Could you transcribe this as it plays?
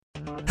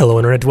Hello,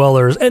 Internet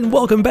dwellers, and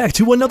welcome back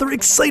to another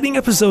exciting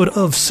episode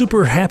of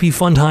Super Happy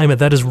Fun Time.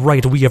 That is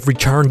right, we have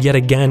returned yet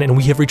again, and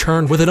we have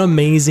returned with an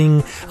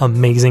amazing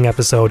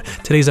episode.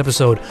 Today's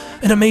episode,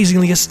 an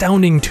amazingly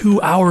astounding 2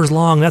 hours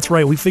long. That's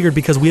right, we figured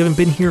because we haven't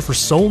been here for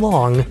so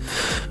long,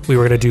 we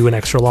were going to do an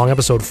extra long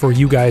episode for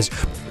you guys,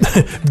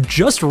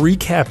 just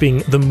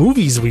recapping the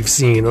movies we've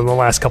seen in the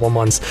last couple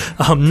months.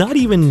 Not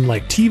even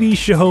like TV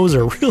shows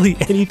or really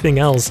anything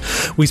else.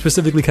 We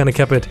specifically kind of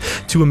kept it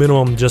to a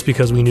minimum just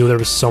because we knew there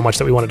was so much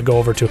that we wanted to go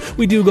over to.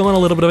 We do go on a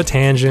little bit of a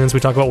tangents.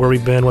 We talk about where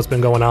we've been, what's been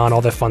going on,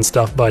 all that fun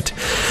stuff. But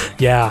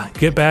yeah,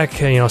 get back,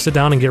 sit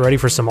down and get ready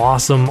for some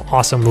awesome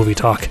movie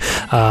talk.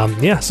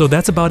 So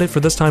that's about it for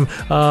this time.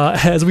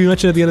 As we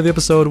mentioned at the end of the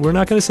episode, we're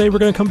not going to say we're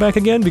going to come back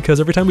again because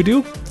every time we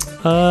do,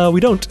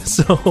 we don't.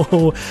 So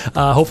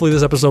hopefully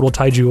this episode will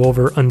tide you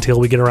over until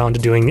we get around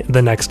to doing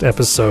the next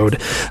episode.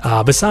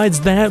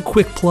 Besides that,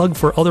 quick plug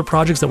for other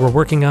projects that we're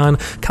working on.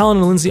 Colin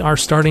and Lindsay are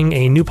starting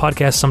a new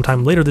podcast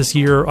sometime later this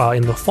year,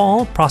 in the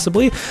fall,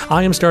 possibly.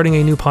 I am starting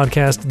a new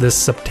podcast this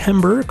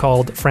September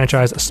called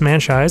Franchise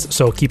Smanchise,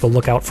 so keep a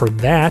lookout for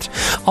that.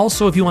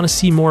 Also, if you want to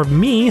see more of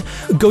me,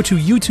 go to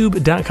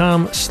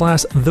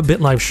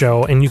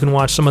youtube.com/TheBitLifeShow, and you can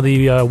watch some of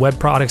the web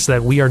products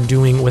that we are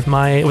doing with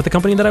the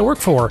company that I work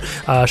for.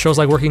 Shows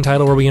like Working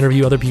Title, where we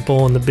interview other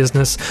people in the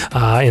business,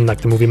 in like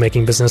the movie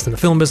making business and the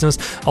film business.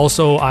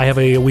 Also, I have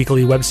a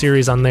weekly web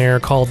series on there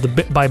called The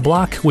Bit by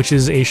Block, which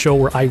is a show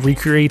where I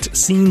recreate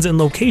scenes and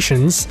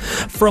locations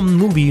from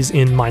movies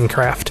in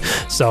Minecraft.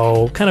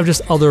 So kind of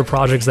just other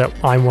projects that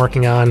I'm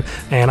working on,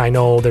 and I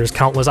know there's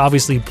countless.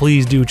 Obviously,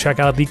 please do check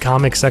out the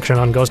comics section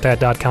on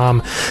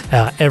ghostat.com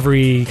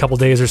every couple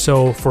days or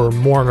so for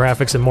more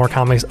graphics and more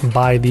comics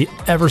by the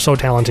ever so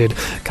talented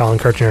Colin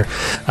Kirchner.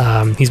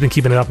 He's been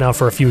keeping it up now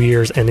for a few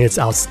years, and it's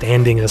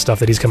outstanding, the stuff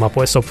that he's come up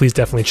with, so please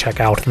definitely check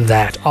out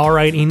that. All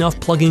right, enough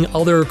plugging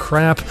other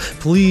crap.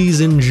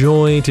 Please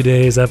enjoy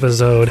today's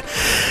episode,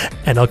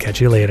 and I'll catch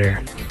you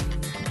later.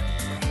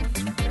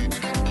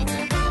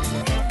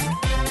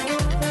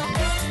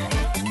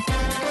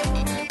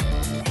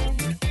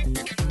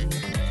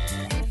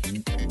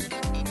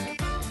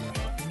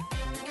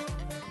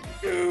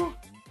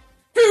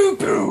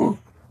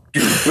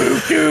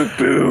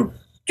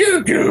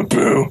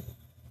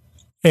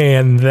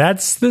 And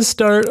that's the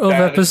start of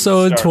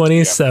episode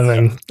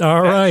 27.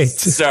 All right.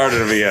 Start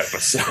of the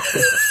episode.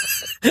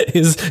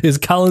 is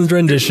Colin's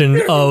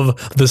rendition of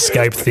the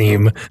Skype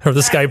theme, or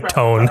the Skype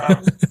tone.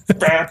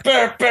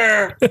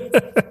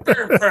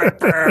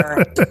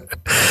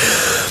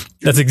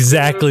 That's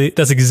exactly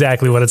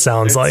what it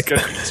sounds like.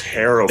 It's gonna be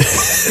terrible.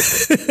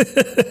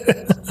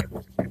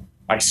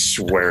 I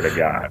swear to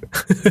God.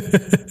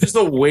 Just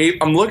the wave.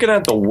 I'm looking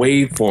at the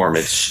waveform.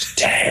 It's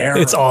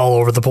terrible. It's all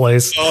over the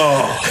place.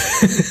 Oh.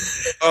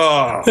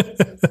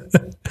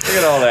 Look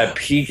at all that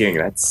peaking.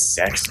 That's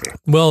sexy.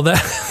 Well,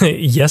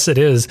 yes, it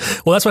is.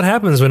 Well, that's what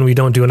happens when we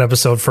don't do an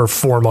episode for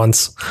 4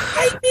 months.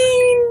 I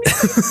mean,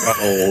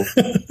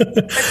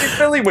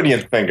 really, when you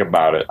think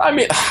about it, I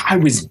mean, I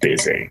was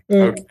busy.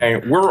 Okay,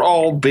 we're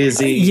all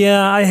busy.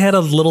 Yeah, I had a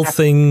little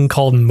thing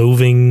called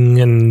moving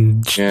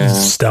and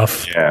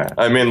stuff. Yeah,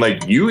 I mean,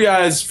 like, you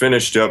guys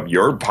finished up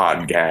your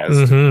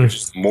podcast, which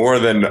is more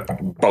than any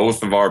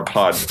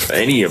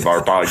of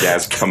our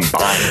podcasts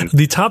combined.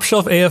 The Top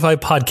Shelf AFI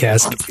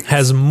podcast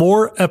has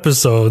more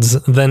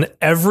episodes than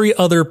every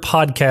other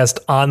podcast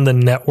on the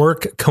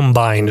network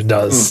combined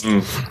does.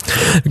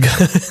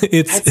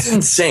 That's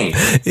insane.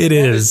 It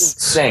is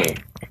insane.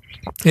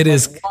 It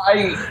is.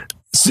 Why?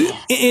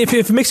 If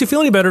it makes you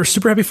feel any better,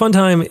 Super Happy Fun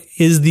Time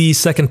is the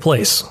second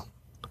place.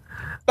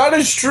 That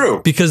is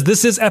true. Because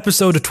this is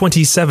episode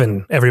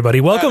 27, everybody.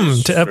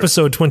 Welcome to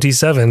episode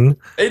 27.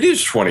 It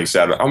is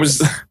 27.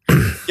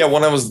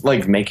 When I was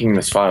like making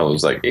this file, I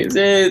was like, is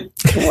it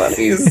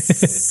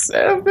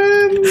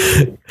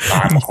 27?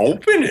 I'm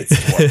hoping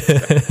it's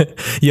 27.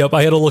 Yep,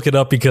 I had to look it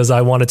up because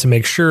I wanted to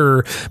make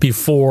sure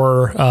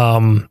before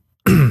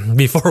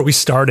we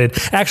started.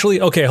 Actually,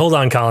 okay, hold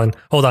on, Colin.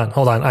 Hold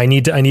on. I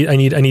need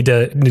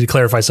to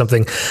clarify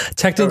something.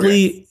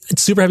 Technically,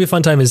 Super Happy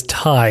Fun Time is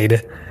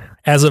tied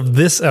as of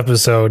this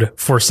episode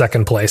for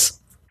second place.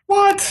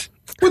 What?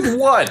 With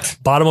what?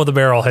 Bottom of the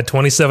Barrel had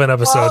 27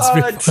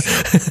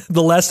 episodes.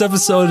 The last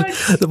episode,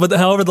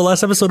 however, the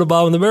last episode of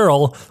Bottom of the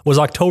Barrel was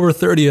October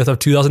 30th of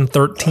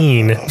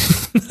 2013.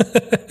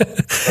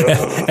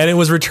 And it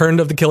was Return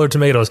of the Killer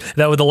Tomatoes.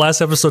 The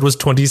last episode was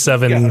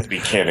 27 you gotta be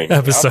kidding.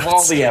 episodes. Of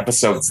all the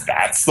episodes,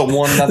 that's the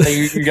one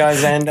that you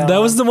guys end on? That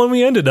was the one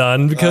we ended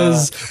on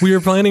because we were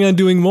planning on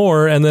doing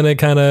more, and then it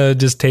kind of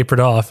just tapered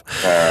off.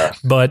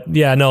 But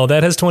yeah, no,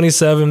 that has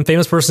 27.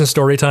 Famous Person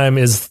Storytime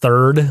is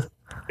third.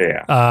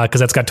 Yeah. Because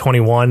that's got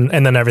 21,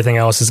 and then everything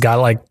else has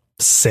got like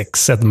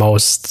 6 at the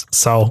most.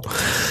 So,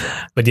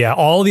 but yeah,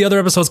 all the other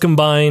episodes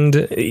combined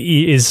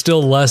is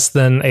still less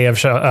than AF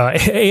Shelf.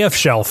 AF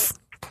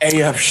Shelf.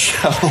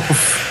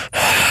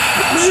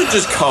 We should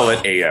just call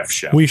it AF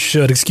Shelf. We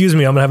should. Excuse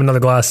me, I'm gonna have another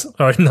glass.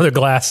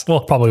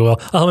 Well, probably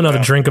will. I'll have another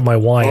drink of my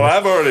wine. Well,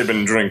 I've already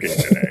been drinking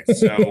today,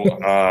 so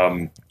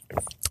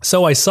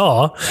So I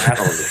saw. That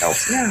always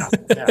helps. Yeah.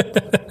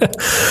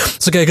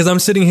 It's okay, because I'm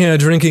sitting here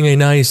drinking a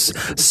nice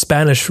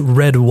Spanish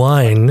red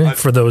wine,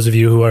 for those of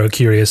you who are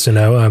curious to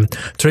know.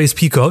 Tres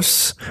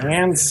Picos.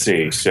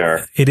 Fancy,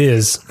 sir. It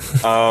is.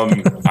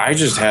 I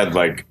just had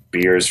like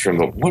beers from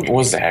the. What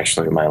was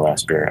actually my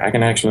last beer? I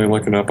can actually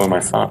look it up on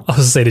my phone. I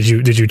was to say,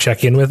 did you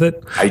check in with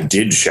it? I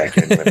did check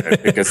in with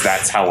it because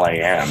that's how I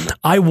am.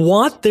 I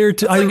want there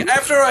to.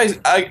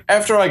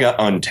 After I got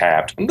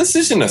Untapped, and this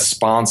isn't a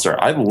sponsor.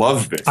 I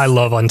love this. I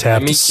love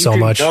Untapped so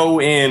much. Go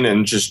in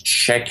and just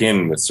check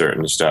in with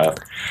certain stuff.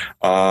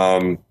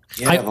 The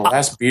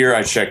last beer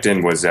I checked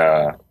in was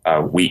a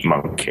Wheat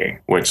Monkey,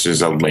 which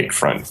is a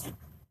lakefront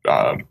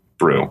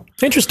brew.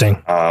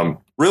 Interesting.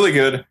 Really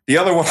good. The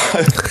other one,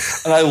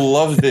 and I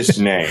love this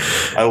name.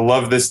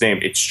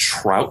 It's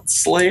Trout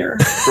Slayer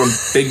from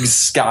Big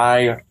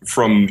Sky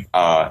from,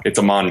 it's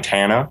a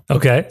Montana.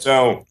 Okay.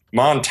 So,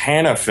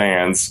 Montana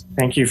fans,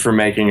 thank you for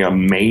making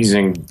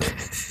amazing.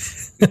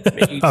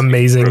 It's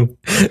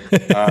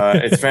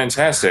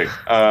fantastic.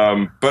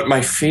 But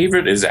my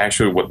favorite is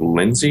actually what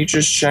Lindsay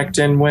just checked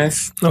in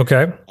with.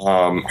 Okay.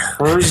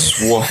 Hers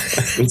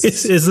was.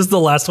 Is this the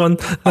last one?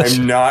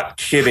 I'm not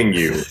kidding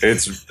you.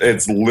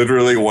 It's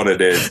literally what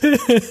it is.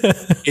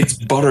 It's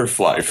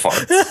Butterfly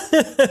Farts.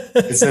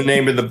 It's the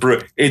name of the brew.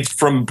 It's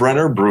from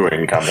Brenner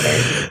Brewing Company,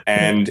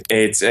 and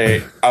it's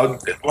I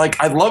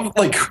love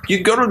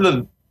you go to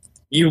the.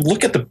 You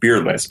look at the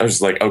beer list. I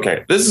was like,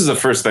 okay, this is the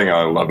first thing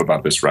I love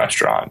about this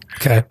restaurant.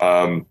 Okay.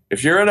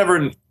 If you're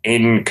ever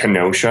in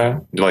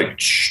Kenosha,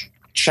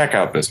 check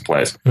out this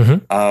place.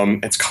 Mm-hmm.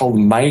 It's called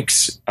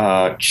Mike's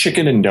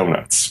Chicken and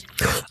Donuts.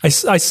 I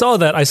saw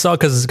that. I saw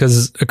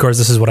because of course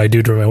this is what I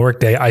do during my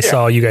workday. I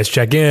saw you guys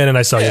check in, and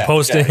I saw you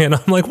posting, and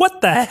I'm like,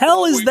 what the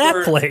hell is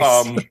that place?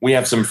 We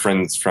have some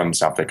friends from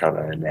South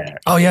Dakota in there.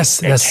 Oh yes,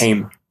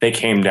 They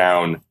came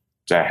down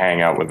to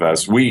hang out with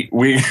us. We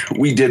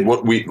did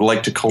what we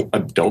like to call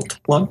adult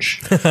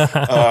lunch.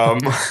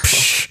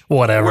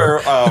 Whatever.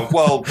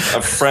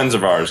 Friends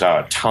of ours,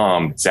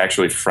 Tom, is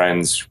actually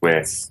friends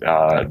with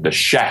the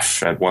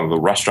chef at one of the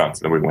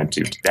restaurants that we went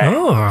to today.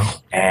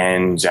 Oh.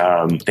 And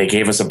they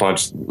gave us a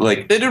bunch.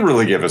 They didn't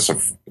really give us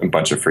a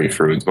bunch of free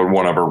foods, but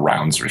one of our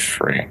rounds was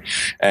free.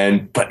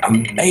 But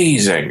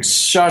amazing,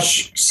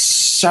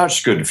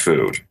 such good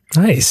food.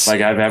 Nice.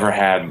 Like I've ever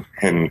had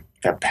in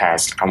the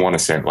past, I want to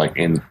say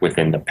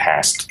within the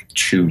past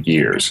 2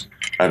 years,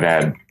 I've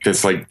had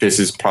this. This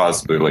is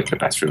possibly the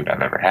best food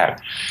I've ever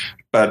had.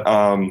 But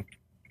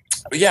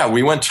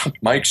we went to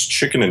Mike's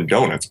Chicken and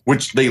Donuts,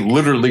 which they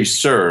literally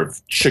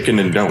serve chicken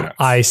and donuts.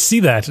 I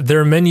see that.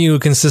 Their menu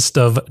consists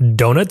of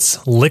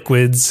donuts,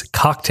 liquids,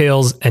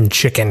 cocktails, and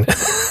chicken.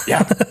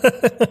 Yeah.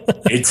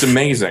 It's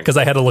amazing. Because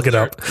I had to look it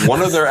up.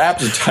 One of their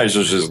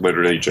appetizers is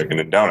literally chicken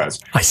and donuts.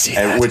 I see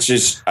that. Which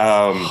is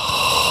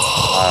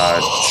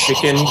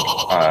chicken.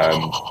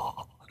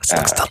 This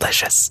looks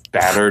delicious.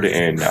 Battered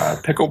in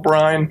pickle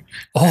brine.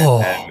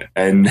 Oh.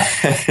 And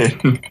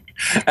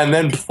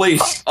then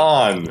placed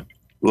on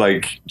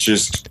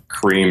just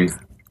cream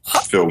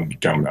filled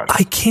donuts.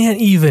 I can't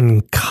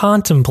even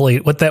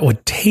contemplate what that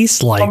would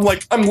taste like.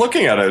 I'm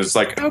looking at it. It's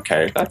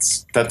okay,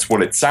 that's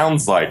what it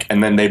sounds like.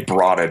 And then they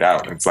brought it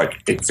out. It's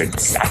it's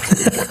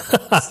exactly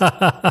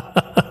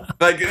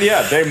what it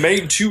is. They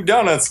made 2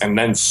 donuts and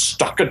then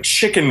stuck a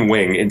chicken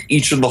wing in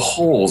each of the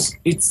holes.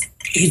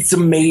 It's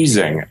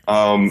amazing.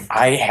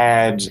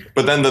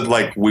 But then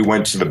we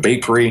went to the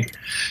bakery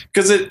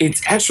because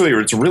it's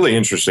a really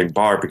interesting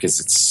bar because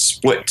it's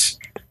split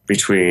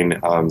between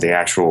the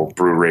actual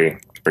brewery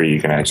where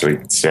you can actually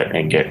sit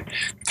and get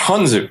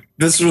tons of.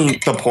 This was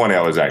the point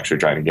I was actually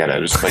trying to get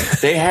at. It's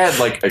they had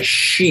a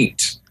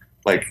sheet,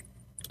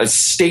 a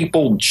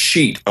stapled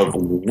sheet of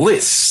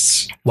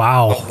lists.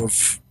 Wow.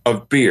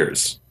 Of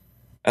beers.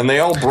 And they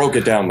all broke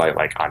it down by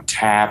on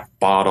tap,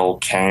 bottle,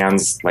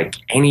 cans,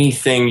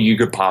 anything you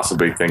could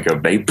possibly think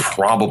of, they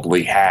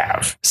probably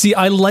have. See,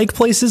 I like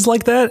places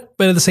like that,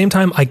 but at the same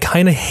time, I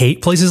kind of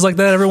hate places like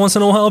that every once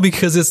in a while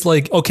because it's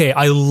okay,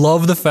 I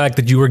love the fact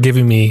that you are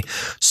giving me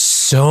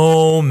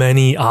so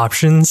many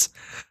options.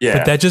 Yeah.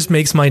 But that just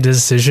makes my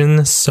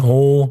decision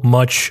so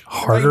much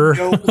harder. I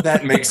know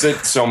that makes it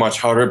so much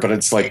harder, but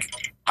it's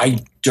I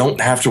don't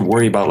have to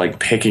worry about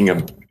picking a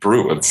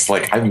brew. It's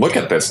I look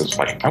at this, it's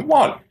I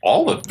want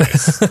all of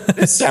this.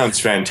 This sounds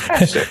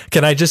fantastic.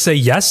 Can I just say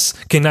yes?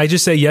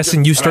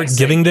 And you start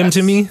giving them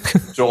to me?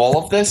 To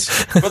all of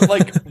this?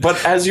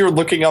 But as you're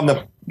looking on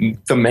the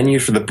menu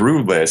for the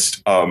brew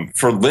list,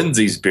 for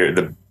Lindsay's beer,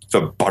 the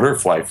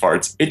Butterfly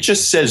Farts, it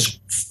just says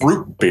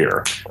fruit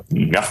beer,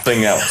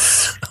 nothing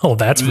else. Oh,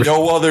 that's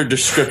no other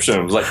description.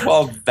 I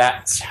was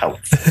that's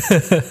helpful.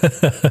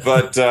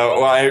 But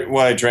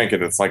when I drank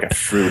it, it's a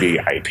fruity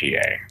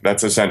IPA.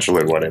 That's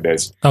essentially what it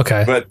is.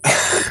 Okay. But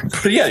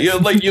yeah, you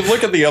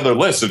look at the other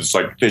list, it's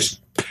there's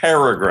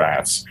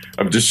paragraphs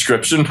of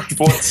description of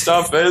what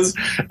stuff is,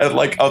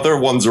 and other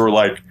ones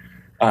were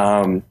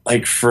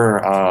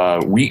for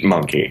Wheat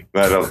Monkey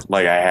that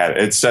I had,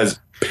 it says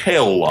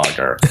pale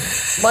lager.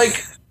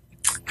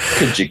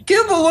 Could you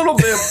give a little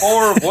bit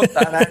more of what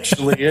that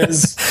actually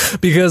is?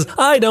 Because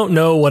I don't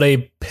know what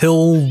a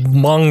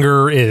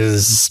pillmonger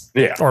is.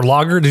 Yeah. Or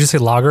lager? Did you say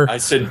lager? I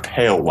said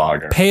pale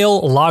lager.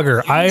 Pale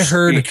lager. I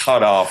heard be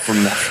cut off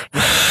from that.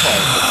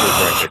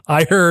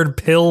 I heard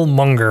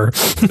pillmonger.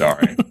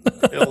 Sorry.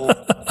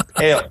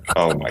 Pale.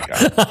 Oh my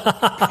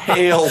god.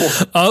 Pale.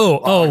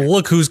 Oh,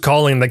 look who's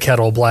calling the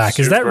kettle black.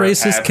 Is that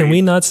racist? Happy. Can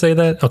we not say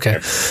that? Okay.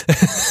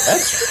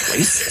 That's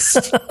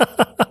racist.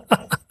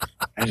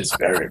 That is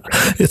very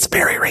racist. It's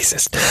very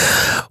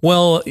racist.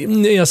 Well,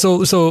 yeah.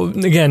 So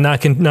again,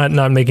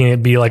 not making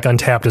it be like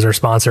Untapped as our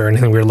sponsor or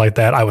anything weird like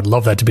that. I would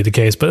love that to be the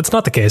case, but it's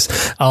not the case.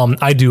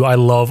 I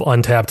love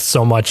Untapped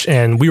so much,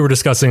 and we were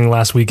discussing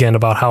last weekend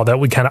about how that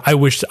we kind of. I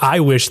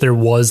wish there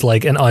was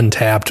like an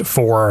Untapped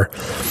for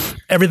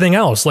everything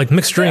else, like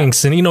mixed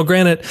drinks, and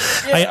granted,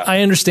 I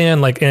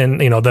understand like,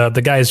 and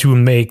the guys who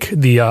make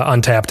the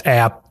Untapped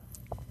app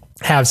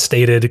have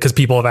stated, because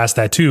people have asked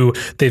that too,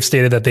 they've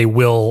stated that they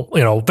will,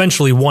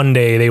 eventually one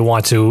day they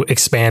want to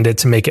expand it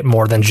to make it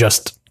more than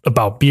just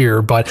about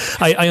beer. But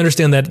I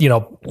understand that,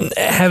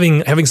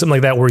 having something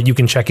like that where you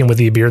can check in with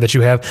the beer that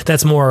you have,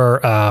 that's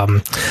more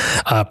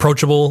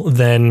approachable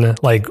than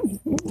like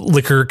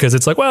liquor, because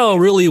it's like, well,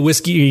 really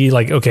whiskey,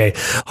 like, okay,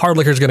 hard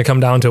liquor is going to come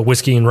down to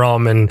whiskey and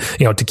rum and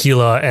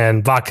tequila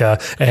and vodka,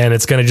 and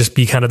it's going to just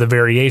be kind of the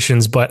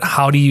variations. But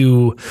how do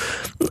you,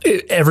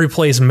 every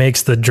place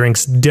makes the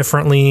drinks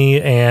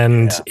differently,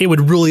 and it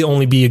would really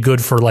only be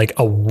good for like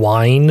a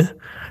wine,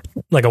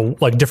 like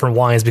different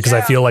wines, because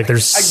I feel like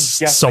there's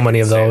so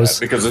many of those,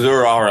 because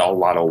there are a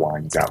lot of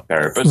wines out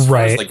there. But as far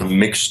as like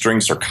mixed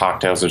drinks or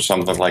cocktails or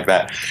something like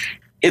that,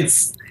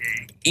 it's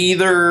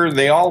either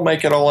they all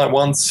make it all at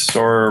once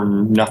or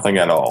nothing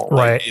at all.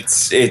 Right. Like,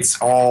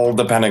 it's all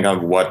depending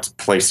on what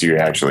place you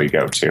actually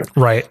go to.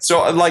 Right.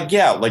 So like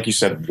you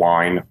said,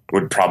 wine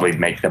would probably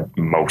make the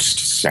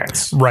most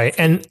sense. Right.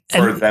 And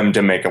for them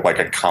to make it like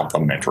a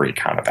complimentary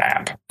kind of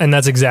app. And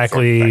that's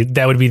exactly,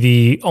 that would be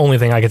the only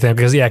thing I could think,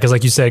 because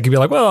like you said, it could be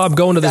like, well, I'm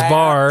going to this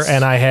bar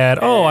and I had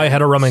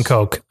a rum and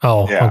Coke.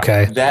 Oh, yeah,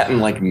 okay. That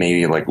and like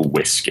maybe like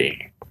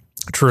whiskey.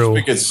 True.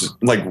 Because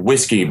like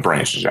whiskey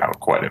branches out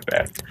quite a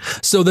bit.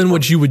 So then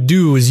what you would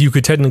do is you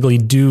could technically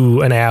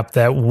do an app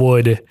that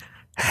would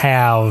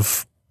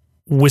have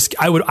whiskey.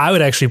 I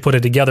would actually put it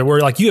together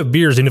where like you have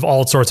beers and you have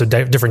all sorts of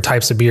different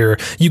types of beer.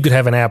 You could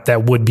have an app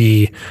that would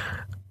be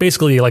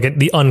basically like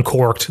the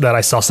Uncorked that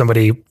I saw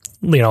somebody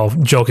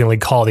jokingly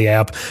call the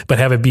app, but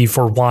have it be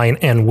for wine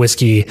and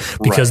whiskey,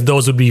 because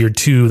those would be your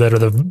two that are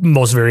the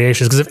most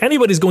variations. Because if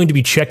anybody's going to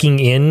be checking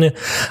in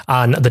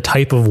on the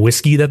type of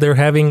whiskey that they're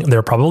having,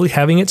 they're probably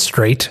having it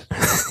straight,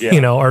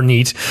 or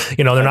neat.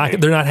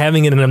 They're not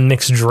having it in a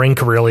mixed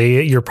drink.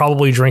 Really, you're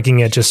probably drinking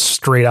it just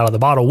straight out of the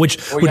bottle, which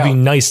would be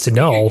nice to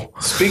know.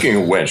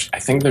 Speaking of which,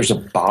 I think there's a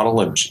bottle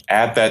of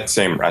at that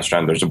same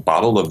restaurant. There's a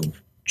bottle of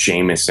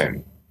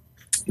Jameson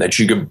that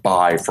you could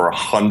buy for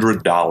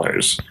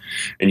 $100,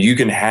 and you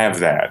can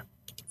have that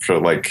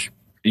for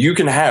you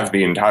can have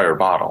the entire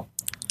bottle,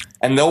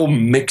 and they'll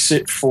mix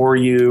it for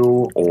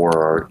you,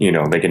 or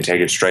they can take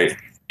it straight.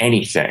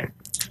 Anything.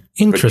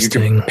 Interesting.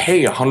 But you can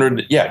pay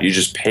 $100. Yeah, you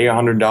just pay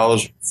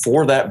 $100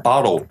 for that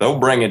bottle. They'll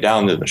bring it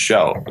down to the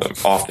shelf,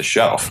 off the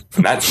shelf,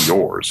 and that's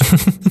yours.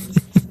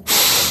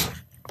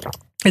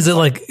 Is it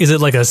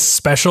like a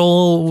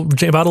special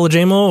bottle of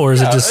JMO, or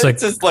is it just like?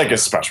 It's just like a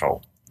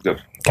special.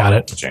 Got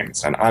it.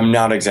 Jameson. I'm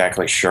not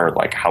exactly sure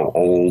like how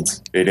old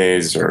it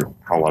is or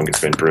how long it's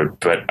been brewed,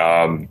 but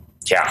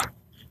yeah.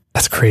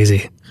 That's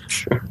crazy.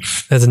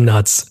 That's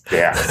nuts.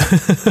 Yeah.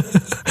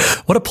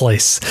 What a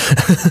place.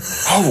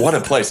 Oh, what a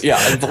place. Yeah.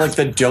 Like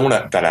the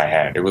donut that I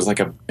had, it was like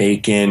a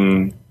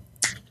bacon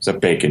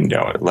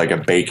donut, like a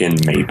bacon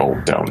maple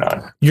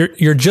donut.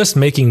 You're just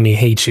making me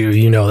hate you.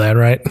 You know that,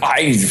 right?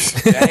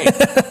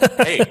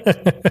 Hey,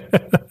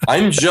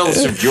 I'm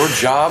jealous of your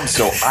job,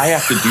 so I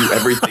have to do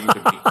everything to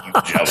make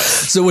you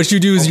jealous. So what you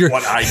do is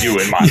what I do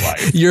in my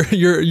life. Your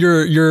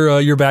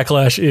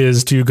backlash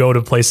is to go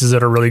to places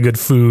that are really good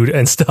food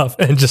and stuff,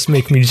 and just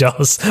make me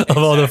jealous of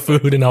all the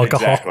food and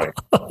alcohol. Exactly.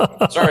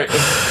 Sorry.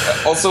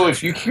 Also,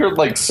 if you hear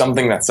like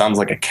something that sounds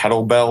like a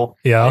kettlebell,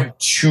 I have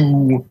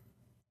two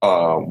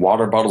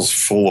water bottles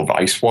full of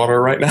ice water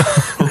right now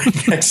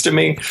right next to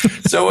me.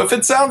 So if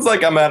it sounds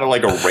like I'm at a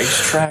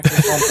racetrack or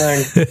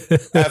something,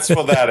 that's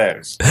what that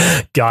is.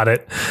 Got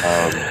it.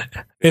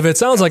 If it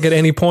sounds like at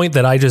any point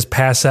that I just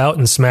pass out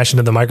and smash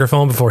into the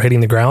microphone before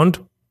hitting the ground,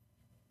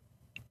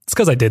 it's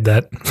because I did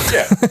that.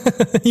 Yeah.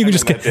 You can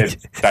just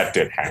that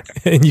did happen.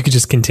 And you could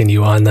just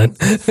continue on then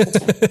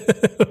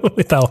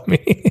without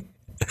me.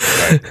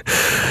 Right.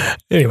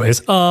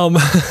 Anyways,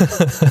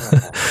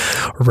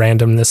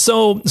 randomness.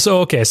 So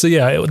okay. So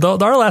yeah,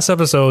 our last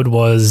episode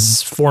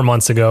was 4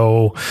 months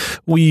ago.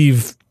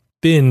 We've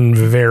been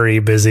very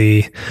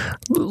busy.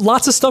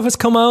 Lots of stuff has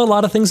come out. A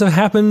lot of things have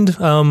happened.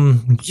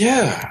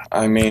 Yeah.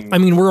 I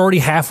mean, we're already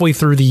halfway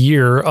through the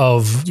year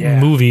of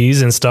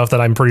movies and stuff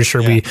that I'm pretty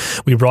sure we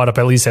brought up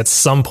at least at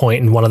some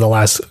point in one of the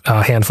last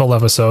handful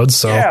of episodes.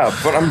 So yeah,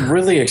 but I'm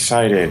really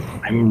excited.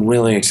 I'm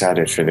really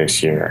excited for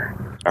this year.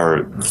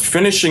 or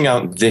finishing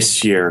out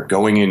this year,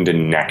 going into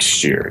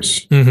next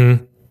year's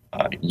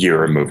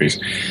year of movies.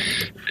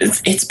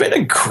 It's been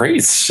a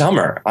great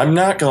summer. I'm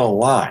not going to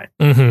lie.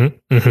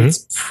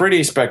 It's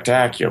pretty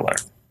spectacular.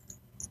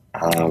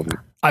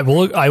 I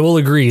will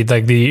agree.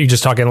 Like you're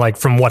just talking like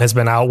from what has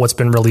been out, what's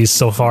been released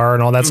so far,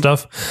 and all that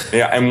stuff.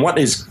 Yeah, and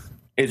what's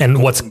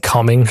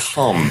coming.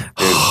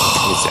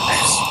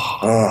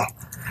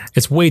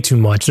 It's way too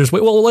much. Let's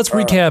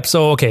recap.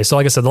 So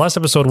like I said, the last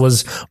episode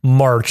was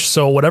March.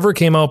 So whatever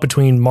came out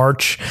between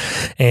March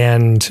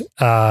and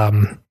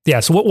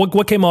so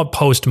what came out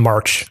post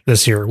March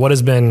this year? What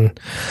has been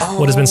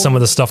some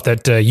of the stuff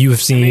that you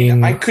have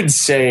seen? I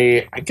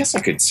guess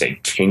I could say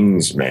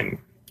Kingsman,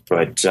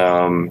 but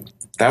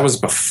that was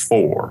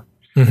before.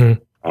 Let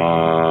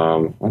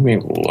me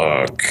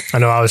look. I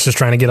know I was just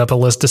trying to get up a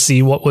list to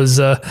see what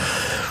was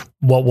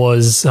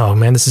oh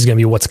man, this is going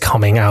to be what's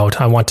coming out.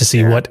 I want to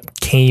see what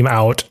came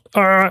out.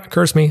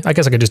 Curse me. I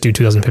guess I could just do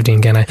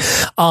 2015, can I?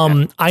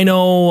 I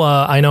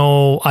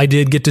know I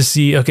did get to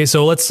see. Okay,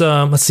 so let's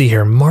see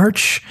here.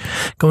 March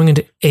going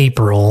into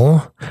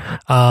April.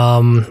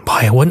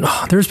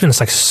 There's been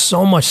like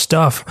so much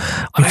stuff.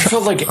 I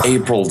felt like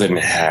April didn't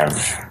have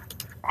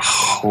a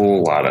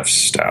whole lot of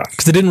stuff.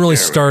 Because it didn't really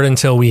start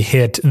until we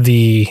hit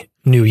the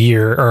new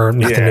year, or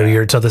not the new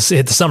year, until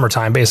hit the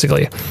summertime,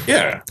 basically.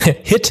 Yeah.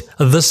 Hit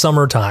the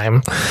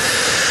summertime.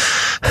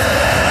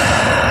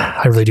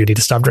 I really do need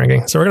to stop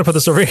drinking. So we're going to put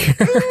this over here.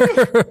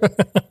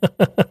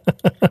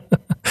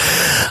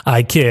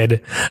 I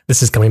kid.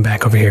 This is coming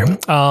back over here.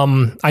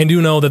 I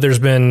do know that there's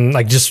been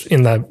like just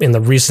in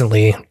the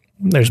recently,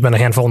 there's been a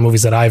handful of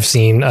movies that I've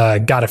seen.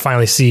 Got to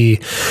finally see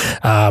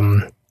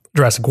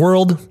Jurassic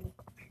World.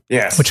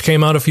 Yes. Which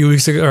came out a few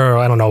weeks ago, or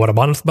I don't know,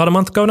 about a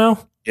month ago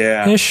now?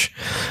 Yeah. Ish.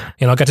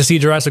 Got to see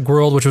Jurassic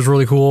World, which was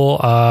really cool.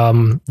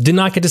 Did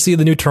not get to see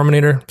the new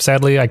Terminator.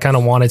 Sadly, I kind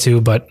of wanted to,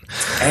 but.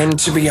 And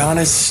to be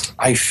honest,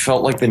 I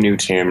felt like the new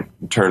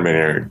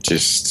Terminator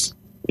just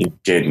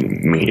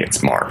didn't meet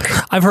its mark.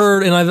 I've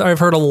heard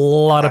a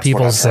lot of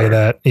people say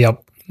that.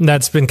 Yep.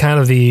 That's been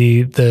kind of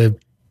the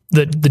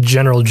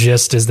general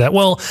gist is that,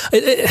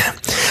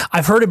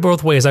 I've heard it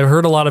both ways. I've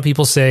heard a lot of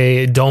people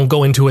say, don't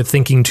go into it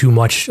thinking too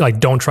much. Like,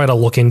 don't try to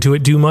look into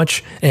it too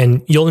much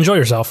and you'll enjoy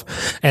yourself.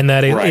 And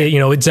that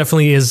it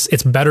definitely is,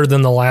 it's better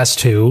than the last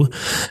two,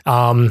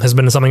 has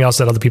been something else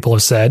that other people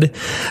have said.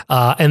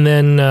 And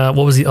then,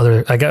 what was the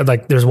other, I got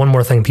like, there's one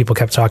more thing people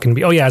kept talking to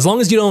me. Oh yeah. As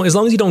long as you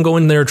don't go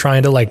in there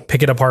trying to like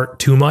pick it apart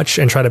too much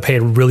and try to pay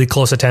really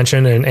close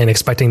attention and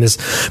expecting this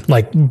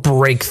like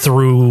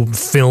breakthrough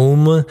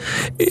film,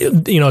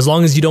 as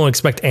long as you don't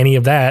expect any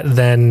of that,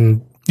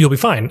 then you'll be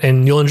fine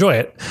and you'll enjoy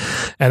it.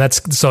 And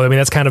that's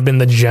kind of been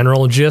the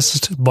general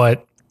gist,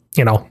 but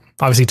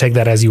obviously take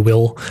that as you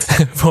will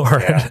for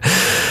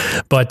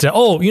it. But,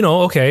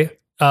 okay.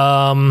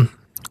 When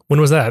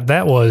was that?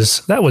 That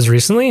was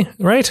recently,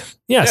 right?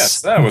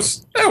 Yes. That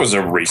was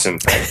a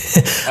recent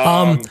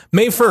thing.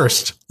 May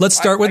 1st. Let's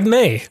start with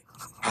May.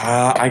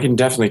 I can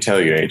definitely tell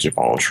you Age of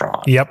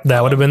Ultron. Yep.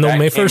 That would have been the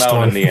May 1st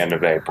one. In the end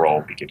of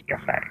April, beginning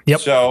of May. Yep.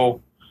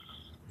 So,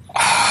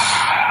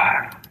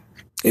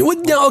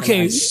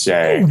 okay.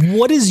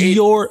 What is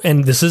your,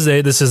 and this is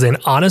an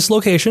honest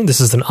location.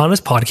 This is an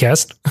honest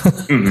podcast.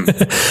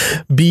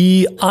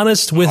 Be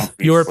honest with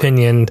your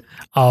opinion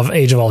of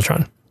Age of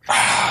Ultron.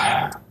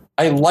 I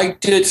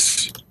liked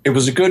it. It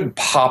was a good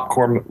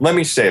popcorn. Let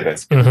me say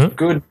this. It was a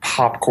good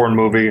popcorn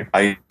movie.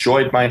 I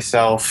enjoyed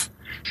myself.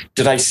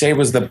 Did I say it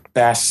was the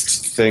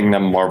best thing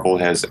that Marvel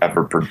has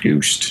ever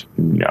produced?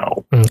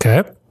 No.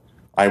 Okay.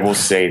 I will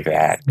say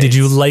that. Did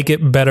you like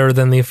it better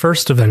than the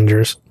first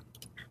Avengers?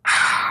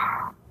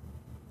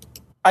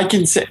 I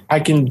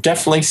can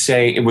definitely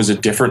say it was a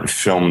different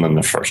film than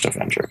the first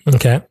Avenger.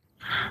 Okay.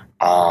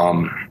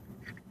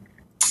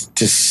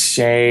 To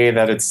say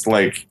that it's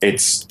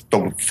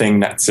the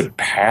thing that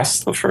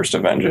surpassed the first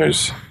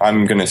Avengers,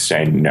 I'm gonna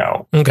say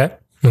no. Okay.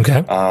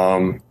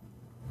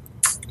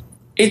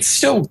 It's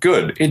still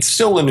good. It's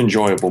still an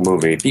enjoyable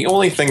movie. The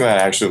only thing that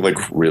actually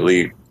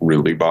really,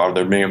 really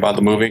bothered me about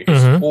the movie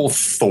is whole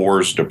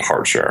Thor's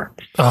departure.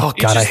 Oh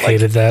God, I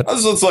hated that.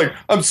 It's like,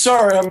 I'm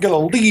sorry, I'm gonna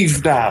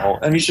leave now,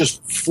 and he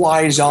just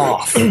flies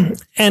off.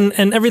 and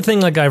everything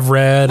like I've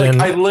read,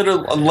 and I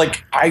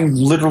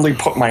literally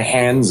put my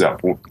hands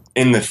up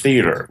in the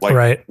theater. Like,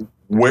 right.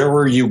 Where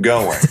were you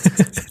going?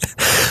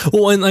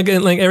 Well, and like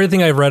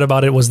everything I've read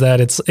about it was that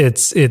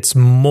it's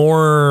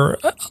more.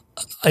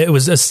 It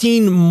was a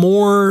scene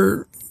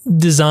more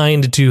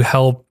designed to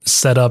help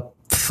set up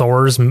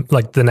Thor's,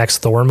 like the next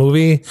Thor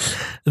movie,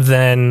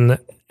 than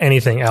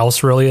anything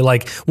else really.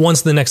 Like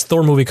once the next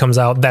Thor movie comes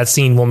out, that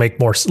scene will make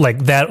more like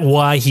that.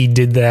 Why he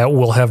did that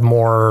will have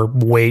more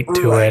weight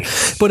to it.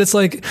 But it's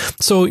like,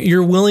 so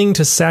you're willing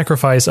to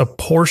sacrifice a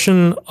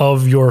portion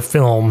of your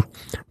film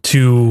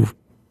to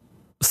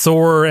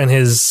Thor and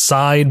his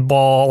side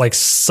oddball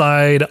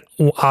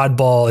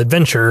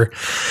adventure,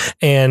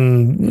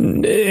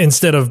 and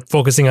instead of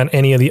focusing on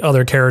any of the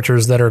other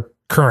characters that are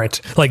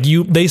current, like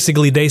they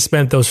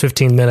spent those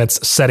 15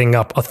 minutes setting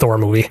up a Thor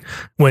movie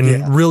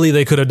when really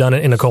they could have done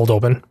it in a cold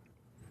open.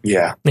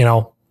 Yeah.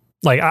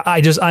 Like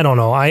I don't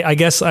know. I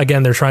guess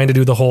again they're trying to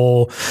do the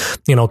whole,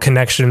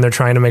 connection. They're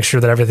trying to make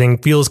sure that everything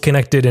feels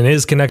connected and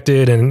is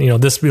connected, and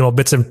this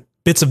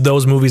bits of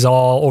those movies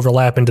all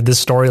overlap into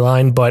this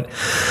storyline. But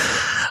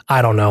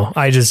I don't know.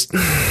 I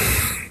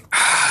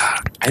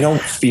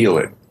don't feel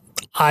it.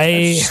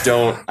 I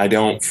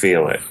don't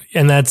feel it.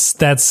 And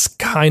that's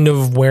kind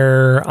of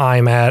where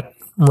I'm at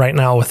right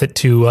now with it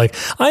too. Like,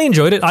 I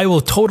enjoyed it. I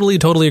will totally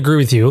agree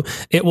with you.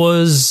 It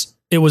was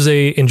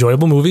a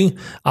enjoyable movie.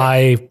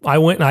 I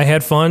went and I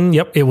had fun.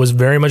 Yep. It was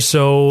very much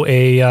so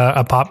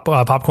a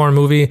popcorn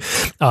movie.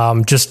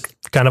 Just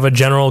kind of a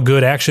general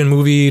good action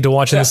movie to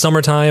watch in the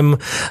summertime.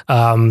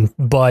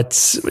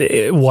 But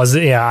it was,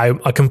 I'm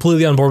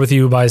completely on board with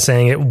you by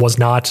saying it was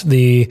not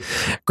the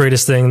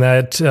greatest thing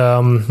that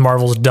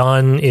Marvel's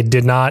done. It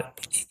did not,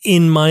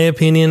 in my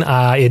opinion,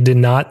 it did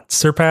not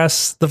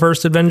surpass the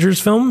first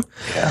Avengers film.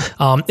 Yeah.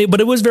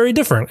 But it was very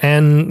different.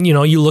 And,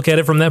 you look at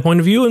it from that point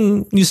of view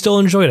and you still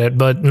enjoyed it,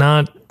 but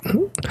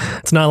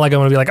it's not like I'm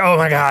going to be like, oh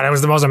my God, it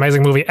was the most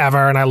amazing movie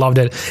ever and I loved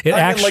it.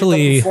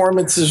 The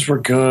performances were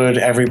good.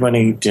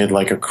 Everybody did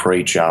like a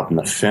great job in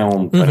the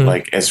film. But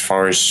like, as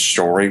far as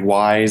story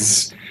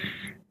wise,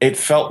 it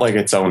felt like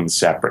its own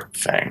separate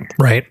thing.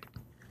 Right.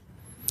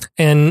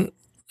 And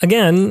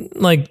again,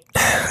 like,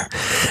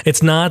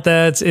 it's not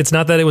that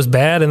it was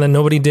bad and then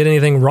nobody did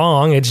anything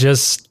wrong. It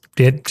just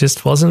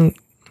wasn't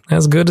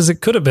as good as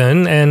it could have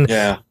been.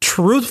 And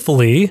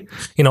truthfully,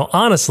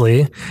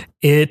 honestly,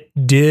 it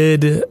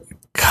did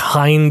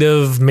kind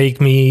of make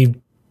me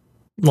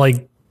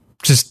like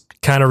just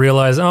kind of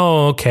realize,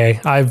 oh, okay,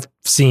 I've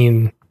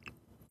seen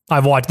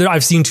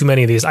too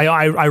many of these.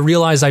 I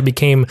realized I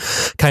became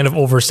kind of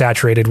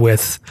oversaturated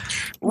with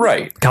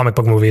comic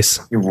book movies.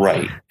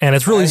 Right. And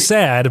it's really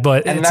sad,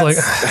 but it's like,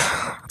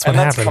 that's what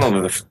happened. That's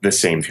kind of the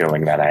same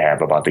feeling that I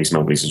have about these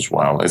movies as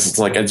well. It's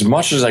like, as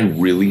much as I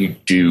really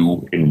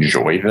do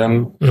enjoy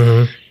them,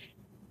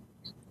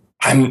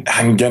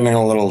 I'm getting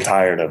a little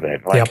tired of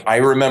it. Like, I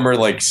remember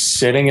like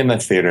sitting in the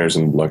theaters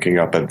and looking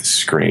up at the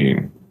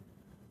screen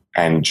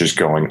and just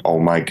going, oh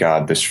my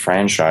God, this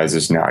franchise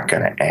is not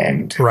going to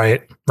end.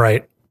 Right.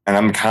 And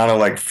I'm kind of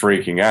like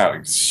freaking out.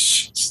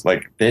 It's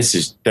like,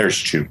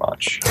 there's too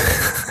much.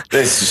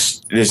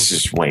 This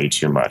is way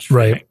too much.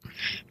 Right. Me.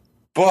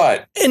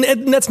 But and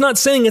that's not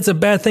saying it's a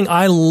bad thing.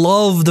 I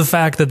love the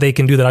fact that they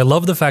can do that. I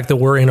love the fact that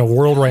we're in a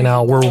world right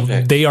now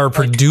where they are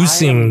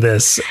producing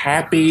this.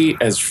 Happy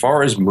as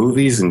far as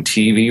movies and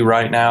TV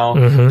right now.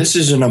 This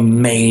is an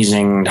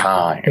amazing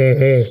time.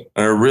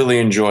 I really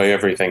enjoy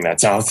everything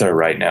that's out there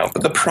right now.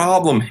 But the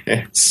problem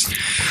is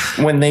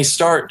when they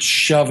start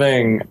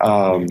shoving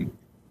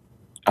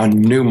a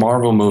new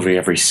Marvel movie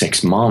every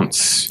 6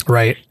 months.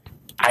 Right.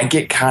 I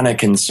get kind of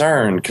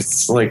concerned because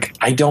it's like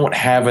I don't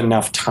have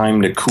enough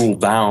time to cool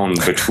down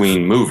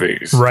between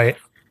movies. Right.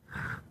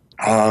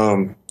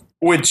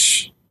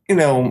 Which, I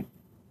don't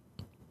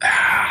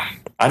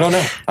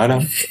know.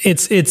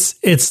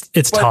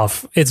 It's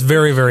tough. It's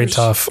very, very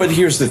tough. But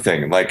here's the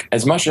thing. Like,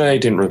 as much as I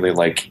didn't really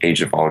like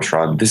Age of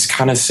Ultron, this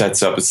kind of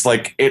sets up. It's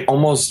like it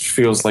almost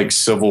feels like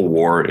Civil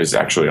War is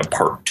actually a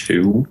part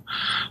 2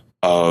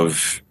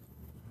 of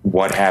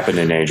what happened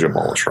in Age of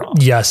Ultron.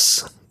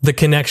 Yes. The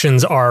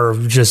connections are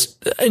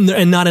just,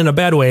 and not in a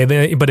bad way,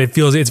 but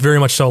it's very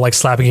much so like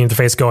slapping you in the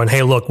face going,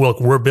 hey, look,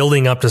 we're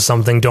building up to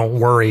something, don't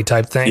worry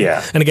type thing.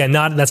 Yeah. And again,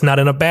 that's not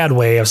in a bad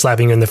way of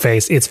slapping you in the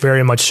face. It's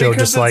very much so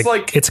because just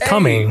like it's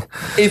coming.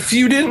 If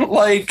you didn't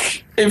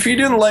like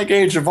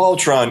Age of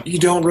Ultron, you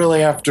don't really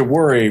have to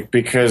worry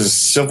because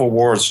Civil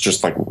War is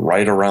just like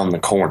right around the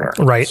corner.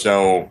 Right.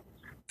 So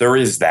there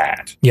is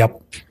that. Yep.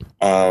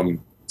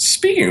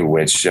 Speaking of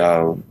which,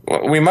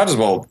 we might as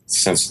well,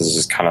 since this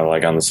is kind of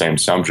like on the same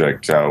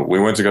subject, we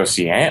went to go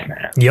see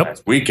Ant-Man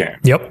last weekend.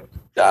 Yep.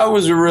 That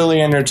was a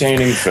really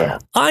entertaining film.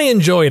 I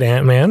enjoyed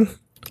Ant-Man.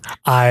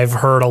 I've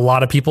heard a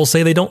lot of people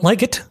say they don't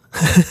like it.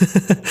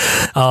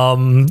 A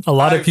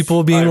lot of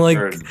people being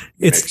like,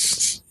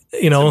 it's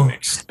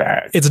mixed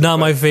bag. It's not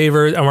my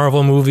favorite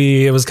Marvel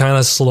movie. It was kind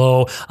of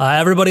slow.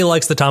 Everybody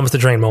likes the Thomas the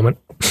Train moment.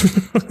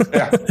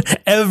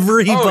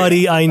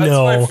 Everybody I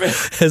know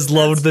has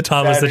loved the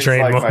Thomas the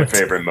Train moment. That's my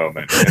favorite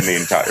moment in the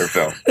entire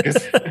film.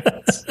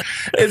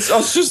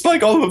 It's just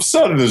like all of a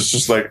sudden it's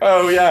just like,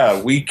 oh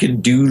yeah, we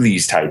can do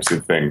these types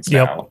of things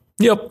now.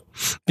 Yep.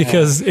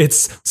 Because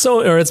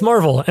it's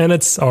Marvel and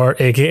it's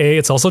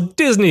also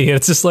Disney. And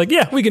it's just like,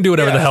 yeah, we can do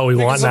whatever the hell we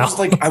want now.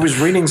 I was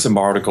reading some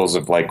articles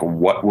of like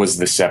what was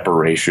the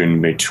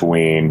separation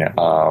between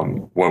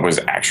what was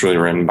actually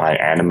written by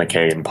Anna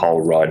McKay and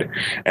Paul Rudd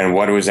and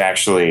what was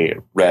actually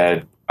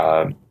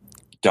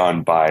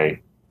done by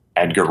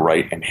Edgar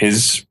Wright and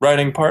his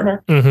writing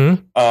partner.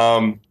 And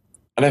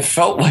I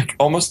felt like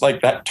almost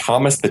like that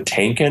Thomas the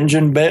Tank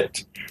Engine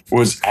bit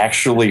was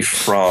actually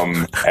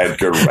from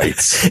Edgar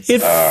Wright's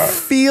It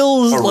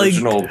feels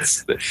original,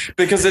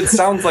 because it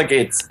sounds like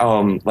it's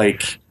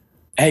like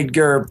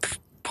Edgar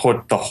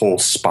put the whole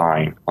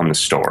spine on the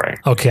story.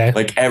 Okay.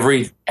 Like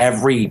every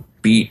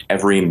beat,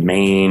 every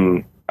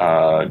main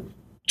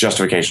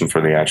justification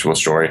for the actual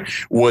story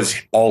was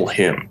all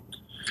him.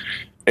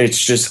 It's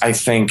just, I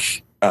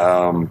think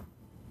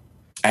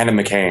Adam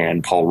McKay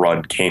and Paul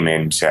Rudd came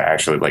in to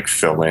actually like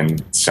fill in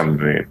some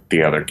of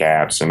the other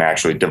gaps and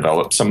actually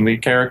develop some of the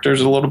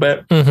characters a little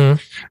bit. And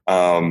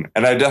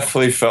I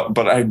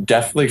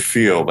definitely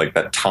feel like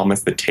that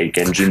Thomas the Tank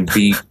Engine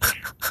beat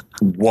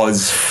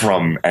was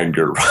from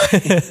Edgar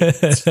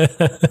Wright.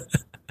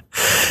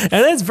 And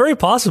that's very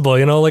possible,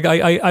 you know. Like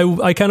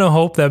I kind of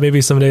hope that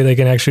maybe someday they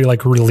can actually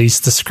like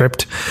release the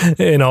script,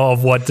 you know,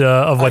 of what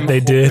they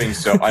did.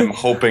 So I'm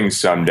hoping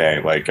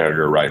someday like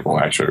Edgar Wright will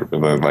actually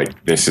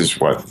like, this is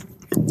what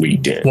we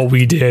did,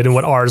 and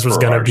what ours was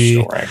going to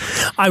be. Story.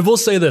 I will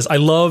say this: I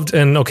loved,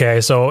 and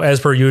okay, so as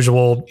per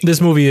usual,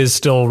 this movie is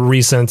still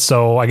recent,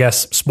 so I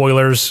guess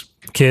spoilers.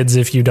 Kids,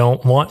 if you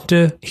don't want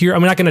to hear,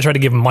 I'm not going to try to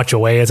give much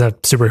away. It's a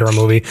superhero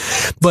movie,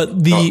 but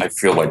I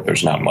feel like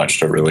there's not much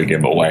to really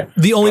give away.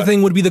 The only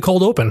thing would be the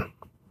cold open.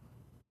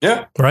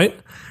 Yeah. Right.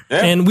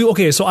 Yeah. And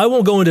so I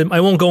won't go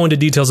into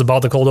details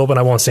about the cold open.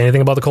 I won't say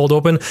anything about the cold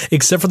open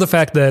except for the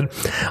fact that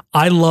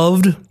I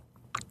loved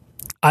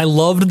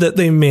that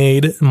they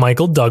made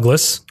Michael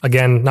Douglas,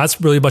 again, not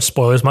really much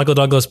spoilers. Michael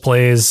Douglas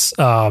plays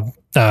Hank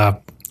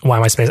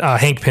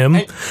Pym.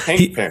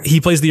 Hank Pym. He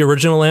plays the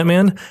original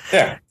Ant-Man.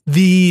 Yeah.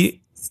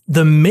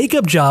 The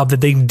makeup job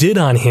that they did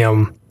on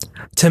him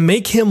to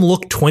make him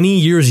look 20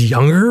 years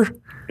younger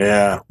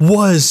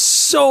was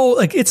so,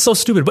 like, it's so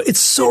stupid, but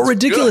it's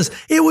ridiculous. Good.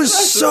 It was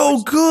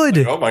so good.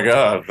 Oh my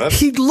God.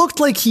 He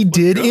looked like he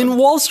did in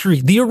Wall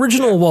Street, the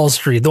original Wall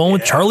Street, the one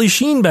with Charlie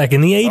Sheen back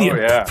in the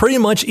 80s, pretty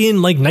much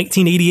in like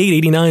 1988,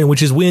 89,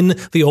 which is when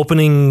the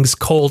opening's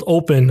cold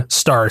open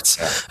starts.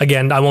 Yeah.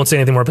 Again, I won't say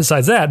anything more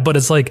besides that, but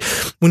it's like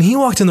when he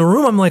walked in the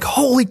room, I'm like,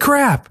 holy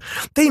crap,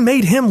 they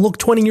made him look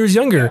 20 years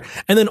younger.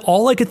 Yeah. And then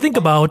all I could think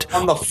about.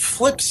 On the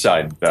flip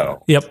side,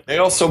 though, they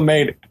also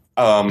made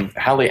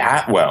Hallie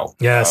Atwell,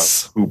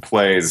 who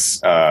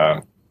plays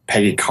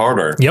Peggy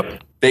Carter.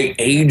 Yep. They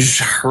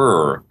aged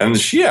her, and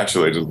she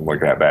actually doesn't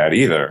look that bad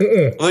either.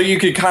 Although you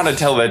could kind of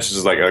tell that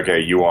she's like,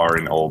 okay, you are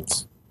in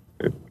old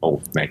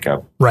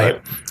makeup.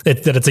 Right.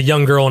 That it's a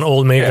young girl in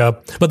old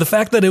makeup. Yeah. But the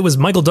fact that it was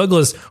Michael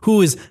Douglas,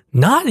 who is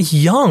not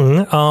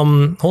young.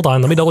 Hold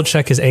on. Let me double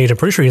check his age. I'm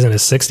pretty sure he's in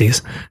his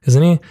 60s,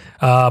 isn't he?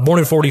 Born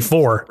in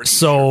 44.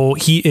 So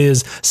he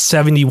is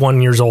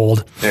 71 years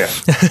old. Yeah.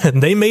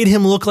 They made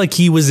him look like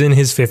he was in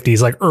his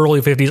 50s, like early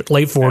 50s,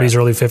 late 40s,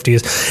 early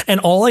 50s. And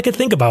all I could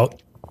think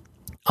about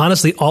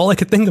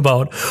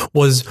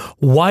was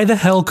why the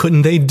hell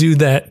couldn't they do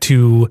that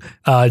to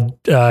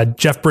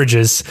Jeff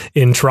Bridges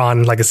in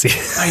Tron Legacy?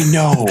 I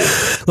know.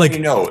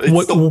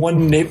 It's the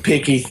one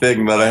nitpicky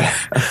thing that I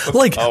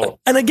like.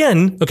 And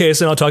again, okay,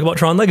 so I'll talk about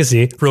Tron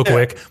Legacy real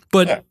quick.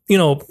 But you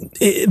know,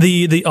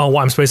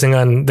 I'm spacing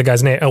on the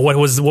guy's name. What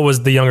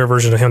was the younger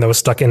version of him that was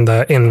stuck in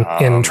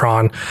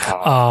Tron?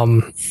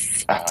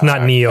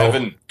 Not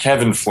Neo.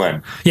 Kevin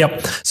Flynn.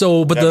 Yep.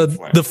 So, but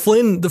the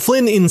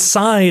Flynn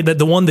inside, that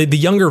the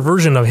younger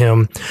version of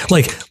him,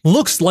 like,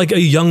 looks like a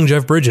young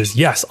Jeff Bridges.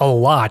 Yes, a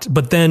lot.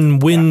 But then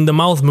when the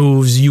mouth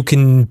moves, you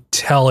can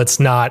tell it's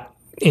not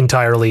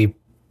entirely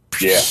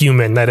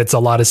human, that it's a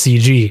lot of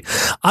CG.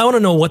 I want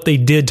to know what they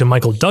did to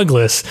Michael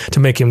Douglas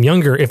to make him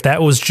younger. If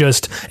that was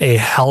just a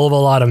hell of a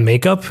lot of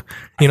makeup,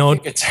 you know.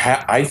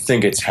 I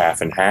think it's half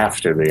and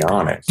half, to be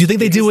honest. Do you think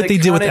they did what they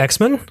did with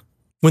X-Men?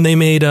 When they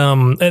made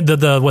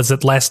was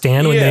it Last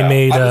Stand? When they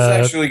made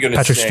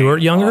Patrick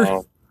Stewart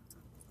younger?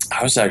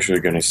 I was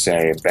actually going to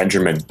say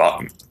Benjamin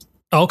Button.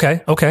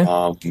 Okay.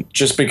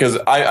 Just because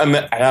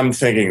I'm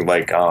thinking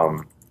like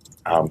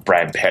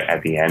Brad Pitt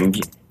at the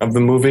end of the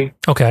movie.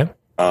 Okay.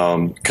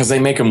 Because they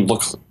make him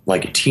look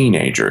like a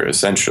teenager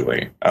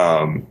essentially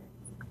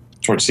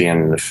towards the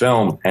end of the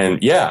film, and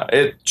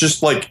it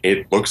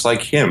looks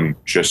like him,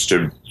 just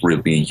a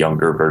really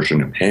younger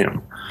version of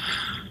him.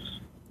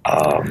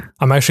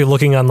 I'm actually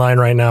looking online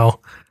right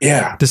now.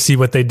 Yeah. To see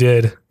what they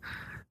did.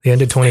 They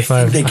ended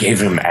 25. They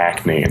gave him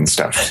acne and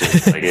stuff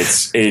too. Like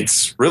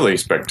it's really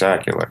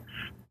spectacular.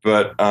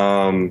 But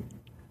how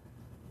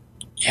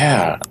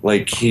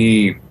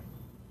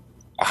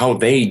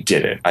they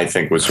did it, I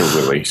think, was a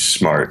really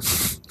smart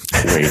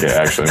way to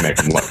actually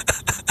make him look.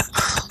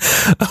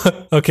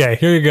 Okay,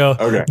 here you go.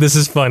 Okay. This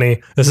is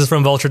funny. This is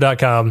from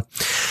vulture.com.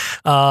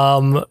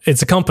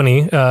 It's a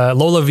company,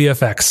 Lola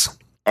VFX.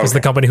 Was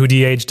the company who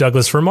de-aged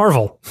Douglas for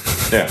Marvel.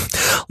 Yeah.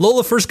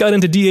 Lola first got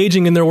into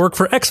de-aging in their work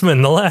for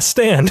X-Men: The Last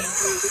Stand.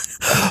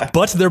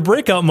 But their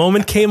breakout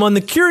moment came on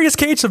the Curious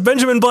Case of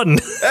Benjamin Button.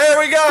 There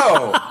we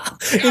go.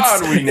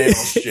 God, we nailed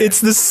shit. It's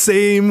the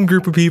same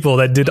group of people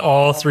that did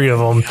all three of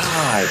them.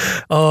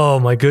 God. Oh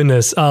my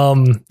goodness. They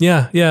also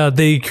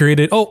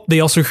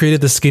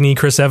created the skinny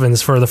Chris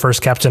Evans for the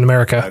first Captain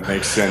America. That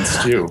makes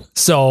sense too.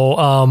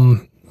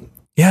 So,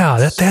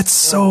 Yeah, that's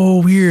so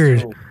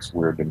weird. It's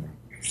weird to me.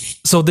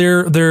 So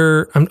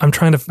I'm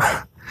trying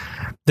to.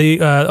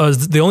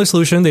 The only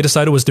solution they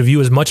decided was to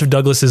view as much of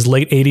Douglas's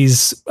late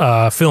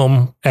 80s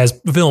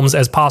films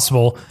as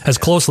possible, as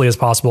closely as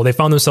possible. They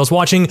found themselves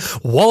watching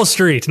Wall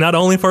Street, not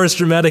only for its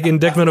dramatic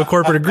indictment of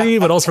corporate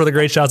greed, but also for the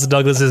great shots of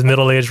Douglas's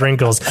middle-aged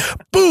wrinkles.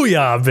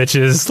 Booyah,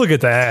 bitches. Look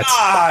at that.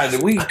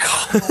 God, we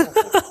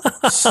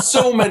call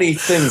so many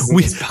things in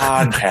this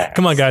podcast.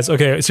 Come on, guys.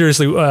 Okay,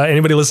 seriously,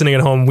 anybody listening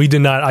at home, I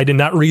did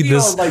not read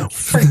this. We are like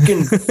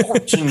freaking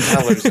fortune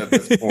tellers at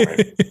this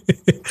point.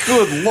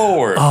 Good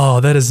Lord. Oh,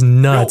 that is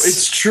nuts. No,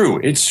 it's true.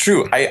 It's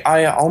true.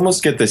 I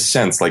almost get this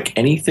sense like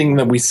anything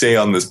that we say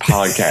on this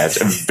podcast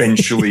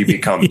eventually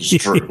becomes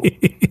true.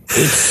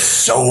 It's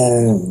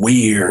so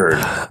weird.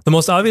 The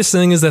most obvious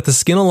thing is that the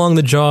skin along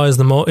the jaw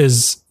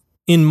is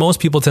in most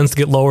people tends to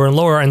get lower and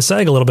lower and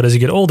sag a little bit as you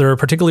get older,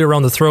 particularly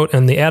around the throat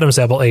and the Adam's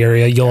apple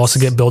area. You'll also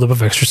get buildup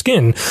of extra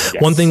skin. Yes.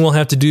 One thing we'll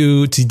have to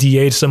do to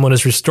de-age someone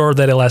is restore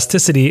that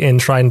elasticity and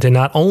trying to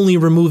not only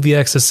remove the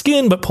excess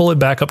skin, but pull it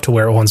back up to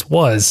where it once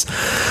was.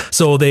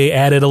 So they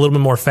added a little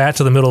bit more fat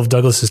to the middle of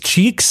Douglas's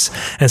cheeks.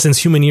 And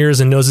since human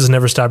ears and noses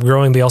never stopped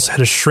growing, they also had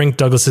to shrink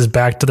Douglas's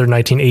back to their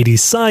 1980s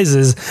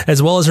sizes,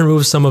 as well as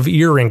remove some of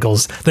ear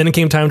wrinkles. Then it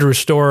came time to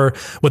restore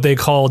what they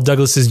call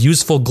Douglas's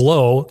youthful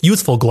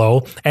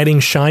glow,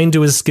 adding shine to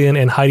his skin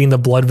and hiding the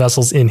blood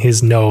vessels in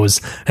his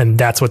nose. And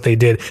that's what they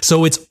did.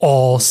 So it's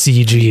all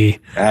CG.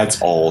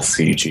 That's all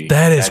CG.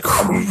 That's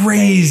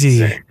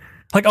crazy. Amazing.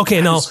 Like,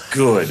 okay, no,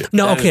 good.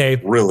 No, that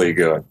okay, really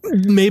good.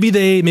 Maybe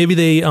they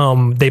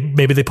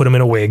put him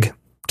in a wig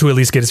to at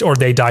least get his, or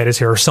they dyed his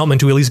hair or something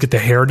to at least get the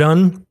hair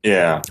done.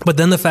 Yeah. But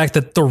then the fact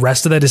that the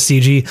rest of that is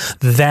CG,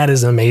 that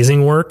is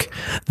amazing work.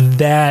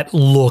 That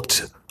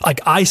looked like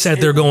I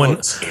sat there going,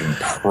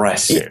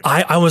 impressive.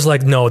 I was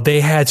like, no, they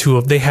had to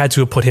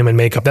have put him in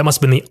makeup. That must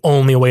have been the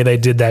only way they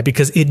did that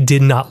because it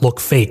did not look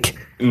fake.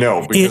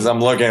 No, because I'm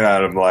looking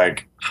at him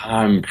like,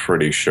 I'm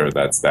pretty sure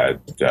that's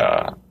that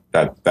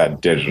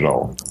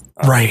digital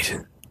right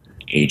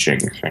aging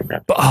thing.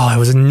 Oh, it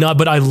was not,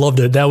 but I loved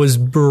it. That was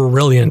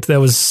brilliant.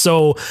 That was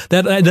so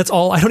that's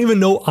all. I don't even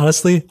know.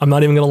 Honestly, I'm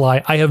not even going to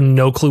lie. I have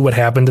no clue what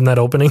happened in that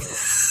opening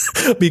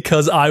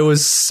because I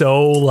was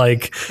so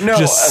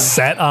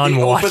set on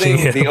watching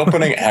it. The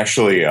opening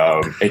actually,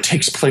 it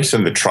takes place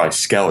in the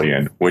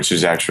Triskelion, which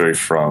is actually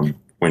from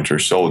Winter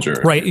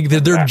Soldier. Right.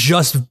 They're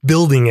just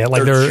building it.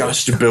 Like they're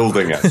just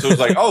building it. So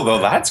it's like, oh,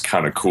 well, that's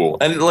kind of cool.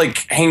 And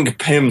like Hank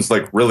Pym's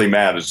like really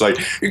mad. It's like,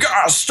 you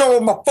guys stole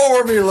my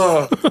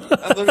formula.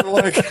 And they're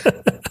like,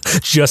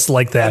 just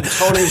like that. And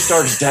Tony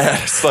Stark's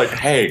dad is like,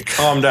 hey,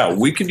 calm down.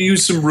 We could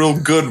use some real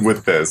good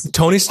with this.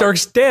 Tony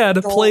Stark's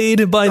dad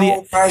played by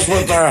the...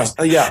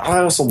 Yeah, I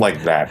also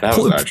like that. That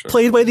was actually...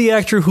 Played by the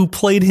actor who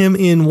played him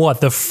in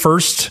what? The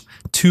first...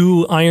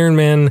 two Iron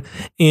Man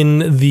in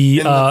the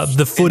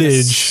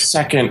footage.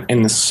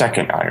 In the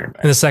second Iron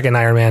Man. In the second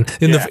Iron Man.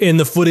 In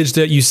the footage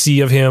that you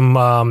see of him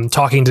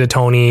talking to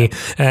Tony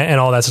and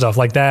all that stuff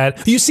like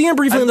that. You see him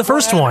briefly in the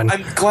first one.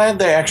 I'm glad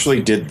they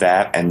actually did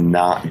that and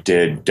not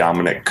did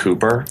Dominic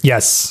Cooper.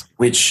 Yes.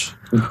 Which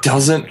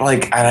doesn't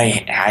and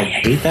I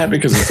hate that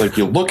because it's like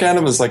you look at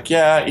him, it's like,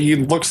 yeah, he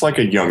looks like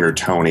a younger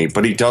Tony,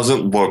 but he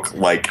doesn't look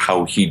like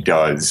how he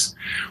does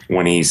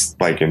when he's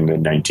like in the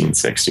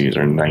 1960s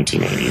or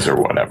 1980s or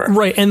whatever.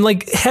 Right. And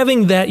like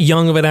having that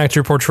young of an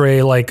actor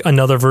portray like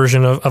another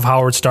version of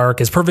Howard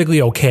Stark is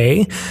perfectly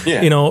okay.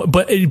 Yeah.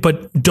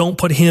 But don't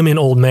put him in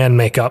old man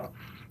makeup.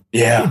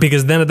 Yeah.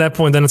 Because then at that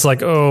point, then it's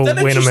like, oh,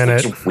 wait a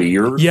minute. Looks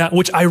weird. Yeah,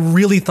 which I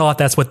really thought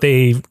that's what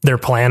their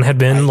plan had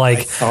been. I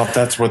thought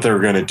that's what they were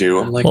going to do.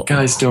 I'm like,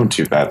 guys, don't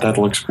do that. That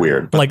looks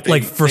weird.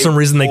 But for some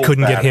reason they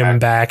couldn't get him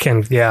back.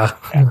 And yeah,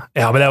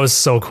 but that was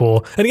so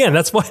cool. And again,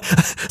 that's why.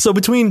 So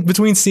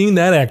between seeing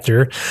that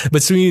actor,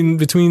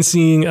 between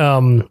seeing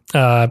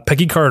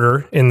Peggy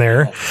Carter in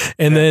there,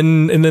 and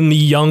then the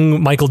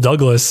young Michael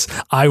Douglas,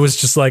 I was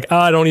just like,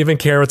 I don't even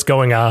care what's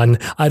going on.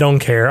 I don't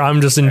care. I'm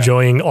just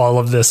enjoying all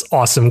of this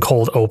awesome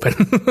cold open.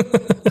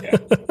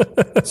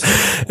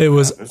 It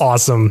was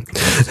awesome.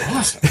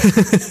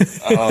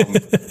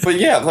 But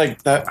yeah,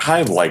 like that,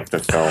 I like the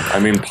film.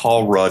 I mean,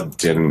 Paul Rudd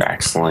did an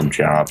excellent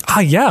job.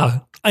 Yeah.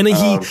 And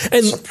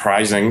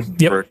surprising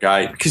for a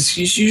guy because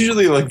he's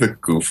usually like the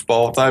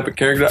goofball type of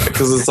character.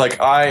 Because it's like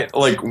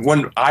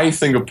when I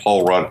think of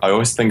Paul Rudd, I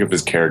always think of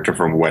his character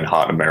from Wet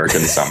Hot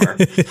American Summer.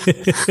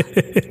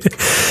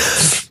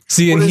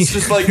 See, and it's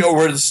just like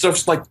where the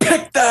stuff's like,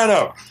 pick that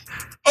up.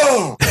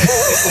 Oh,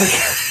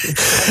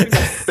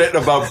 bit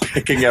about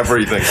picking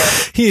everything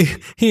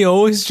up. He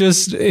always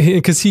just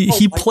because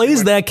he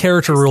plays that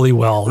character really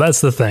well.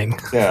 That's the thing.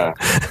 Yeah,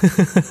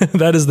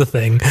 that is the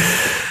thing.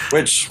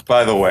 Which,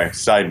 by the way,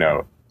 side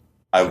note,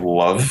 I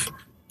love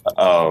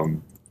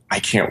I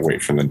can't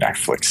wait for the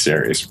Netflix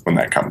series when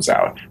that comes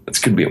out. That's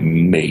going to be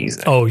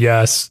amazing. Oh,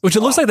 yes. Which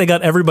it looks like they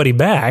got everybody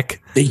back.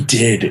 They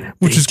did.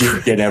 Which is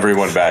did get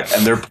everyone back.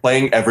 And they're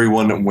playing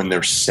everyone when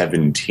they're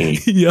 17.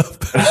 Yep.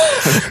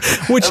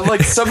 Which, and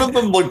like, some of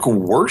them look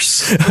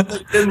worse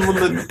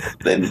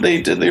than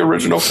they did the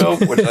original film,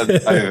 which I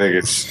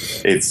think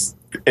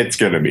it's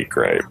going to be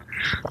great.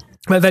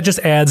 That just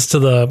adds to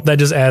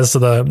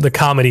the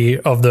comedy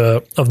of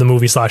the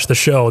movie / the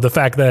show. The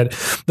fact that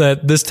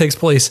this takes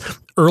place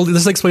early.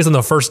 This takes place on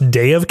the first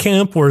day of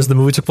camp, whereas the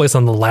movie took place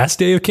on the last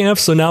day of camp.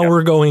 So now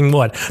we're going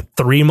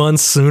 3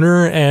 months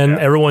sooner, and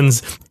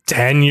everyone's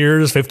 10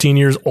 years, 15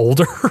 years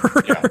older.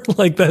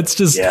 Like that's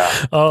just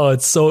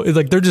it's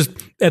like they're just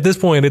at this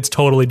point. It's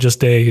totally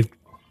just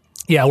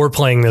we're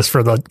playing this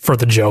for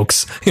the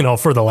jokes,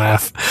 for the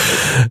laugh.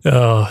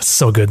 Oh,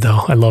 so good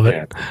though. I love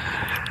it.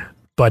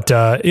 But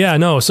so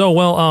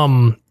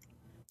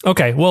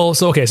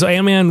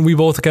Ant-Man, we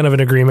both kind of in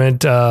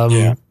agreement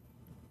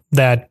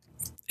that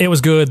it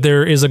was good.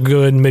 There is a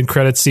good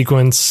mid-credit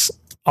sequence.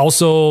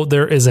 Also,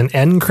 there is an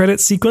end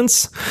credit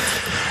sequence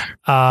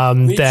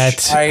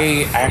that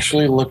I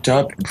actually looked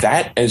up.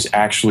 That is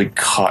actually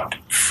cut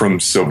from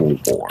Civil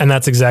War, and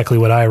that's exactly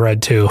what I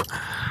read too.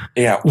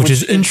 Yeah, which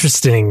is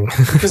interesting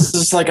because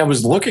it's like I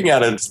was looking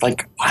at it. It's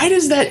like, why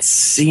does that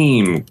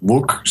scene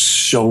look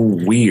so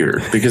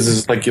weird? Because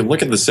it's like you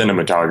look at the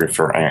cinematography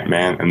for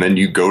Ant-Man, and then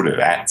you go to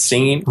that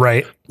scene,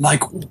 right?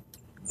 Like,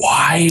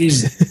 why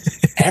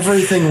is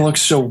everything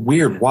looks so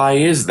weird? Why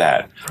is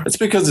that? It's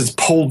because it's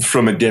pulled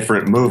from a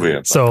different movie.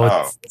 It's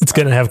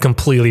going to have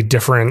completely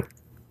different.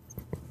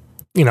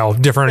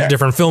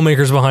 Different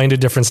filmmakers behind it,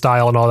 different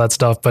style and all that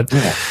stuff. But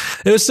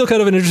it was still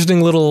kind of an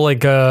interesting little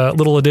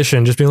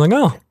addition, just being like,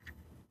 oh,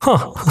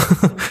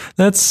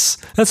 that's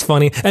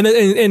funny.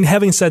 And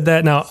having said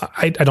that, now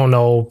I don't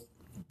know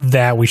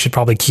that we should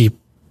probably keep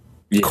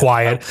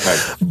quiet.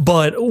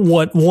 But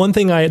the one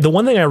thing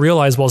I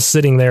realized while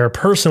sitting there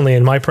personally,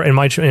 in my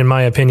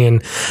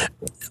opinion,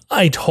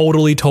 I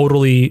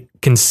totally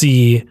can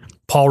see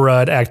Paul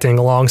Rudd acting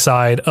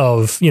alongside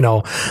of,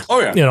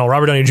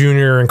 Robert Downey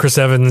Jr. and Chris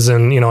Evans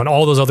and, and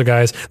all those other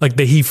guys. Like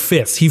he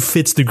fits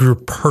the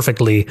group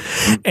perfectly.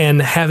 And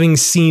having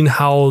seen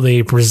how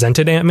they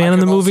presented Ant-Man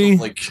in the movie.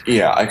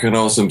 I could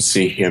also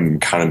see him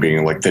kind of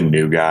being like the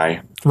new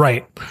guy.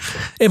 Right.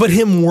 But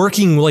him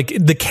working like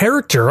the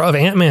character of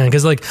Ant-Man,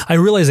 because like I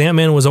realized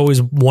Ant-Man was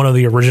always one of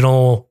the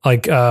original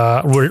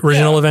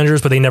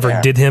Avengers, but they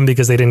never did him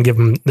because they didn't give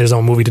him his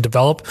own movie to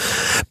develop.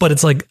 But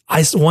it's like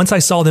once I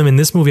saw them in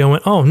this movie, I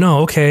went, oh no,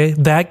 okay,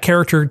 that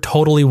character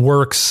totally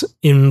works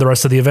in the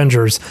rest of the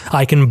Avengers.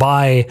 I can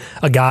buy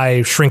a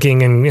guy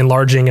shrinking and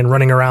enlarging and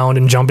running around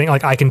and jumping.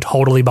 Like I can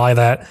totally buy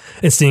that,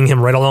 and seeing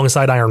him right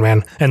alongside Iron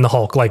Man and the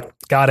Hulk. Like,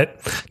 got it.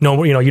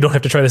 No, you don't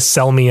have to try to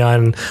sell me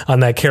on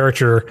that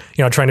character,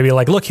 trying to be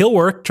like, look, he'll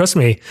work. Trust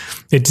me.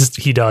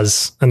 He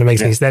does. And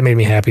that made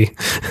me happy.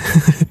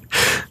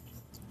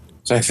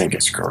 So I think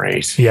it's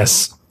great.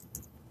 Yes.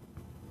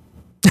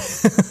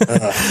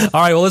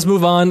 All right, well, let's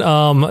move on.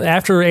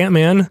 After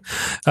Ant-Man,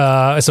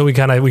 so we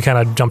kind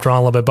of jumped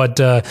around a little bit,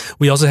 but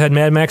we also had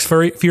Mad Max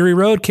Fury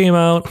Road came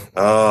out.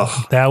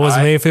 That was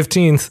May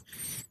 15th.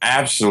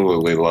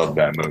 Absolutely love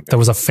that movie. That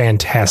was a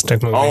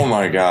fantastic movie. Oh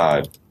my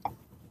God.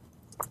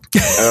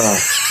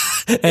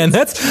 And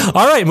that's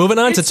all right. Moving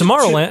on to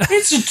Tomorrowland.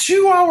 It's a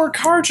 2-hour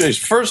car chase.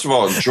 First of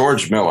all,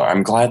 George Miller,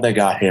 I'm glad they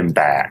got him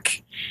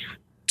back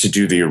to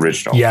do the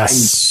original. Yes. I'm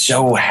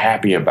so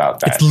happy about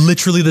that. It's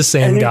literally the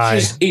same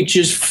guy. It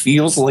just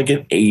feels like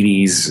an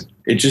 80s.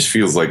 It just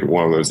feels like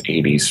one of those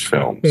 80s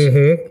films.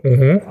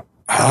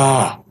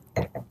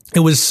 It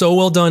was so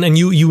well done, and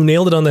you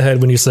nailed it on the head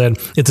when you said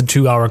it's a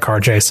 2-hour car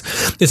chase.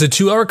 It's a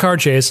 2-hour car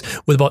chase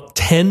with about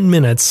 10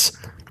 minutes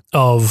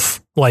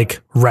of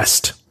like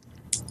rest.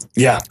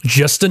 Yeah.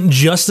 Just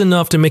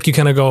enough to make you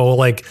kind of go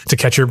like to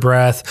catch your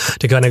breath,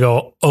 to kind of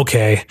go,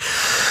 okay,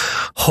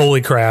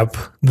 holy crap,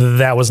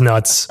 that was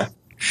nuts.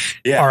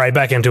 Yeah. All right,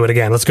 back into it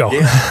again. Let's go.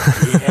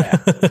 Yeah.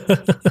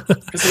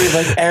 Because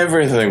like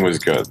everything was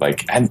good.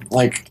 Like, and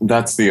like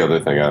that's the other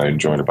thing I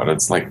enjoyed about it.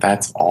 It's like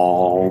that's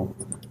all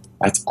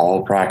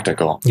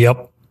practical.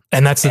 Yep.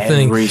 And that's the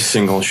thing. Every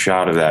single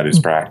shot of that is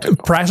practical.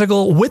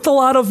 Practical with a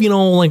lot of,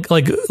 like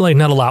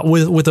not a lot,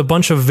 with a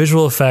bunch of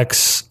visual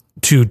effects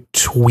to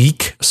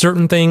tweak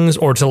certain things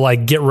or to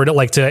like get rid of,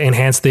 like to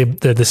enhance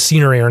the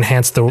scenery or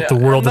enhance the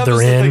world that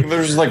they're in.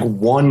 There's like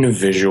one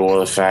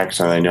visual effect,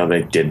 and I know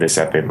they did this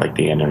at the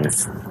end of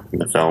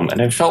the film,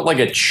 and it felt like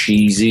a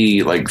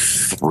cheesy like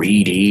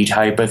 3D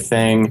type of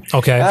thing.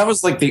 Okay. That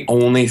was like the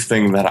only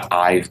thing that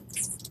I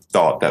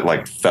thought that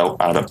like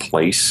felt out of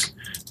place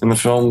in the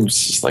film.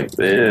 It's just like,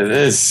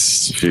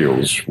 this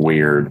feels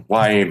weird.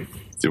 Why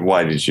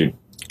did you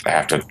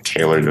have to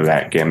tailor to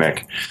that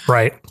gimmick?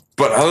 Right.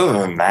 But other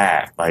than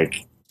that,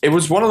 like, it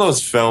was one of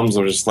those films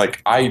where just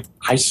like I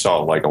saw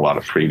like a lot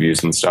of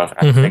previews and stuff.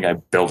 I think I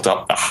built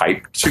up the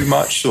hype too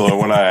much. So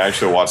when I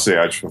actually watched the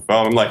actual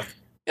film, I'm like,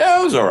 yeah,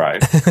 it was all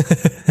right.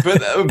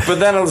 but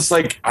then I was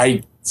like,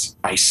 I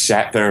I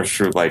sat there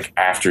through like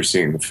after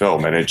seeing the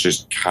film, and it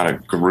just kind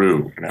of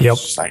grew. And I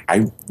was just like,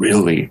 I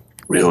really,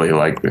 really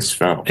like this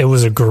film. It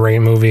was a great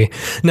movie.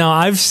 Now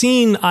I've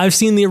seen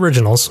the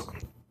originals.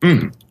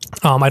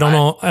 I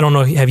don't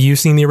know. Have you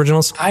seen the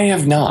originals? I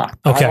have not.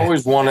 Okay. I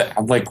always wanted,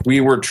 like, we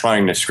were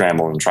trying to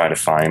scramble and try to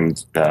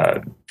find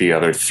the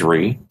other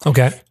three.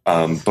 Okay.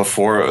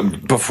 Before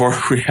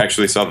we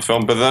actually saw the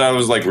film, but then I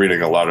was like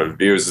reading a lot of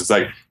reviews. It's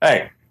like,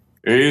 hey,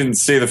 you didn't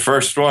see the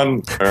first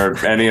one or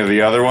any of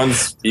the other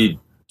ones, you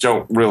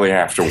don't really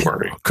have to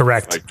worry.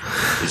 Correct. Like,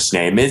 his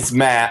name is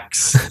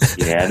Max.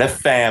 He had a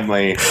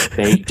family.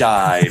 They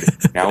died.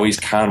 Now he's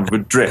kind of a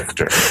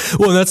drifter.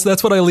 Well,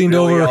 that's what I leaned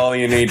really over. All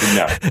you need to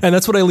know. And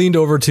that's what I leaned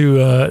over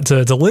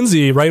to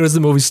Lindsay right as the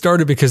movie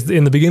started, because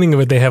in the beginning of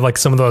it they have like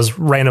some of those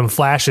random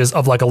flashes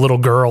of like a little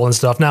girl and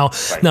stuff. Now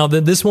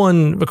this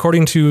one,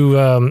 according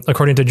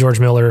to George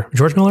Miller,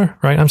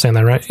 right? I'm saying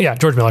that right? Yeah,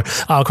 George Miller.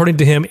 According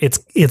to him,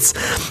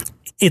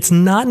 it's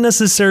not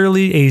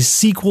necessarily a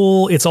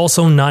sequel. It's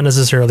also not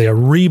necessarily a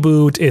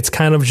reboot. It's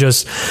kind of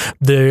just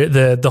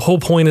the whole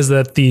point is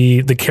that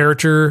the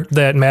character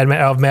that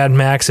Mad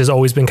Max has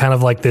always been kind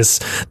of like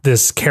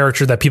this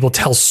character that people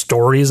tell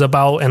stories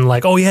about, and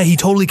like, oh yeah, he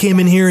totally came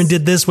in here and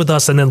did this with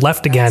us and then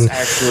left again.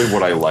 That's actually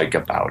what I like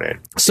about it.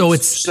 So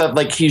it's that,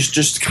 like, he's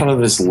just kind of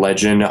this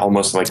legend,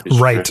 almost like this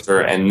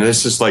drifter, and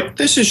this is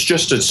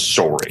just a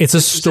story. It's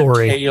a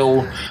story. It's a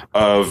tale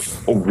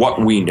of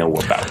what we know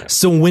about it.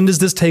 So when does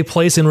this take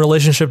place in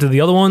relationship to the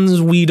other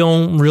ones? We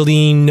don't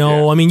really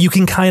know. Yeah. I mean, you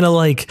can kind of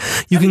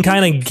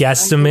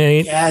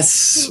guesstimate.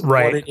 Yes,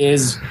 right. What it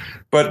is.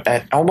 But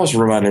it almost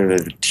reminded me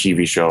of the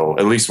TV show,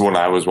 at least when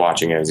I was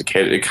watching it as a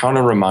kid. It kind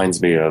of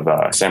reminds me of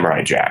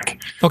Samurai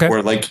Jack. Okay.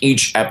 Where like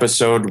each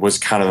episode was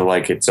kind of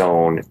like its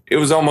own. It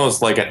was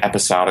almost like an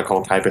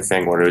episodical type of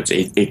thing where it's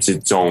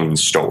its own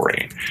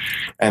story.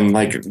 And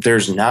like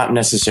there's not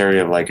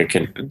necessarily like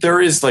there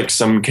is like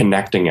some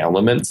connecting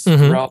elements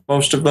throughout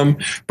most of them.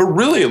 But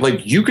really,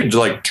 like you could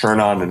like turn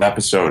on an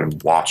episode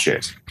and watch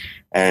it.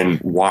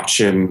 And watch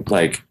him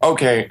like,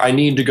 okay, I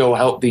need to go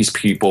help these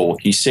people.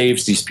 He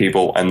saves these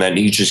people, and then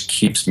he just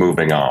keeps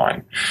moving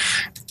on.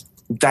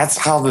 That's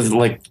how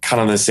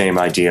kind of the same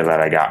idea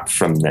that I got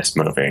from this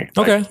movie.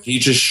 Okay. Like, he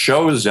just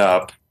shows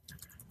up,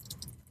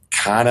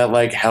 kind of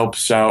like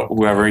helps out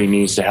whoever he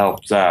needs to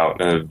help out.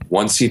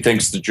 Once he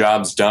thinks the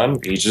job's done,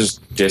 he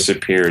just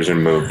disappears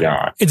and moved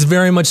on. It's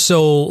very much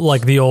so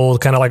like the old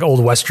kind of like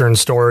old Western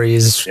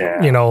stories,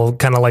 you know,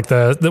 kind of like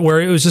the where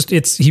it was just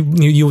he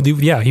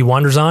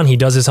wanders on, he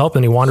does his help,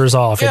 and he wanders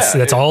off.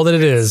 That's all that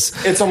it is.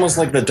 It's almost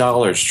like the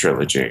Dollars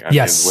trilogy. I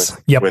mean,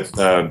 with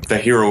the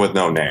hero with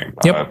no name,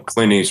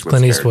 Clint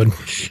Eastwood.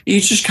 He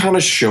just kind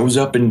of shows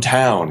up in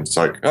town. It's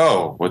like,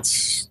 oh,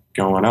 what's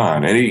going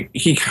on? And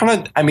he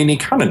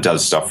kind of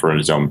does stuff for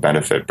his own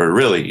benefit, but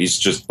really he's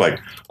just like,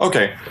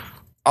 okay,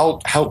 I'll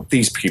help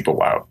these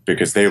people out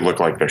because they look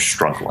like they're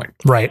struggling.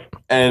 Right.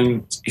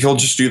 And he'll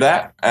just do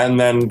that. And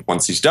then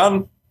once he's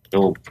done,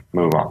 he'll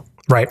move on.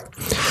 Right.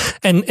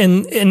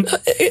 And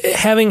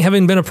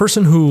having been a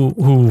person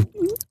who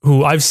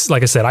I've,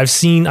 like I said, I've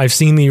seen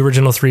the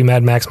original 3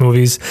 Mad Max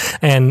movies,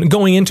 and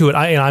going into it,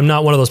 I'm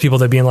not one of those people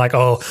that being like,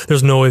 oh,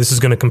 there's no way this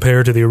is going to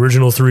compare to the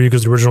original 3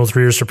 because the original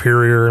 3 is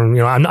superior. And,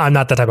 you know, I'm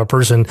not that type of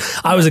person.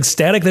 I was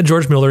ecstatic that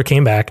George Miller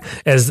came back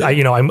as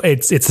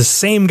it's the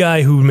same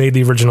guy who made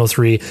the original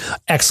 3.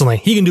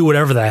 Excellent. He can do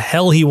whatever the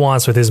hell he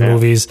wants with his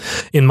movies,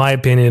 in my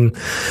opinion,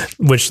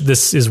 which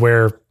this is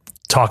where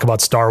talk about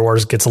Star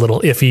Wars gets a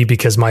little iffy,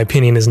 because my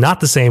opinion is not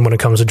the same when it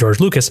comes to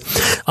George Lucas.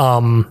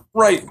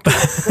 Right.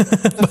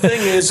 The thing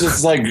is,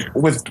 it's like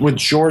with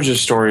George's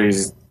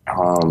stories,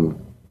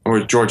 or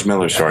George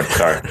Miller's story.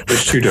 Sorry,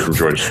 there's 2 different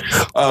Georges.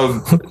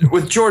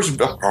 With George, do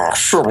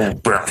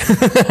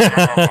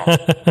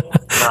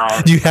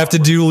you have to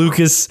do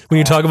Lucas when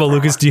you talk about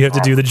Lucas? Do you have to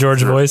do the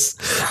George voice?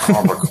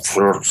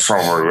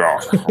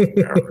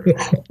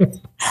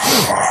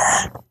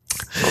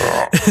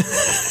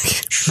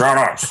 Shut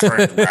up!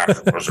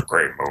 That was a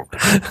great movie.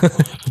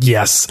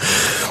 Yes.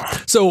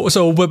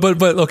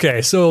 But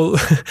okay. So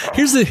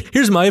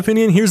here's my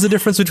opinion. Here's the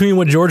difference between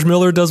what George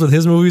Miller does with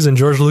his movies and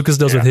George Lucas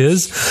does with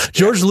his.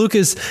 George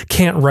Lucas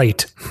can't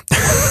write.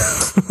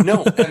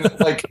 No, and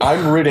like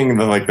I'm reading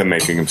the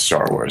making of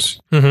Star Wars,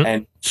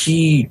 and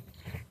he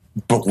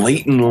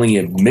blatantly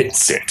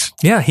admits it.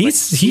 Yeah, he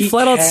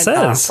flat out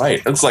says,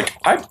 right. It's like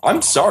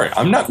I'm sorry,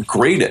 I'm not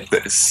great at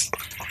this.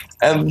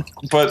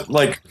 But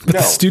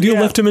the studio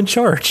left him in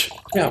charge.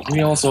 Yeah,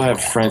 we also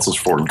have Francis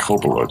Ford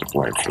Coppola to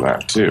blame for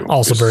that too.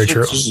 Also very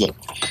true.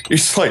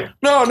 He's like,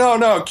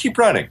 no, keep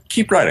writing.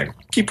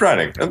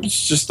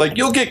 It's just like,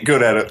 you'll get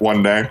good at it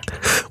one day.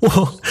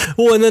 Well,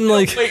 and then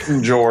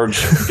Clayton,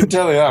 George, I can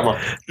tell you that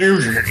much. You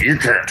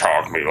can't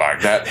talk to me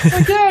like that.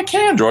 Like, yeah, I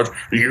can, George.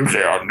 You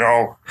can't.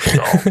 No.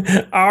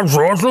 I'm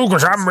George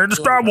Lucas. I made the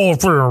Star Wars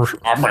films.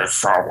 I made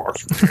Star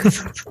Wars.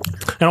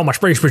 And all my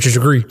space bitches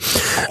agree.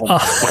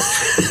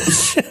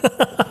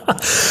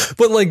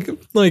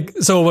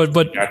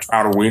 But that's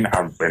Halloween.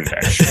 I've been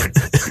that shit.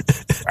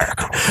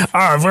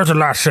 Where's the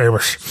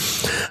lightsabers?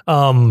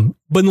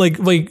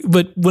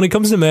 But when it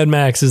comes to Mad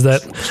Max, is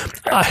that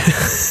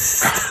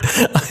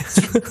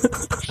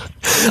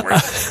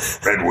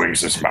Red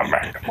Wings is my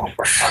magnum.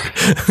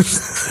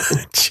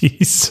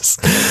 Jesus.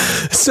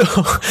 So,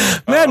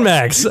 Mad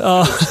Max.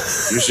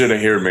 You should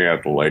have heard me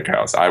at the lake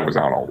house. I was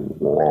on a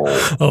roll.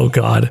 Oh,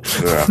 God.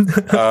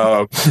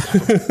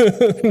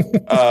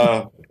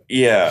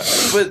 Yeah.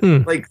 But,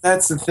 like,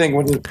 that's the thing.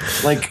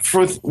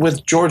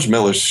 With George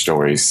Miller's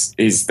stories,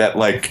 is that,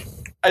 like,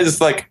 I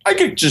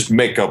could just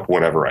make up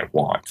whatever I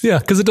want. Yeah,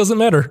 because it doesn't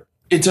matter.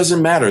 It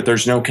doesn't matter.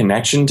 There's no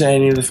connection to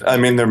any of the... I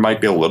mean, there might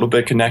be a little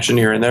bit of connection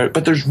here and there,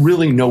 but there's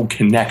really no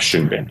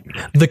connection in it.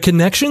 The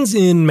connections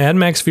in Mad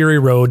Max Fury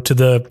Road to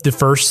the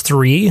first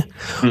three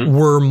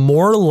were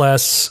more or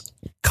less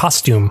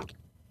costume.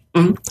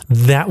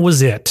 That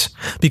was it.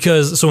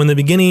 Because so in the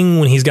beginning,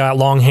 when he's got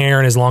long hair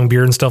and his long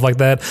beard and stuff like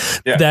that,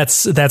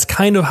 that's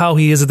kind of how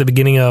he is at the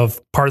beginning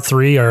of part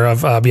 3 or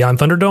of Beyond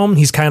Thunderdome.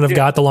 He's kind of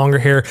got the longer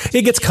hair.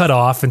 It gets cut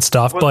off and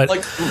stuff. But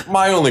like,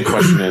 my only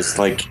question is,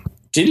 like,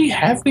 did he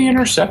have the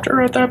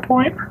Interceptor at that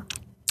point?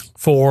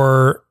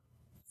 For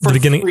the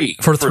beginning,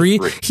 for three,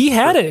 he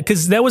had it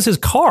because that was his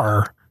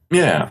car.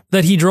 Yeah,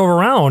 that he drove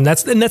around.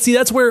 That's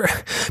where.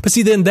 But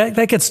see, then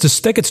that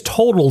gets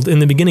totaled in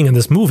the beginning of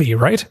this movie,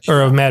 right?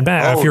 Or of Mad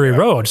Max Fury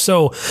Road.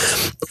 So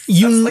that's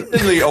like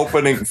in the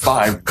opening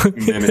 5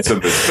 minutes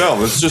of this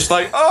film. It's just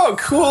like, oh,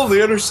 cool,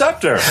 the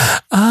Interceptor.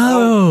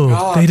 Oh,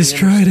 God, they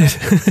destroyed it.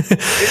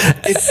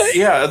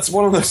 It's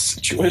one of those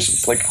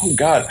situations. Like, oh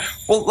God.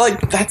 Well,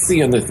 like, that's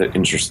the other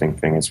interesting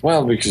thing as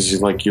well, because you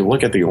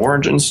look at the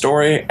origin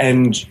story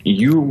and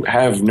you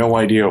have no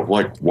idea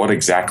like what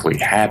exactly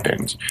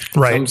happened.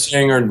 Right. Some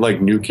saying are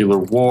like nuclear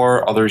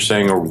war, others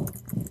saying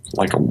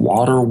like a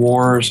water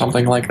war or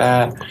something like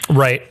that.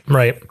 Right.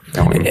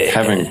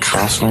 Kevin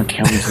Costner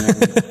comes in.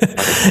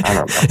 I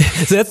don't know.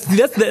 So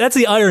that's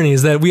the irony,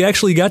 is that we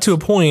actually got to a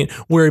point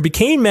where it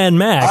became Mad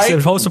Max,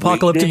 a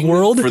post-apocalyptic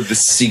world. For the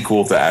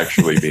sequel to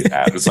actually be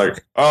that. It's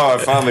like, oh, I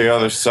found the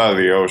other side of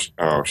the ocean.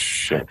 Oh,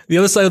 shit. The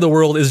other side of the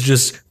world is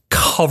just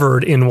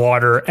covered in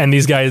water, and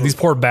these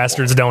poor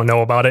bastards don't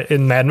know about it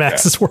in Mad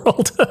Max's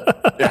world.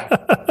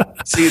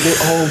 See, they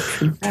all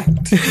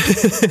connect.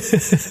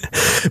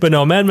 But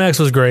no, Mad Max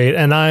was great,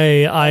 and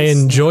I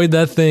enjoyed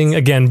that thing.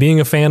 Again, being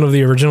a fan of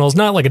the originals,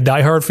 not like a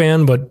diehard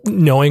fan, but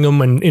knowing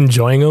them and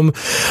enjoying them,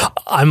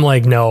 I'm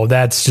like, no,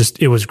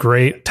 it was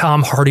great.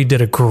 Tom Hardy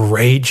did a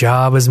great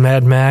job as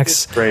Mad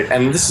Max. It's great,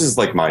 and this is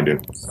like my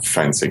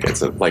defense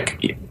against it.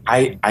 Like,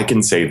 I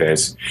can say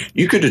this: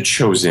 you could have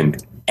chosen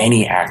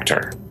any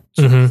actor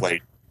to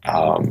play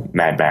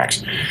Mad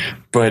Max,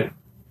 but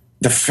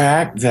the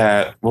fact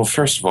that, well,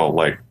 first of all,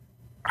 like,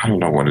 I don't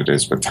know what it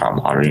is with Tom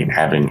Hardy and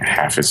having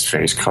half his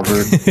face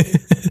covered.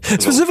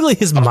 Specifically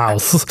his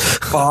mouth.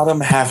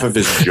 Bottom half of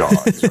his jaw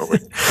is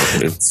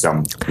in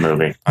some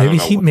movie.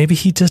 Maybe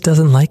he just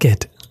doesn't like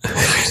it.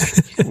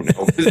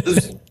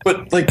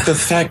 But like the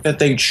fact that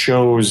they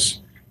chose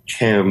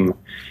him,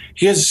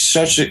 he has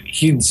such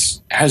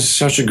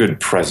a good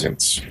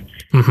presence.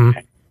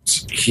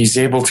 He's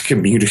able to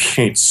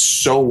communicate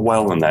so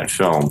well in that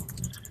film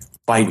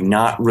by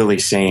not really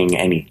saying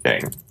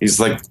anything. He's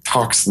like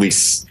talks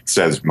least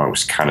says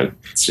most kind of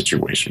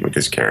situation with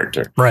his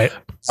character. Right.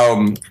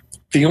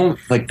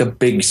 The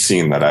big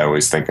scene that I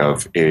always think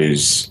of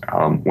is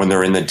when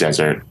they're in the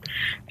desert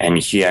and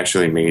he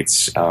actually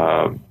meets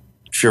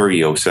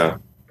Furiosa.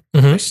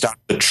 They stop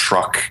the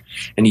truck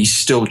and he's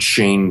still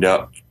chained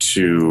up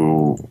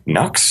to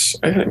Nux,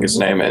 I think his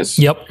name is.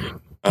 Yep.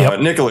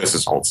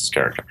 Nicholas Holtz's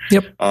character.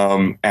 Yep.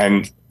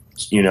 And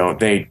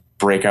they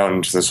break out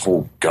into this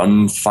whole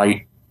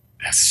gunfight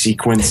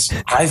sequence.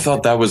 I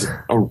thought that was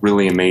a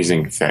really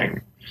amazing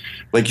thing.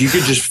 Like, you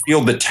could just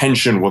feel the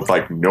tension with,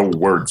 like, no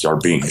words are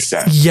being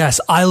said.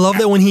 Yes, I love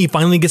that when he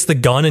finally gets the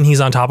gun and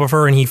he's on top of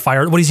her and he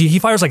fires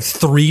like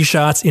 3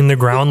 shots in the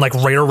ground, like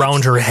right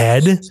around her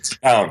head.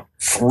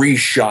 3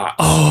 shots.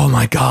 Oh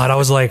my God. I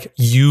was like,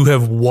 you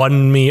have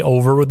won me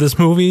over with this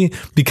movie,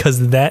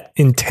 because that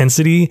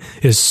intensity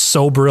is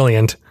so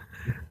brilliant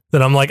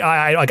that I'm like,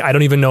 I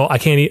don't even know.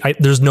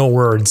 There's no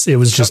words. It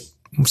was just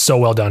so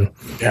well done.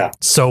 Yeah.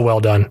 So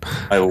well done.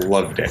 I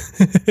loved it.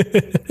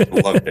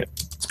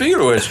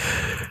 Speaking of which,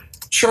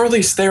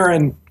 Charlize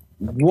Theron,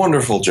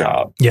 wonderful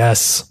job.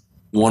 Yes.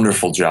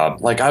 Wonderful job.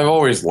 Like, I've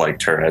always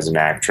liked her as an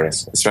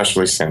actress,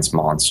 especially since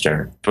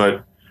Monster.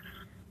 But,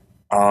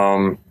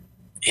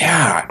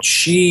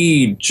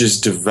 she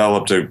just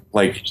developed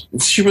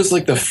she was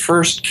like the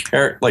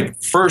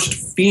first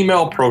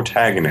female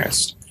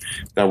protagonist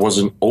that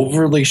wasn't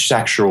overly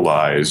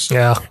sexualized.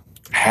 Yeah.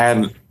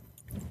 Had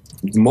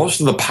most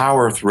of the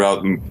power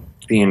throughout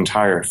the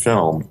entire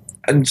film,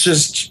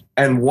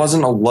 and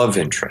wasn't a love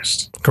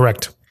interest.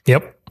 Correct.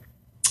 Yep.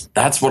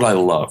 That's what I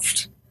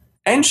loved.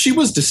 And she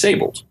was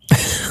disabled.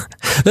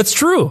 That's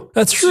true.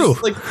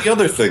 Like, the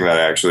other thing that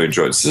I actually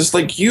enjoyed is just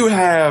like, you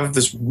have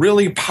this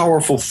really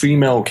powerful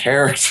female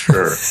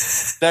character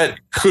that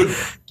could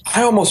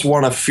I almost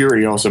want a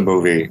Furiosa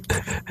movie.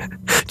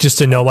 Just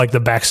to know, like,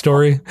 the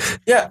backstory?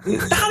 Yeah,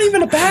 not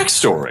even a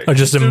backstory. Or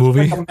just a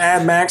movie? Like a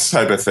Mad Max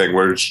type of thing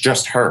where it's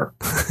just her.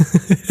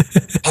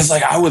 I was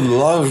like, I would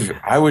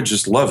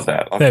just love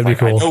that. That'd be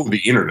cool. I know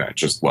the internet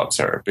just loves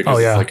her. Because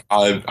it's like,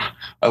 I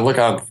look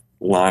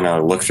online, I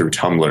look through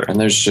Tumblr, and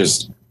there's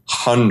just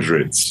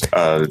hundreds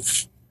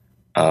of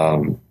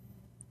Imperator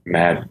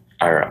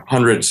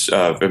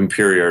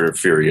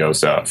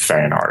Furiosa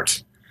fan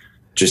art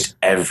just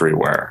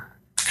everywhere.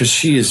 Because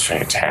she is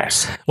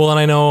fantastic. Well, and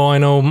I know,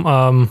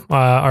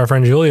 our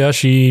friend Julia,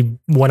 she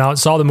went out,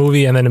 saw the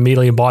movie, and then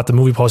immediately bought the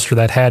movie poster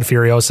that had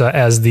Furiosa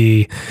as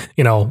the,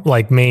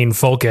 like main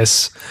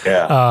focus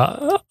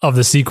of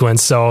the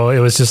sequence. So it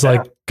was just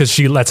like, because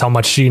that's how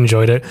much she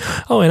enjoyed it.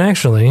 Oh, and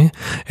actually,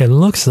 it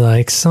looks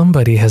like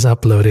somebody has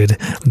uploaded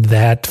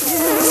that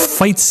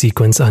fight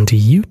sequence onto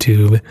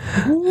YouTube,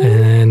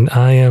 and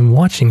I am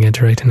watching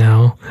it right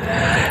now,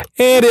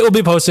 and it will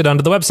be posted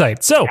onto the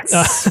website. So,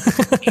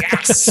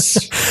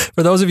 yes.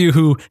 For those of you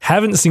who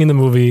haven't seen the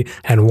movie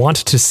and want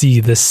to see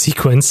this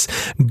sequence,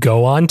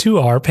 go on to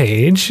our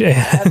page.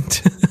 And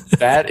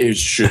that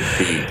should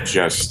be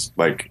just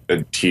like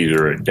a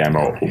teaser, a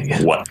demo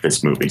of what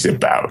this movie's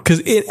about.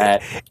 Because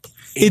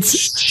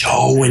it's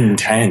so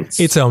intense.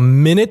 It's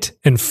 1 minute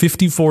and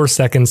 54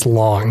 seconds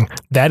long.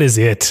 That is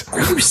it.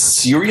 Are you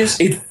serious?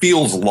 It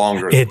feels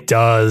longer. It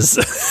does.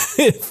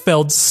 It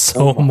felt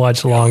so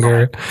much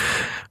longer.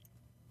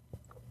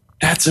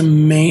 That's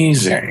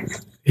amazing.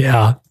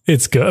 Yeah,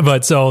 it's good.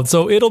 But so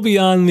it'll be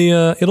on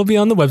the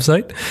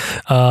website.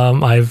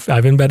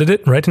 I've embedded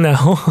it right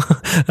now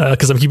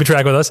because I'm keeping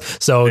track with us.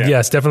 So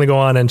yes, definitely go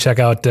on and check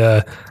out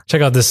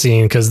this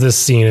scene, because this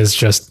scene is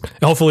just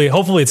hopefully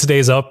it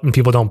stays up and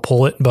people don't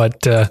pull it.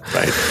 But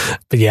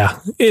yeah,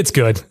 it's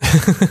good.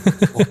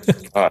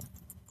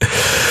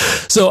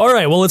 So, all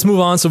right, well, let's move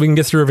on so we can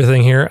get through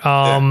everything here.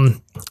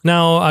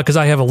 Now, because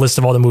I have a list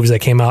of all the movies that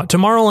came out.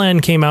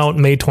 Tomorrowland came out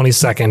May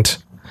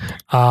 22nd.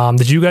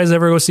 Did you guys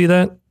ever go see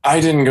that? I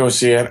didn't go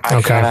see it.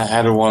 I kind of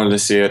had wanted to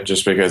see it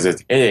just because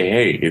it's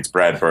it's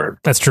Brad Bird.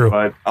 That's true.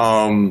 But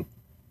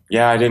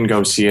yeah, I didn't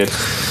go see it.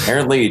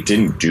 Apparently, it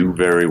didn't do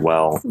very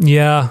well.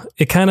 Yeah,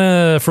 it kind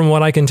of, from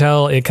what I can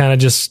tell, it kind of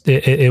just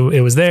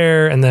it was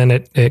there, and then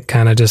it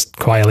kind of just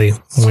quietly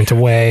went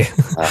away.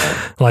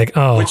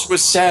 Which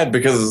was sad,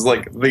 because it's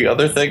like the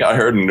other thing I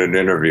heard in an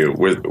interview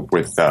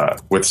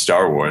with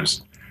Star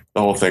Wars,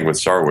 the whole thing with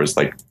Star Wars,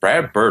 like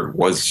Brad Bird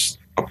was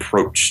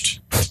approached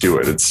to do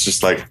it. It's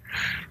just like,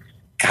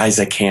 guys,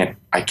 I can't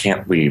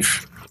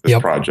leave this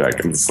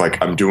project. And it's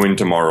like, I'm doing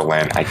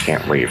Tomorrowland. I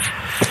can't leave.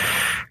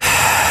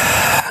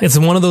 It's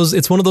one of those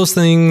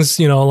things,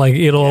 like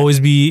it'll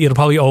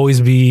probably always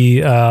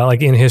be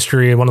like in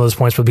history, one of those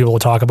points where people will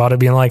talk about it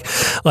being like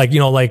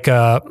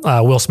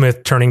Will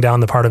Smith turning down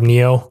the part of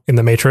Neo in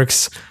The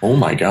Matrix. Oh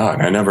my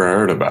God. I never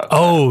heard about that.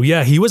 Oh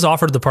yeah. He was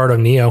offered the part of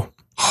Neo.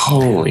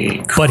 Holy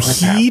crap. But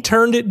he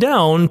turned it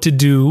down to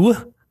do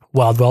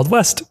Wild Wild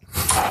West.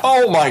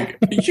 Oh my,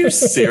 are you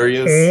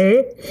serious?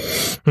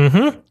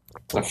 Mm-hmm.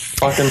 A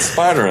fucking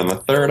spider in the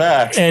third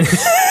act. And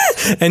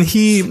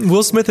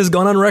Will Smith has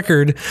gone on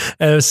record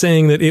as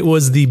saying that it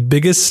was the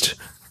biggest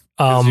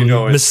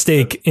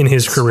mistake in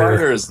his career.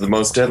 Spider is the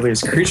most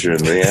deadliest creature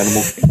in the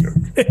animal kingdom.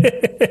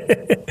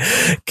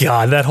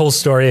 God, that whole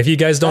story. If you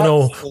guys don't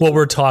know what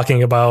we're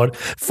talking about,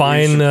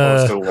 find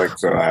that's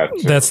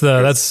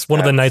one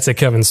of the nights at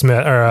Kevin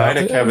Smith. Night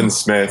at Kevin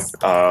Smith.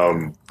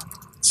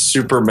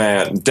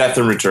 Superman, Death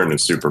and Return of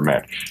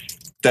Superman.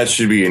 That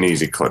should be an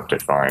easy clip to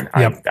find.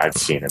 Yep. I've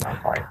seen it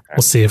online.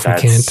 We'll see if we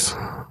can't.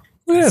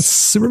 Yes,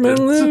 Superman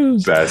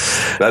lives.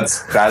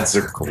 That's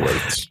a great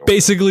story.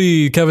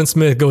 Basically, Kevin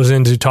Smith goes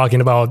into talking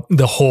about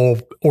the whole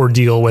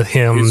ordeal with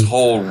him. His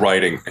whole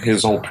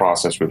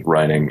process with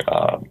writing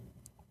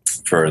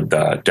for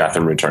the Death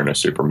and Return of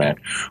Superman,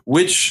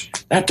 which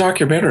that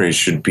documentary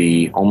should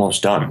be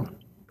almost done.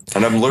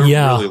 And I'm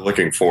really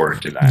looking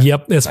forward to that.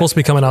 Yep, it's supposed to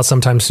be coming out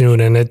sometime soon,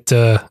 and it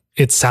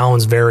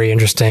sounds very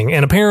interesting.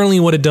 And apparently,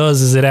 what it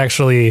does is it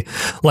actually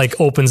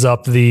opens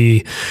up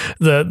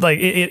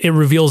it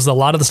reveals a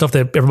lot of the stuff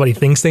that everybody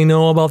thinks they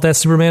know about that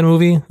Superman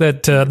movie.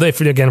 That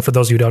for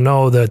those of you who don't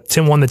know, the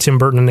Tim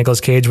Burton and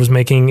Nicolas Cage was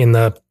making in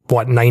the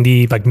mid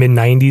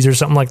 90s or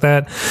something like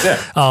that.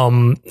 Yeah.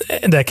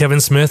 That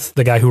Kevin Smith,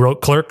 the guy who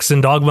wrote Clerks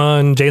and Dogma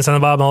and Jay and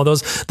Silent Bob and all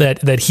those,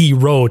 that he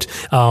wrote.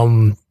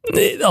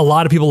 A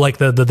lot of people like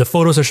the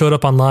photos that showed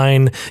up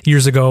online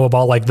years ago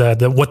about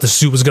the what the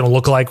suit was going to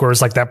look like, where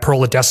it's like that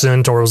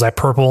pearlescent or it was that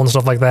purple and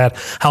stuff like that.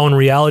 How in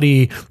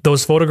reality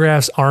those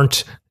photographs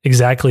aren't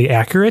exactly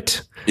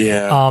accurate.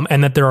 Yeah.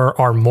 And that there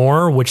are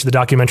more, which the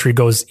documentary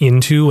goes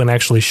into and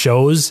actually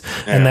shows,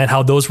 and that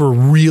how those were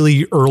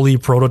really early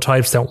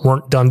prototypes that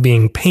weren't done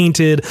being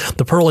painted.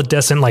 The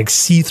pearlescent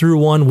see-through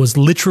one was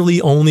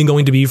literally only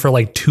going to be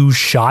for 2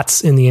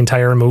 shots in the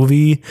entire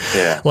movie.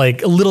 Yeah.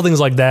 Little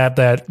things like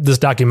that this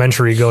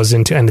documentary goes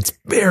into, and it's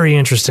very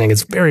interesting.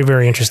 It's very,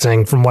 very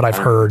interesting from what I've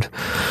heard.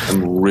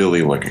 I'm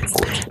really looking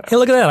forward to that. Hey,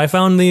 look at that. I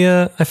found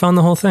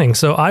the whole thing.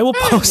 So I will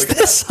post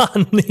this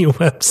on the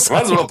website.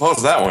 Might as well we'll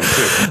post that one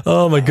too.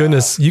 Oh my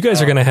goodness. You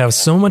guys are going to have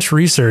so much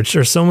research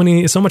or so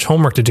much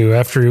homework to do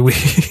after we.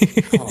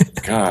 Oh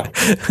God.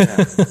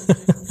 Yeah.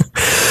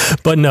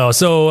 But no.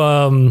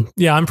 So,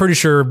 yeah, I'm pretty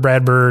sure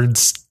Brad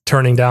Bird's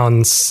turning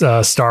down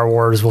Star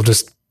Wars will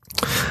just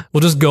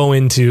go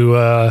into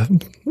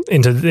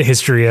the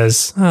history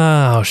as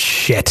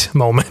shit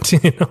moment,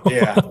 you know?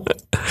 Yeah.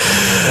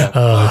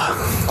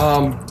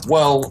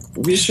 Well,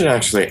 we should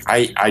actually.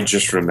 I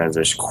just remembered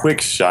this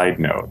quick side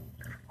note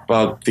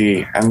about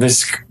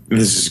this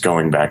is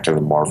going back to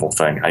the Marvel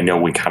thing. I know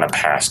we kind of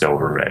passed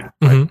over it.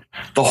 Mm-hmm.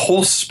 The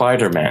whole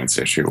Spider-Man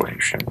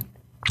situation.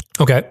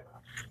 Okay.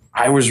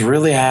 I was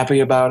really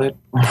happy about it.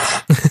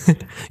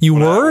 You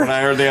were? When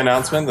I heard the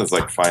announcement, that's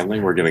like,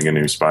 finally, we're getting a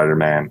new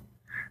Spider-Man.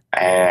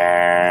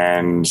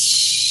 And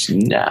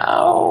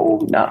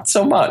no, not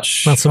so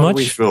much. Not so How much.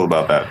 do we feel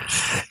about that?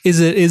 Is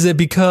it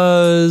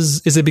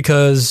because is it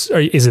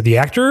the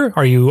actor?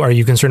 Are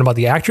you concerned about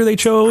the actor they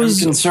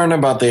chose? I'm concerned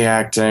about the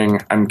acting.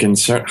 I'm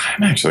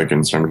actually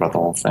concerned about the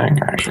whole thing,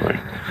 actually.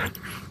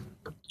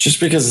 Just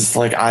because it's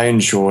like I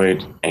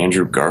enjoyed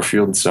Andrew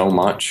Garfield so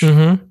much.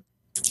 Mm-hmm.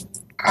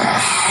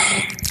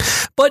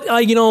 But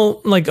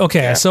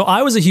so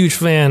I was a huge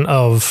fan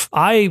of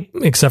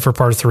except for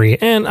part 3,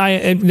 and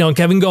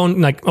Kevin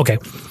going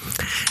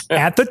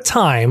at the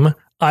time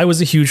I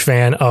was a huge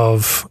fan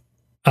of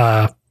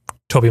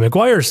Tobey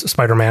Maguire's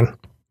Spider-Man.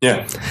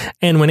 Yeah.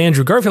 And when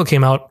Andrew Garfield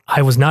came out,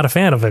 I was not a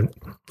fan of it.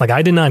 Like,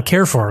 I did not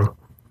care for him.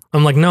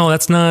 I'm like, no,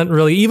 that's not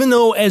really, even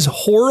though as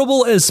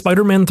horrible as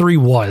Spider-Man 3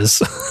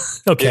 was,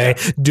 okay,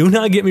 yeah. Do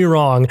not get me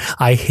wrong.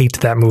 I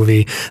hate that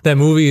movie. That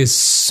movie is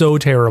so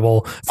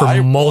terrible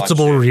for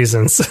multiple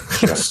reasons.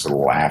 Just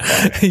laugh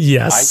at it.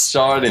 Yes. I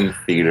saw it in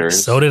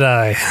theaters. So did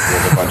I.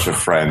 With a bunch of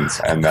friends.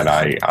 And then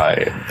I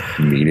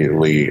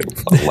immediately,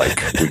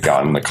 we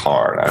got in the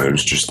car and I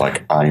was just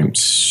like, I'm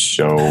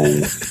so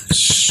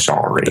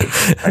sorry.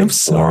 I'm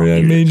sorry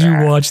I made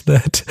you watch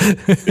that.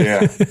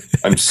 Yeah.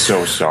 I'm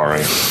so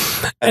sorry.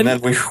 And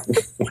then we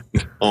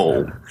went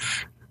home.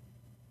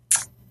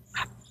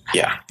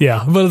 Yeah.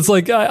 Yeah. But it's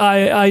like,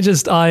 I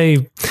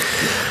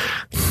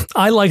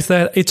liked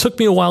that. It took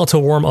me a while to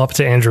warm up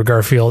to Andrew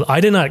Garfield.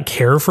 I did not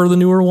care for the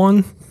newer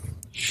one.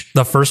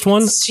 The first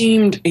one.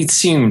 It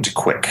seemed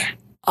quick.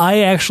 I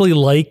actually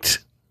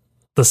liked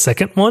the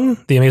second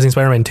one, The Amazing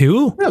Spider-Man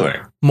 2. Really?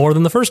 More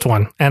than the first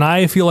one. And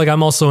I feel like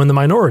I'm also in the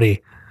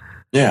minority.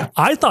 Yeah.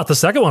 I thought the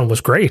second one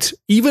was great,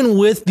 even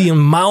with the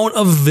amount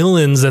of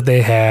villains that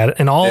they had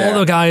and all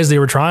the guys they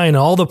were trying,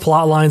 all the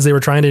plot lines they were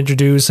trying to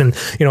introduce and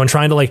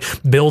trying to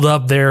build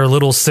up their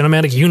little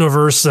cinematic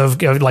universe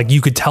of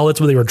you could tell it's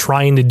what they were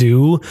trying to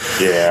do.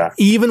 Yeah.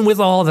 Even with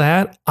all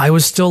that, I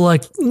was still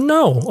like,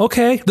 no,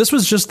 okay.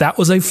 That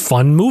was a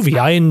fun movie.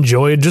 I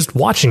enjoyed just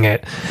watching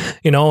it,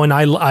 and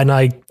I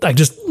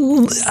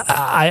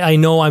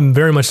know I'm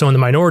very much so in the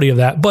minority of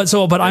that, but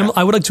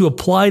I would like to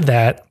apply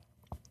that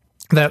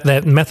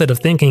method of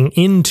thinking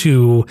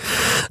into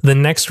the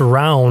next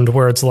round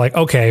where it's like,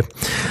 okay,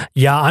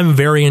 yeah, I'm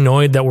very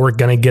annoyed that we're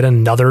going to get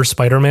another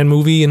Spider-Man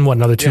movie in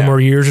another 2 more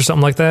years or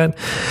something like that.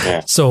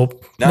 Yeah. So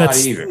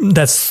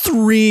that's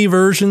 3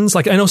 versions.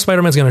 Like, I know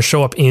Spider-Man's going to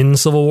show up in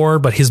Civil War,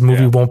 but his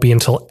movie won't be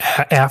until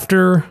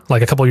after,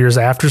 like a couple years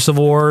after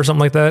Civil War or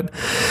something like that,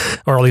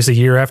 or at least a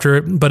year after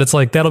it. But it's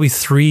like, that'll be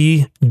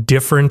 3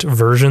 different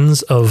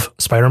versions of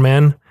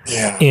Spider-Man.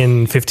 Yeah.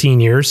 In 15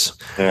 years.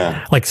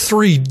 Yeah. Like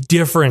 3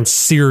 different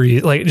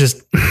series,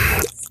 just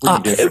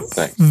different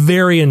things.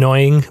 Very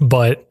annoying,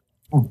 but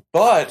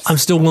I'm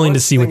still willing to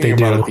see what they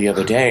do. About it the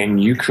other day,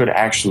 and you could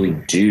actually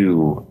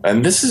do,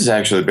 and this has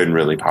actually been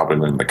really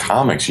popular in the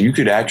comics, you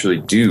could actually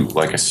do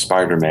like a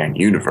Spider-Man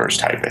universe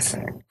type of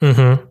thing,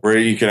 where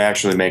you could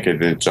actually make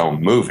it its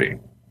own movie,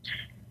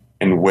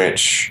 in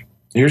which,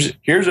 here's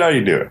how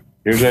you do it.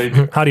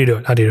 How do you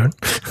do it?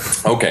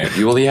 Okay,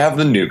 you have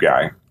the new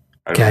guy.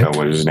 I don't know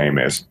what his name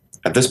is.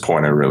 At this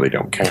point, I really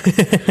don't care.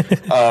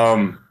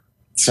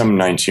 Some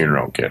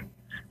 19-year-old kid.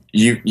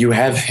 You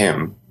have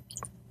him.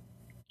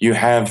 You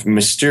have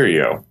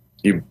Mysterio.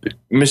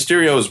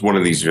 Mysterio is one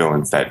of these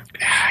villains that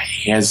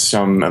he has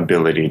some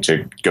ability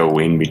to go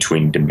in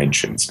between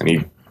dimensions, and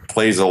he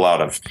has a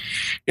lot of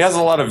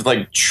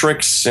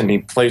tricks, and he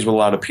plays with a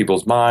lot of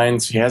people's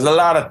minds. He has a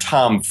lot of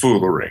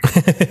tomfoolery.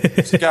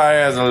 This guy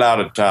has a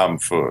lot of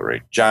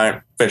tomfoolery.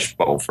 Giant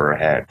fishbowl for a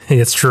head.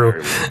 It's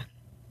true.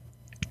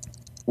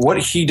 What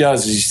he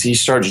does is he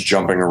starts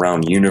jumping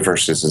around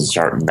universes and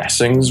start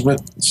messing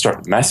with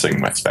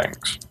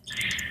things.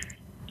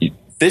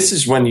 This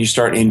is when you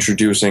start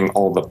introducing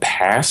all the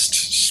past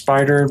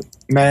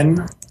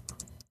Spider-Men.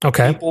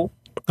 Okay. People.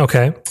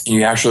 Okay.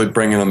 You actually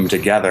bring them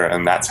together,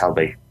 and that's how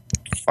they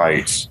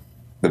fight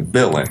the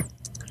villain.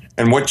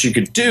 And what you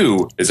could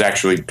do is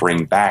actually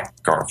bring back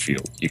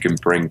Garfield. You can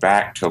bring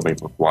back Tobey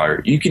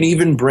Maguire. You can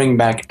even bring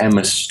back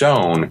Emma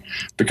Stone,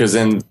 because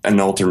in an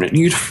alternate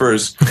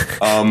universe,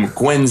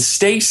 Gwen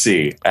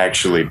Stacy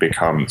actually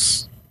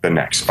becomes the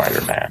next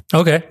Spider-Man.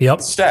 Okay, yep.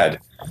 Instead,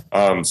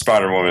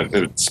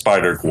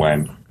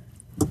 Spider-Gwen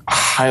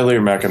highly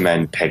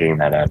recommend picking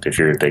that up if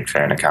you're a big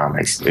fan of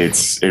comics.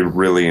 It's a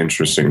really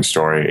interesting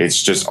story.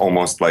 It's just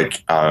almost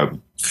like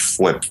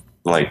flip,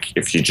 like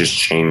if you just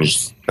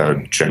change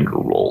the gender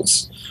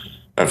roles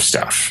of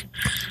stuff,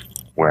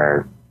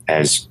 where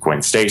as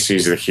Gwen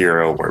Stacy's the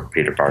hero, where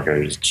Peter Parker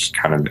is just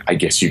kind of, I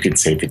guess you could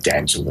say, the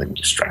damsel in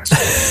distress.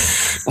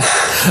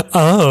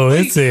 Oh,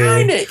 it's it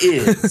kind of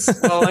is.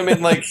 Well, I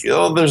mean, like,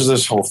 there's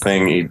this whole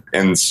thing.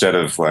 Instead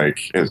of like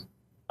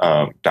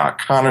Doc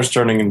Connor's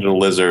turning into a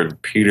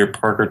lizard, Peter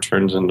Parker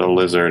turns into a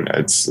lizard.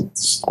 It's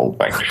this whole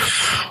thing.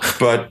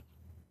 But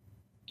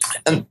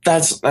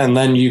and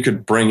then you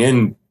could bring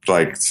in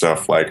like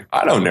stuff like,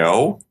 I don't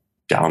know,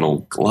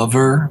 Donald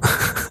Glover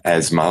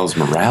as Miles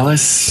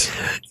Morales,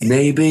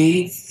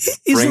 maybe.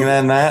 Bring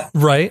in that.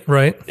 Right.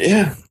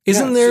 Yeah.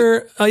 Isn't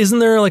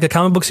there like a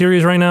comic book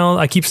series right now?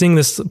 I keep seeing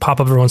this pop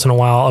up every once in a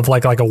while of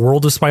like a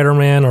World of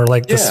Spider-Man or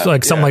like this,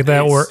 like something like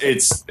that. Where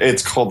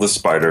it's called the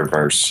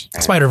Spider-Verse.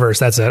 Spider-Verse,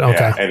 that's it. Okay.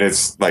 Yeah, and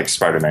it's like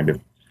Spider-Man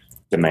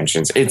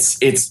dimensions.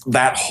 It's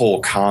that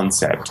whole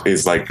concept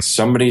is like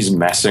somebody's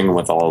messing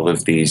with all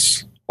of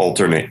these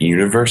alternate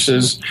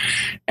universes,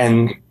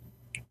 and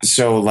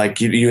so like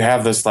you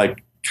have this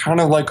like kind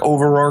of like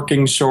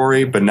overarching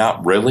story, but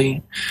not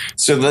really.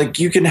 So like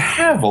you can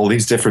have all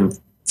these different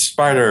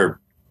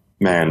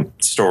Spider-Man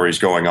stories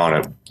going on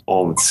at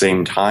all at the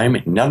same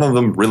time. None of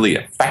them really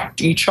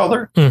affect each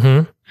other.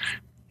 Mm-hmm.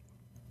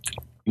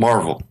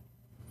 Marvel,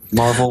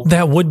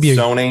 that would be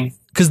Sony.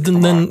 Because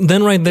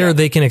then right there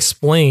they can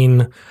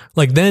explain,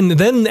 like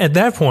then at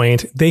that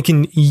point they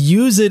can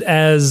use it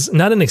as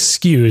not an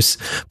excuse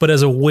but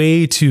as a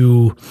way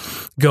to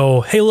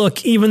go, hey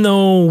look, even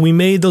though we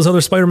made those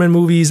other Spider-Man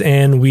movies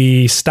and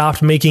we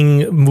stopped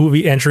making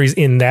movie entries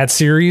in that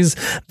series,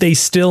 they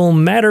still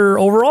matter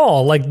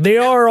overall. Like they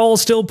are all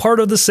still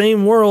part of the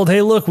same world.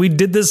 Hey look, we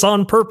did this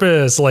on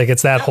purpose. Like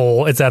it's that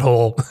whole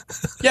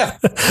yeah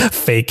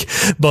fake,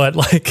 but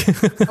like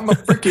I'm a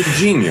freaking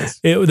genius.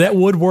 That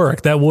would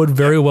work. That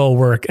would very well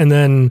work. And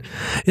then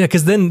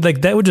because then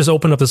like that would just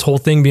open up this whole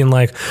thing being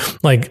like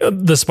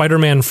the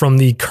Spider-Man from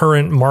the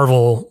current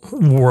Marvel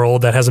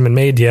world that hasn't been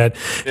made yet,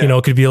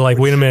 could be like,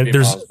 wait a minute,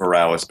 there's Miles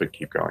Morales, but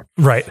keep going.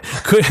 Right.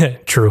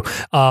 True.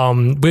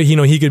 But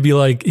he could be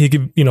like,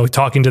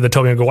 talking to the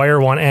Tobey Maguire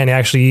one and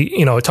actually,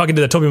 talking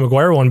to the Tobey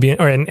Maguire one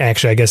and I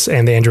guess,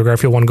 and the Andrew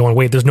Garfield one going,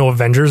 wait, there's no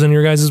Avengers in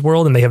your guys'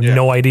 world and they have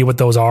no idea what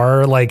those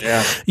are. Like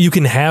you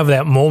can have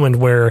that moment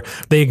where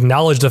they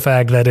acknowledge the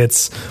fact that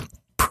it's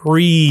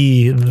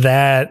pre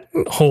that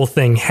whole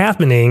thing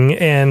happening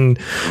and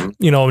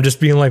just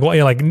being like,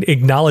 well, like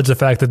acknowledge the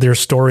fact that their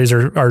stories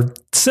are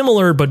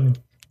similar but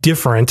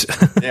different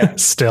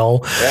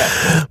still.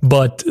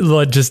 But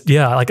just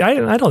like I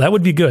know that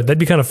would be good. That'd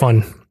be kind of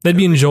fun. That'd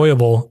be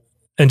enjoyable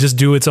and just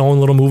do its own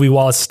little movie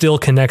while it still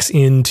connects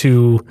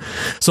into,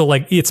 so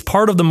like it's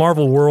part of the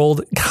Marvel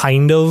world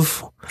kind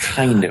of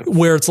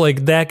where it's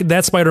like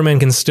that Spider-Man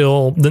can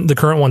still, the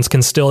current ones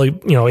can still,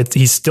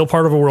 he's still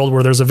part of a world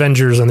where there's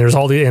Avengers and there's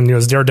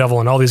there's Daredevil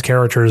and all these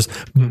characters,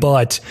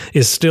 but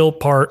is still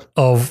part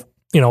of,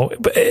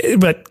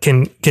 but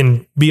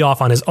can be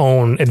off on his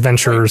own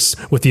adventures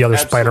with the other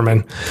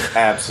Spider-Man.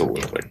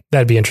 Absolutely.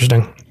 That'd be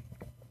interesting.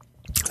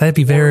 That'd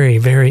be very,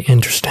 very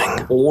interesting.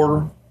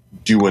 Or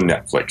do a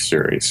Netflix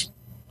series.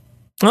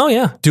 Oh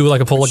yeah. Do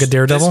like a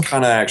Daredevil. This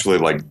kind of actually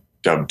like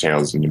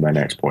dovetails into my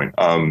next point.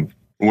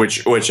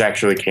 Which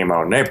actually came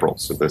out in April,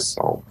 so this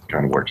all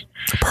kind of works.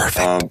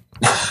 Perfect.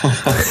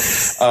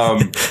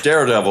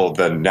 Daredevil,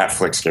 the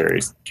Netflix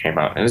series, came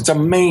out, and it's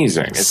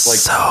amazing. It's like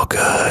so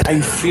good.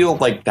 I feel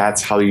like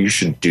that's how you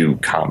should do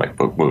comic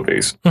book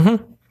movies,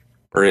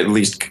 or at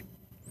least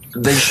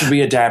they should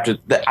be adapted.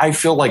 I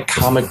feel like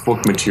comic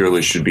book material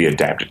should be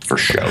adapted for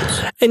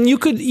shows. And you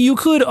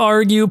could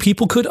argue,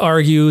 people could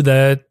argue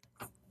that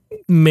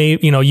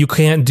you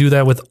can't do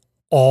that with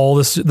all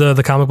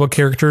the comic book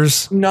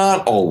characters.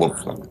 Not all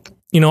of them.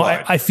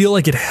 I feel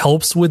like it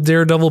helps with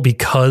Daredevil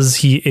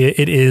because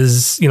it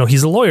is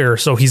he's a lawyer,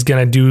 so he's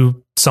gonna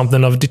do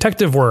something of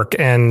detective work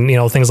and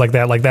things like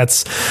that. Like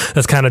that's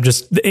kind of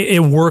just,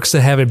 it works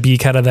to have it be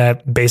kind of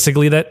that,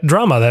 basically that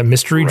drama, that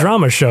mystery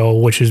drama show,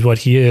 which is what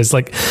he is.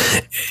 Like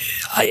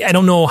I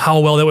don't know how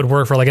well that would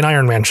work for like an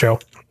Iron Man show.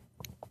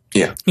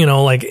 Yeah.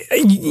 Like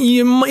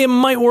it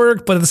might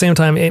work, but at the same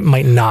time, it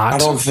might not. I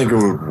don't think it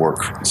would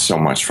work so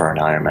much for an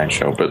Iron Man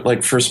show, but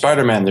like for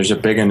Spider-Man, there's a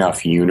big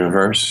enough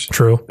universe.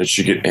 True.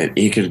 That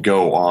it could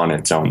go on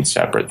its own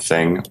separate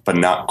thing, but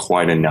not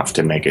quite enough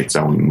to make its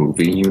own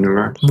movie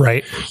universe.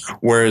 Right.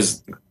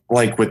 Whereas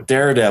like with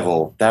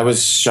Daredevil, that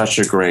was such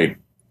a great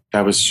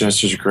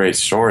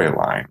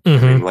storyline. I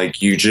mean,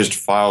 like you just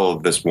follow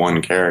this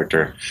one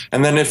character,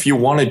 and then if you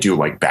want to do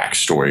like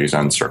backstories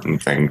on certain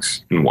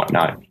things and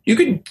whatnot, you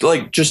could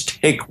like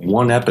just take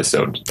one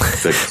episode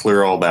to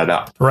clear all that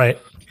up, right?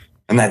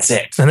 And that's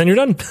it. And then you're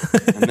done.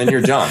 And then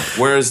you're done.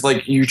 Whereas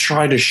like you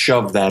try to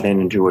shove that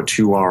into a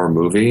 2-hour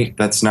movie,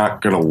 that's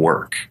not going to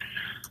work.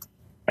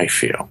 I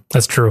feel.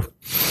 That's true.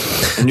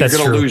 And you're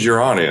going to lose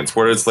your audience,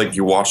 where it's like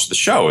you watch the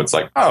show. It's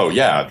like, oh,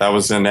 yeah, that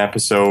was an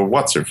episode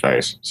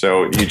What's-Her-Face.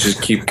 So you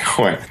just keep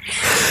going.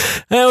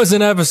 That was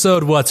an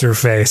episode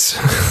What's-Her-Face.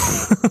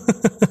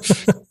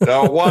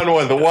 The one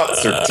with the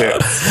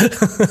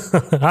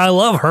What's-Her-Tits. I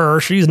love her.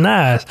 She's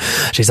nice.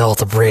 She's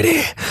ultra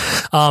pretty.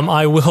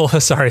 I will,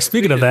 sorry,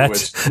 speaking of that.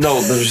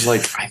 There's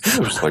like, I think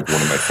it was like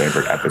one of my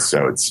favorite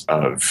episodes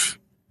of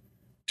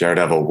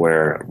Daredevil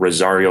where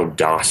Rosario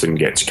Dawson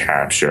gets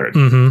captured.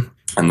 Mm-hmm.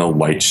 And the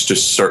lights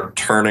just start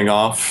turning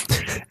off,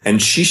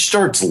 and she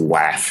starts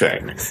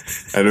laughing,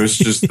 and it was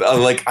just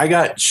like I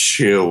got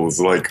chills.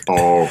 Like,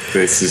 oh,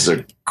 this is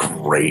a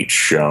great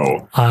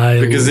show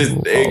because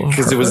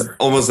it was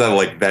almost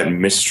that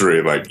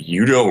mystery. Like,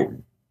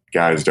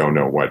 guys don't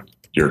know what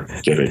you're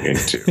getting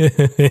into.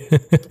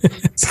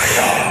 It's like,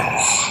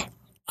 oh.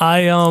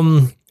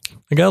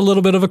 I got a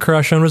little bit of a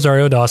crush on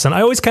Rosario Dawson.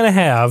 I always kind of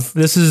have.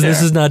 This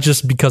is not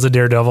just because of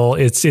Daredevil.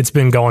 It's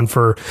been going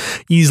for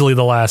easily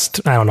the last,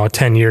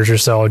 10 years or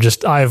so.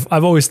 Just I've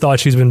always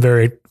thought she's been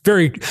very,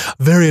 very,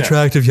 very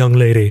attractive young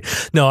lady.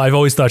 No, I've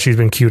always thought she's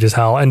been cute as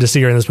hell. And to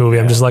see her in this movie,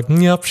 I'm just like,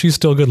 yep, she's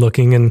still good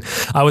looking. And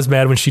I was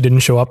mad when she didn't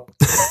show up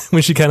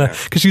when she because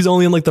she's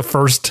only in like the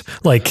first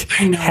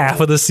half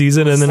of the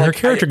season, and then her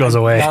character goes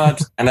away.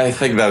 And I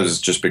think that was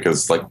just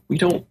because we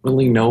don't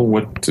really know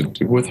what to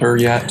do with her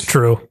yet.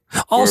 True.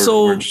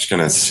 Also, we're just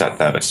going to set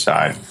that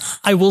aside.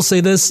 I will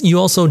say this. You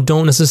also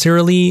don't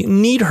necessarily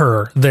need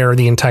her there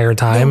the entire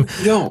time.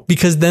 No.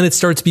 Because then it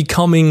starts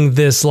becoming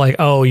this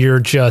you're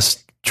just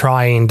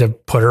trying to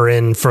put her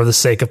in for the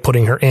sake of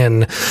putting her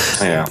in.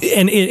 Yeah.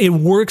 And it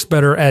works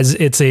better as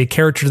it's a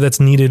character that's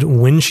needed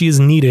when she is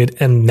needed,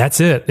 and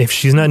that's it. If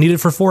she's not needed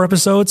for 4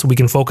 episodes, we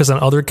can focus on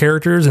other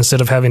characters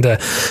instead of having to,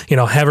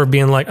 have her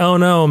being like, oh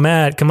no,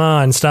 Matt, come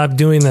on, stop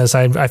doing this.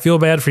 I feel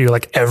bad for you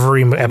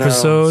every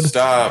episode. No,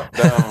 stop.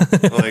 No.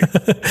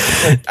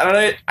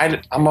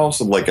 I'm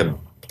also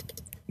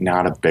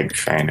not a big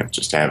fan of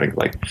just having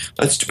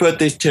let's put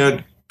these two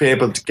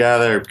people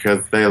together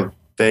because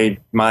they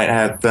might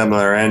have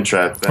similar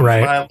interests and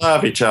might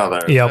love each other.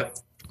 Yep.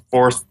 Let's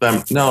force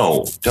them.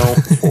 No, don't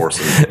force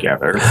them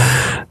together.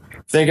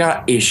 They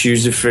got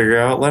issues to figure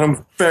out. Let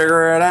them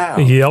figure it out.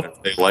 Yep.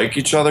 If they like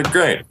each other,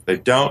 great. If they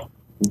don't,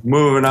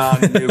 moving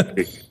on to new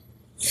people.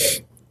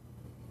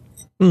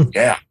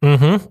 Yeah.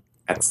 Mm-hmm.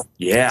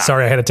 Yeah.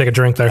 Sorry, I had to take a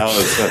drink there.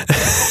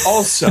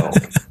 Also,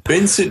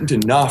 Vincent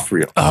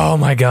D'Onofrio. Oh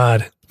my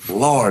God.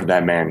 Lord,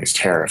 that man is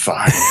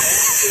terrifying.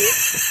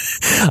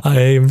 I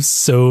am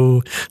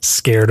so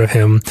scared of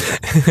him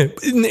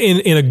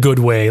in a good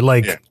way.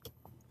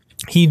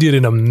 He did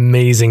an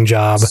amazing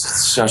job.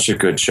 Such a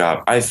good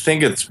job. I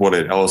think it's what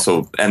it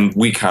also, and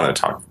we kind of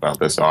talked about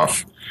this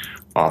off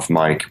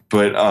mic,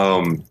 but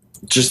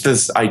just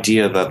this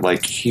idea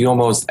that he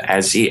almost,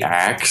 as he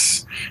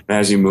acts and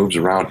as he moves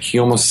around, he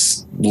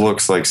almost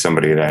looks like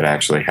somebody that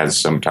actually has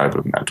some type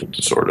of mental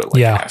disorder,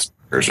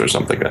 Asperger's or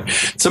something like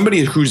that.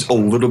 Somebody who's a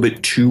little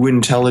bit too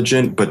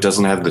intelligent but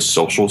doesn't have the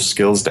social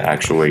skills to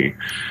actually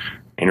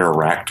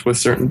interact with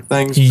certain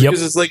things. Yep.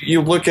 Because it's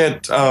you look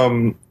at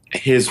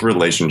his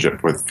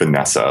relationship with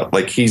Vanessa.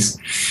 He's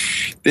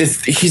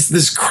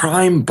this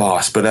crime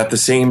boss, but at the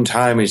same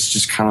time, he's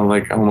just kind of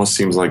almost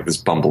seems like this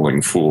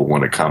bumbling fool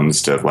when it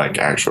comes to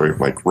actually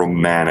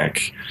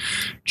romantic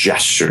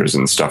gestures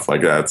and stuff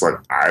like that. It's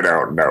I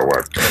don't know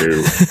what to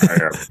do. I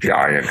have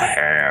giant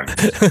hands.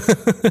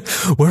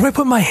 Where do I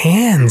put my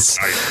hands?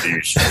 I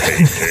these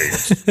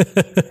paintings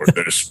with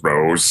this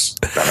rose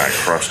that I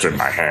crushed in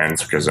my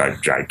hands because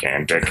I'm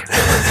gigantic.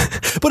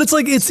 But it's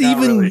it's not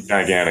even really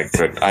gigantic,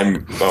 but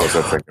I'm.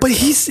 But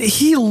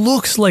he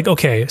looks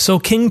okay. So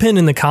Kingpin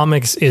in the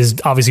comics is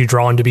obviously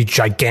drawn to be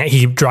gigantic.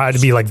 He tried to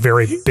be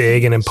very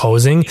big and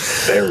imposing,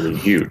 very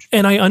huge.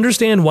 And I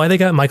understand why they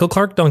got Michael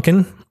Clark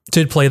Duncan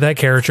to play that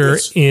character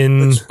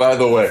in. By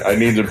the way, I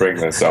need to bring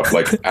this up.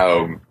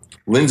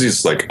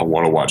 Lindsay's I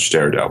want to watch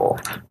Daredevil.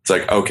 It's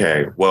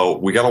okay, well,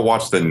 we got to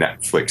watch the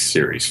Netflix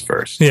series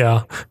first.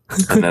 Yeah.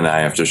 And then I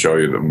have to show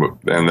you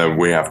and then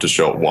we have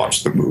to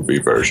watch the movie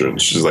version.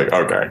 She's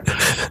okay.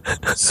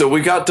 So we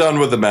got done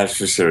with the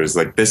Netflix series.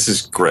 This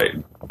is great.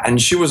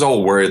 And she was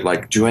all worried,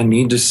 do I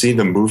need to see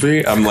the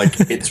movie? I'm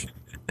it's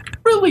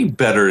really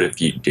better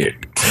if you did.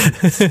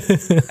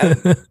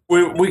 And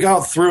we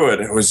got through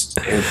it. It was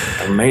an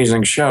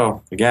amazing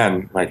show.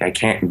 Again, I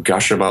can't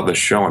gush about this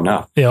show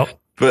enough. Yep.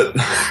 But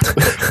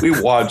we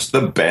watched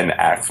the Ben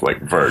Affleck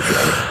version.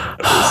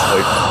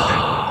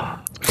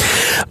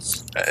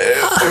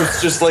 It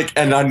was just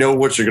and I know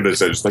what you're going to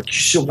say. It's you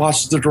should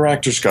watch the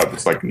director's cut.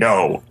 It's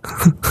no.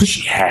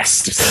 She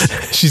has to.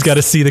 She's got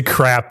to see the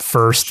crap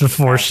first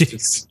before she.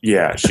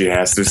 Yeah, she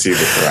has to see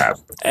the crap.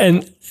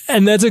 And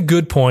that's a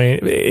good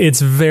point.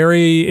 It's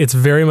very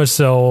much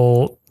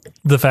so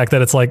the fact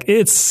that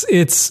it's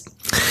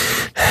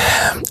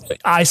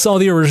I saw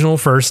the original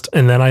first,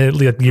 and then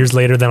years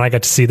later, then I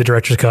got to see the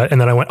director's cut,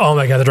 and then I went, oh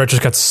my God, the director's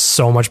cut's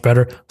so much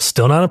better.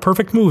 Still not a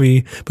perfect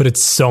movie, but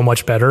it's so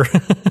much better.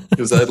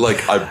 Because I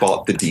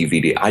bought the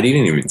DVD. I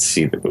didn't even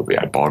see the movie.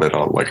 I bought it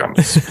on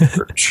the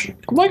search.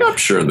 I'm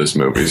sure this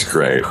movie's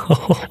great.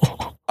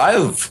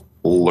 I've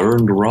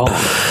learned wrong.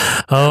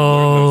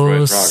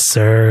 Oh,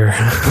 sir.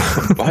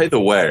 By the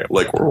way,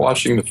 we're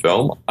watching the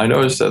film. I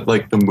noticed that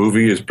the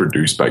movie is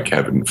produced by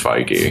Kevin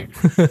Feige,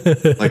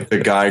 the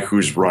guy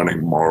who's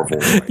running Marvel.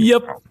 Right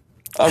yep. Now.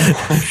 I'm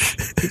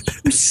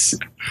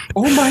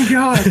oh my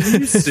God, are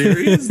you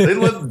serious? They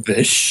let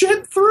this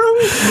shit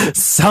through?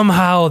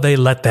 Somehow they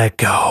let that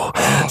go.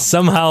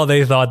 Somehow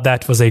they thought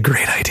that was a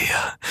great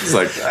idea. It's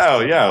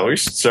oh yeah, we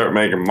should start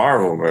making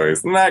Marvel movies.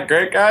 Isn't that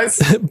great,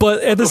 guys?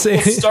 But at the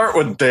same, we'll start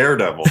with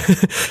Daredevil.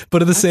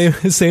 But at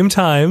the same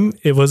time,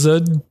 it was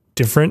a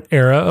different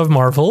era of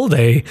Marvel.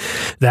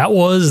 That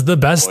was the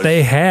best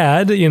they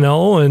had, and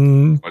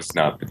it was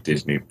not the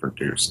Disney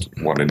produced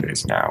what it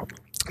is now.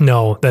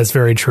 No, that's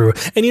very true.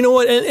 And you know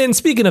what? And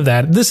speaking of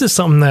that, this is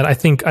something that I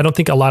don't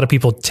think a lot of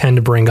people tend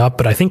to bring up,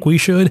 but I think we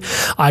should.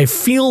 I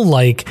feel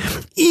like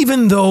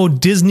even though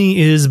Disney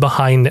is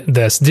behind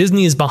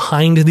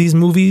these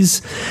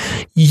movies,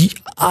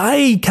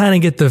 I kind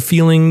of get the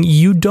feeling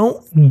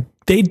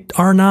they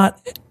are not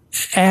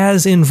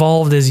as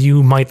involved as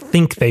you might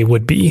think they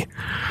would be.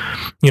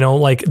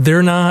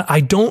 They're not.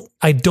 I don't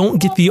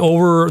get the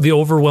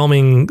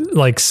overwhelming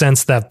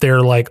sense that they're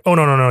oh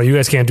no, you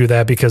guys can't do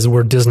that because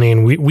we're Disney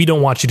and we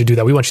don't want you to do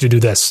that. We want you to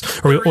do this,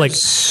 or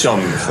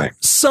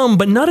some,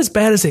 but not as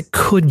bad as it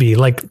could be.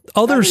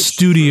 Other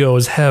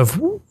studios have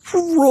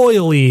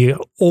royally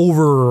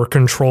over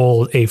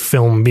controlled a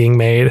film being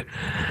made,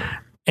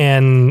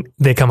 and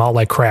they come out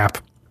like crap.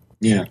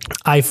 Yeah.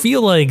 I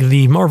feel like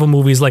the Marvel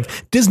movies,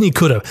 Disney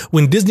could have,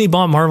 when Disney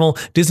bought Marvel,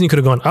 Disney could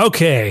have gone,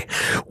 okay,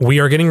 we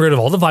are getting rid of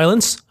all the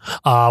violence.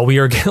 We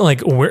are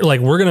we're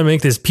going to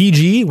make this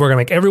PG. We're going to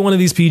make every one of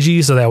these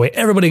PG so that way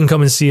everybody can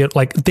come and see it.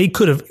 They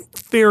could have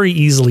very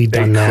easily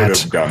done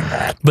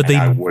that. But they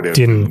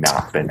didn't.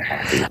 Not been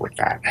happy with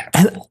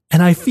that.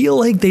 And I feel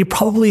like they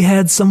probably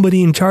had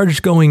somebody in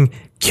charge going,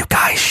 you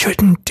guys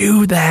shouldn't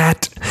do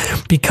that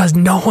because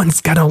no one's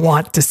going to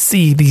want to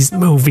see these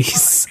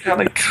movies.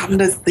 Gonna come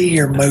to see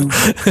your movie.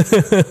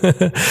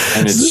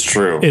 And it's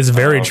true. It's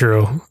very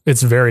true.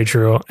 It's very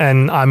true.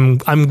 And I'm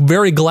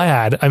very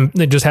glad. I'm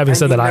just having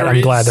said that,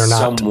 I'm glad they're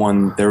not.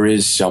 There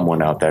is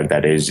someone out there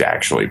that is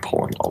actually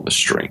pulling all the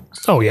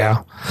strings. Oh,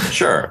 yeah.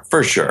 Sure.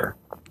 For sure.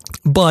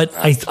 But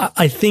I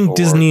think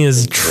Disney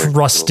is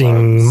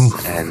trusting.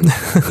 And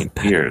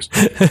years.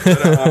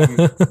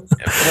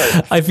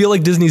 I feel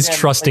like Disney's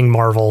trusting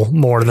Marvel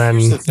more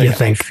than you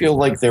think. I feel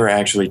like they're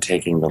actually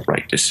taking the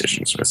right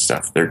decisions with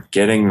stuff. They're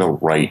getting the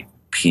right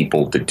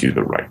people to do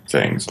the right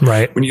things.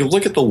 Right. When you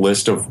look at the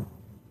list of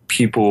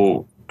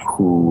people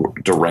who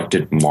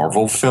directed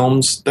Marvel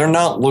films, they're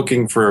not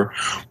looking for.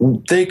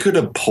 They could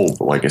have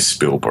pulled a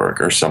Spielberg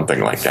or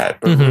something like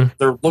that, but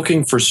they're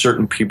looking for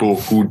certain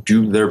people who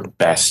do their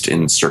best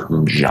in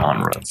certain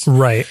genres.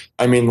 Right.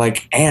 I mean,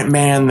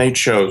 Ant-Man, they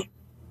chose.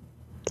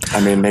 I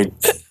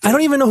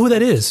don't even know who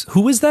that is.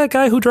 Who is that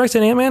guy who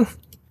directed Ant-Man?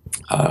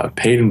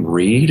 Peyton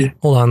Reed.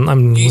 Hold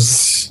on,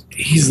 he's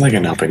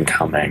an up and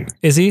coming.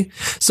 Is he?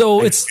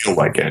 So I feel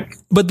like it.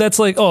 But that's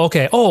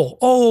okay.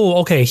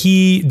 Okay.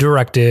 He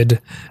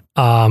directed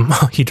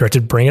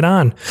Bring It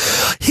On.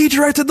 He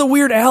directed the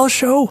Weird Al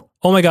show.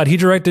 Oh my God. He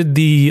directed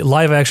the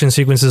live action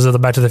sequences of the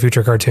Back to the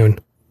Future cartoon.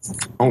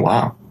 Oh,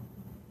 wow.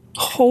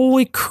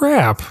 Holy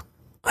crap.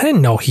 I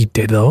didn't know he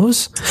did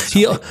those.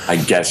 I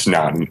guess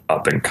not an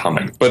up and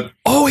coming, but.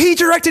 Oh, he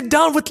directed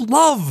Down with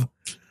Love.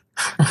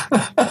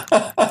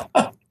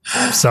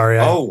 Sorry.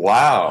 Oh,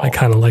 wow. I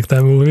kind of like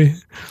that movie.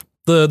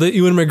 The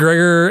Ewan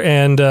McGregor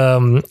and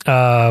oh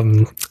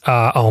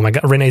my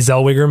God, Renee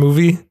Zellweger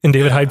movie and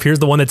David Hyde Pierce,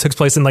 the one that took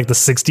place in the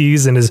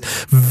 60s and is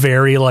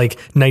very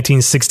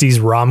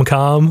 1960s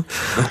rom-com.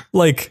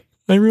 I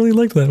really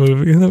liked that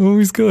movie. That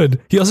movie's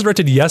good. He also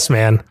directed Yes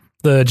Man,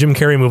 the Jim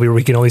Carrey movie where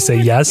we can only say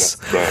yes.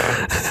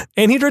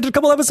 And he directed a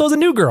couple episodes of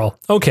New Girl.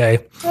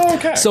 Okay.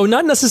 So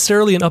not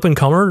necessarily an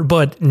up-and-comer,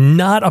 but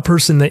not a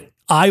person that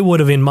I would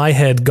have in my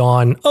head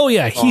gone, oh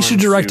yeah, he should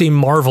direct a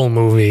Marvel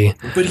movie.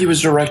 But he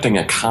was directing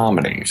a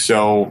comedy,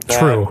 so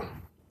true.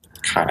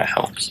 Kind of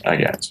helps, I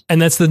guess.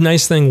 And that's the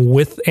nice thing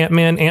with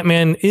Ant-Man.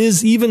 Ant-Man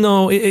is, even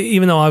though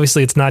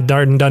obviously it's not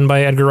done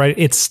by Edgar Wright,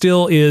 it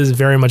still is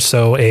very much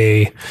so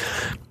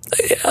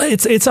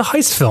it's a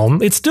heist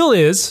film. It still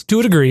is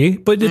to a degree,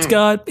 but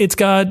it's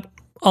got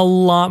a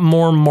lot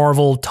more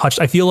Marvel touch.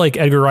 I feel like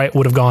Edgar Wright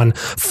would have gone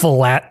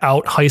flat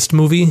out heist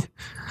movie.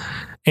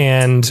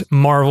 And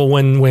Marvel,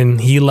 when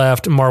he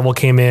left, Marvel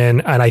came in,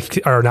 and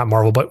not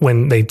Marvel, but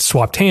when they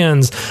swapped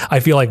hands,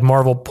 I feel like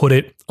Marvel put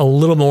it a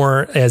little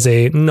more as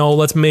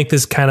let's make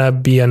this kind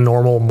of be a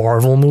normal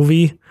Marvel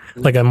movie,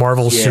 like a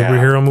Marvel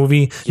superhero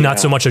movie, not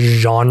so much a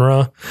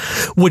genre,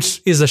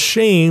 which is a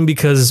shame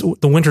because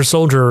The Winter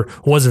Soldier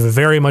was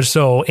very much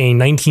so a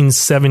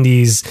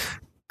 1970s,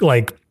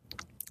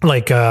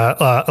 like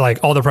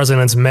All the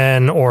President's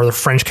Men or The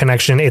French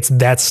Connection. It's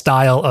that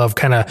style of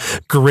kind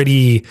of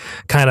gritty,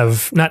 kind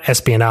of not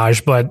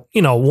espionage, but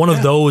one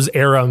of those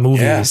era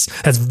movies.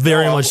 That's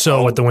very much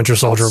so what The Winter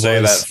Soldier was.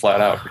 Say that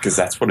flat out because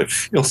that's what it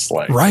feels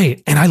like.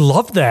 Right. And I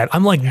love that.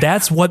 I'm like,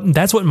 that's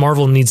what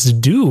Marvel needs to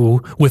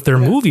do with their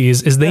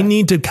movies is they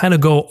need to kind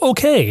of go,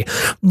 okay,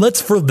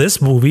 for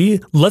this movie,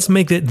 let's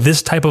make it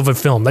this type of a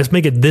film. Let's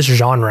make it this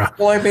genre.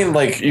 Well, I mean,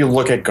 like you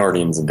look at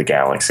Guardians of the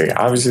Galaxy.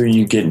 Obviously,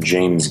 you get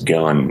James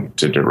Gunn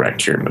to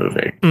direct your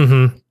movie.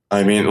 Mm-hmm.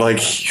 I mean,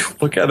 like, you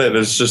look at it,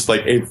 it's just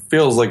like, it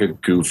feels like a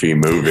goofy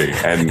movie.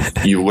 And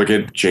you look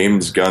at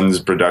James Gunn's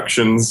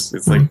productions,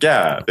 it's like,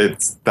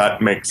 that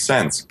makes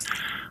sense.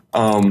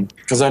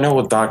 Because I know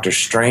with Doctor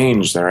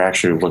Strange, they're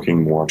actually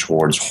looking more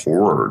towards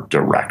horror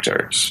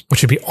directors.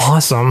 Which would be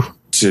awesome.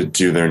 To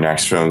do their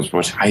next films,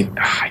 which I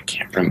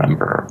can't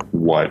remember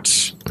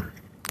what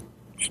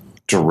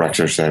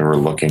directors they were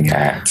looking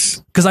at.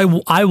 Because I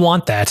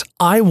want that.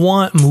 I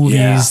want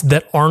movies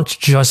that aren't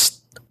just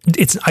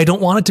I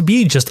don't want it to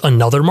be just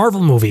another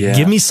Marvel movie. Yeah.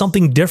 Give me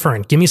something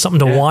different. Give me something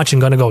to watch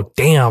and gonna go,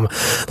 damn,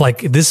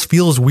 like this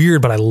feels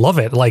weird, but I love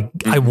it. Like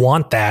I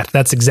want that.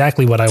 That's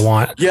exactly what I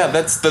want. Yeah,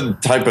 that's the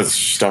type of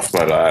stuff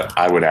that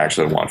I would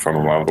actually want from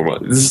a Marvel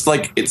movie. This is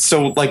like, it's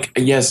so like,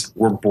 yes,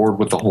 we're bored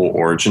with the whole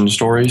origin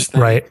stories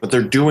thing, right? But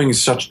they're doing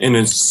such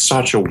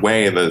a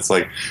way that it's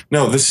like,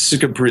 no, this is a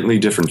completely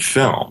different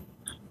film.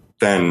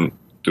 Then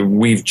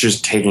we've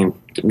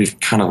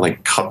kind of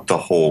like cut the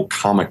whole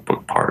comic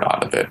book part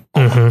out of it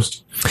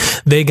almost.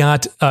 Mm-hmm. They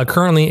got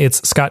currently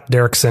it's Scott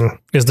Derrickson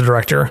is the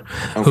director,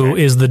 who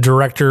is the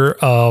director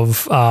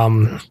of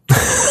one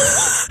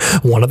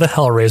of the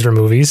Hellraiser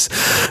movies,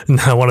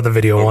 one of the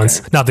video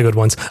ones, not the good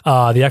ones.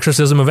 The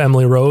Exorcism of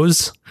Emily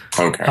Rose.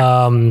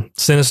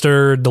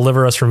 Sinister,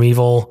 Deliver Us from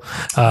Evil.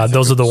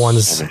 Those are the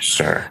ones.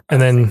 Sinister.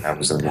 And then that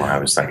was the one I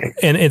was thinking.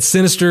 And it's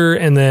Sinister,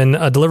 and then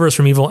Deliver Us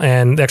from Evil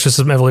and The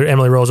Exorcism of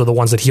Emily Rose are the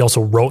ones that he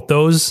also wrote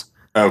those.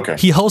 Okay.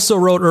 He also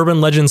wrote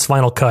Urban Legends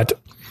Final Cut.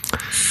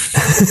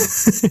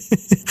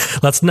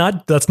 Let's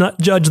not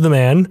judge the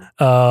man.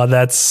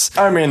 That is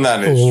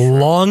a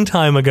long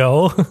time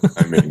ago.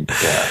 I mean,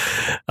 yeah.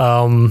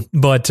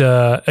 But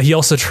he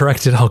also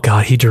directed. Oh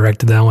God, he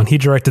directed that one. He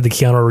directed the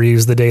Keanu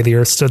Reeves The Day the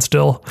Earth Stood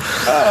Still.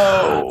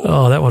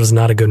 Oh, that one is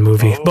not a good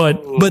movie.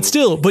 But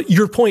still,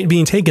 your point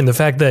being taken, the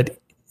fact that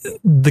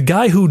the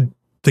guy who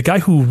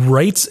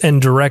writes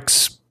and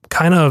directs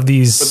kind of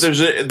these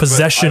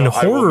possession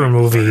horror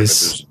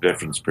movies. There's a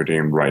difference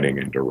between writing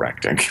and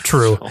directing.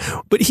 True,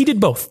 but he did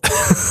both.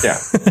 Yeah,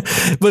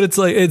 but it's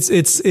like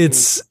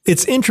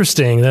it's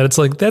interesting that it's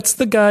like that's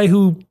the guy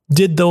who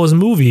did those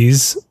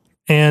movies,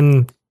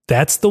 and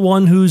that's the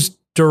one who's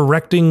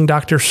directing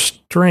Doctor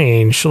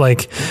Strange.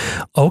 Like,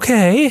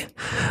 okay,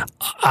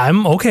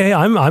 I'm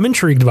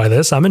intrigued by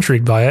this. I'm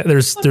intrigued by it.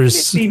 There's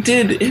if he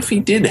did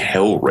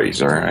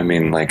Hellraiser, I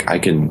mean, like I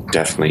can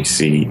definitely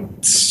see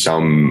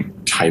some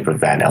type of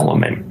that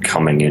element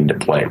coming into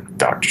play with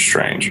Doctor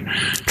Strange.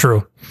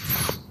 True.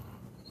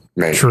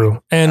 Maybe.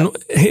 True. And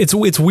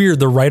it's weird.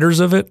 The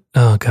writers of it.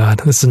 Oh God,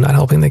 this is not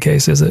helping the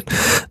case, is it?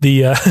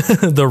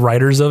 The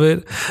writers of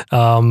it.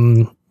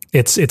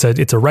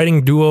 It's a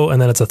writing duo,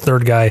 and then it's a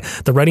third guy.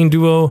 The writing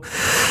duo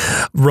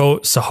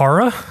wrote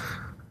Sahara,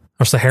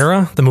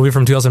 the movie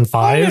from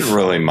 2005. I didn't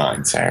really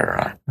mind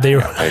Sahara. I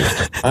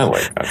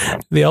like that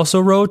one. They also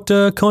wrote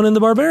Conan the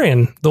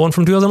Barbarian, the one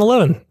from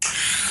 2011.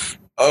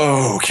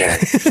 Okay.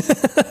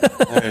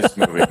 This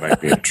movie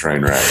might be a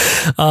train wreck.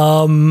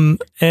 Then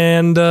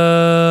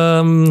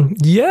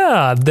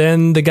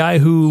the guy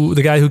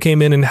who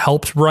came in and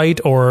helped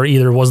write, or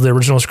either was the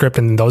original script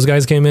and those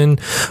guys came in,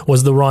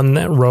 was the one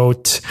that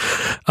wrote,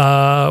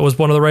 was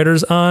one of the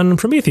writers on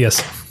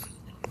Prometheus.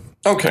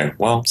 Okay,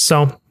 well.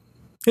 So,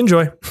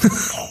 enjoy.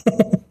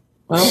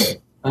 Well,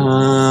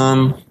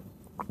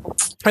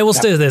 I will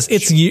say this,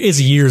 it's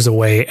years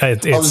away. I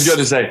was going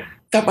to say,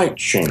 that might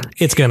change.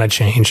 It's going to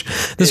change.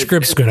 The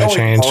script's going to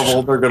change.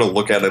 They're going to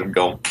look at it and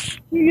go,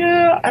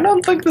 yeah, I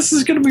don't think this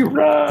is going to be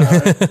right.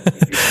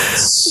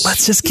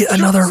 Let's just get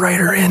another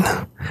writer in.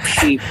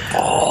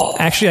 People.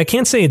 Actually, I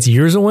can't say it's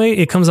years away.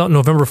 It comes out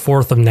November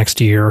 4th of next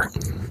year.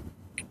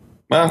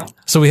 Well,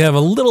 so we have a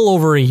little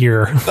over a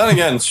year. Then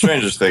again,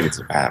 strangest things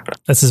have happened.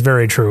 This is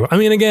very true. I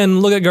mean,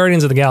 again, look at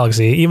Guardians of the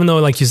Galaxy. Even though,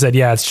 like you said,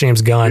 yeah, it's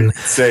James Gunn. You'd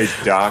say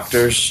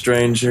Doctor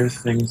Stranger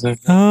Things have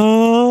happened.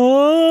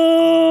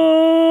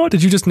 Oh,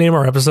 did you just name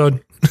our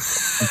episode?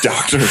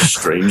 Doctor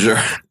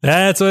Stranger.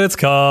 That's what it's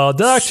called.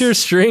 Doctor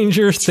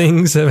Stranger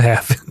Things have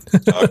happened.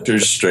 Doctor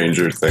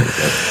Stranger Things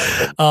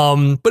have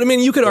happened. But I mean,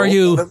 you could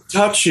argue.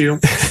 Touch you.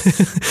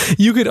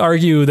 You could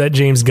argue that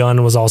James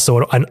Gunn was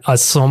also a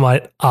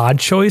somewhat odd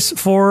choice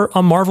for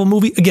a Marvel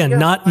movie. Again,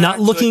 not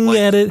looking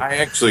at it. I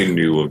actually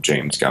knew of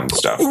James Gunn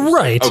stuff.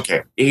 Right.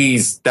 Okay.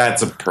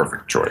 That's a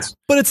perfect choice.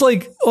 But it's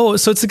like, so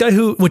it's the guy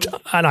who,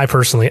 and I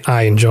personally,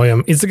 I enjoy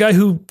him. It's the guy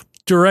who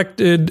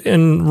directed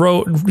and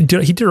wrote.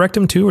 Did he direct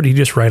them too, or did he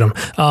just write them?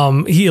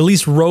 He at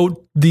least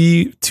wrote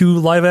the 2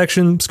 live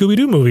action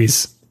Scooby-Doo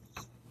movies.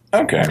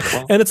 Okay.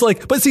 Well. And it's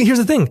like, but see, here's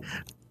the thing.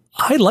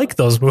 I like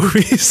those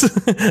movies,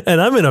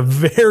 and I'm in a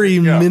very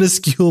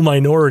minuscule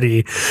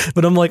minority,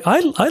 but I'm like, I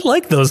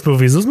like those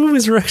movies. Those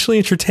movies are actually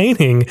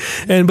entertaining.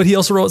 But he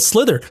also wrote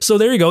Slither. So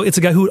there you go. It's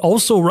a guy who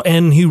also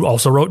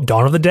wrote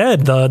Dawn of the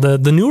Dead,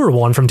 the newer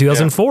one from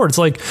 2004. Yeah. It's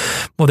like,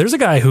 well, there's a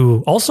guy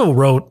who also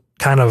wrote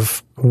kind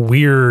of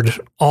weird,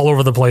 all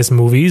over the place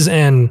movies,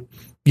 and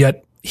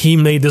yet he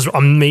made this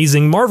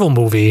amazing Marvel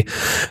movie.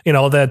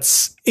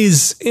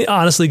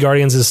 Honestly,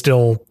 Guardians is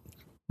still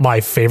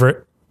my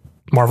favorite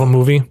Marvel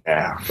movie.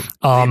 Yeah.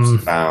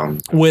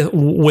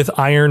 With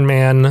Iron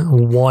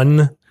Man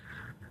 1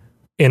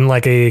 in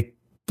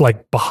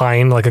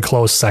behind a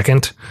close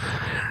second.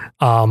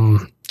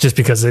 Just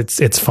because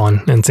it's fun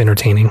and it's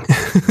entertaining. Well,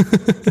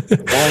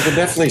 I could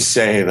definitely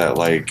say that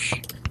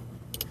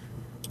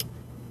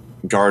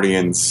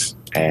Guardians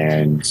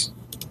and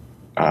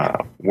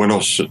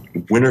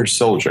Winter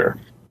Soldier.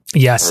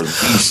 Yes. Or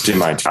at least in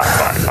my top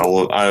 5.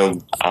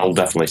 I'll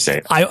definitely say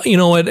it. You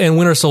know what? And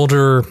Winter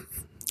Soldier,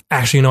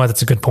 actually, you know what?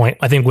 That's a good point.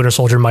 I think Winter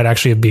Soldier might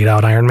actually beat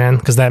out Iron Man,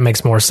 because that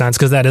makes more sense,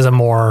 because that is a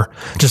more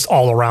just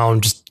all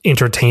around just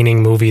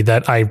entertaining movie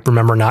that I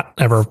remember not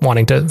ever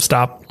wanting to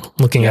stop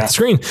looking at the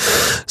screen.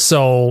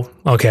 So,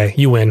 okay,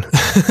 you win. Yeah.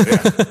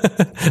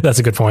 That's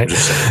a good point.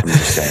 I'm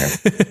just saying.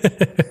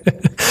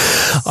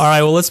 All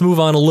right, well, let's move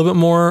on a little bit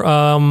more.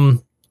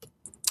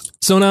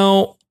 So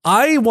now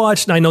I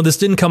know this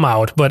didn't come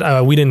out,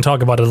 but we didn't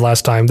talk about it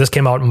last time. This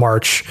came out in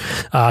March,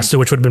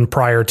 which would have been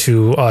prior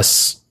to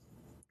us,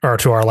 or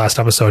to our last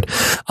episode.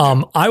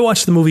 I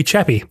watched the movie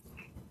Chappie.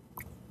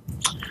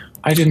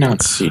 I did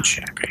not see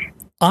Chappie.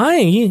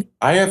 I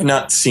have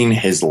not seen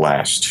his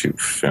last 2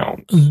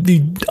 films.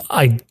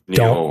 I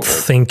don't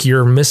think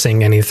you're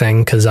missing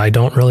anything, because I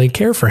don't really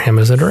care for him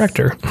as a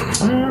director.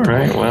 All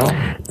right,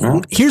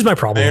 well here's my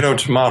problem.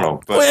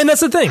 Tomato. But. And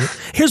that's the thing.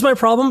 Here's my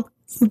problem.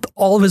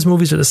 All of his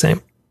movies are the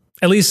same,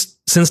 at least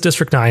since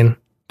District 9.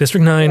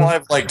 District 9.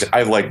 Well,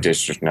 I like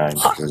District 9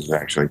 because it's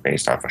actually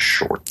based off a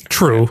short.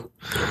 True.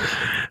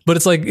 But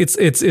it's like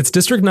it's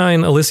District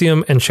 9,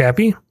 Elysium, and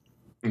Chappie.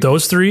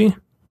 Those 3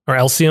 are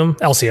Elysium.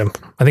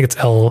 I think it's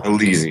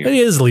Elysium. It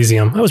is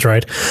Elysium. I was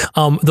right.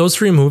 Those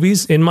 3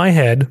 movies in my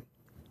head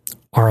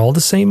are all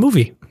the same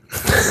movie.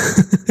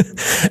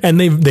 And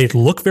they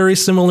look very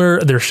similar.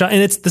 They're shot,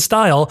 and it's the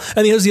style.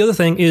 And here's the other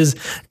thing is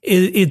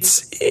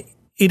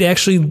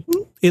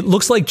it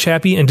looks like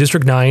Chappie and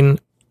District 9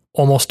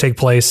 almost take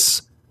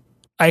place.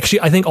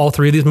 Actually, I think all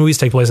 3 of these movies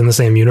take place in the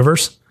same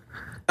universe.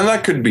 And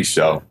that could be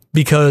so.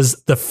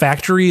 Because the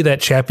factory that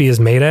Chappie is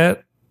made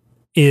at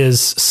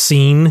is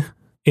seen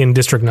in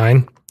District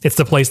 9. It's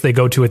the place they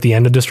go to at the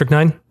end of District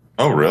 9.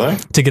 Oh, really?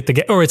 To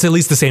get or it's at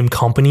least the same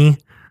company.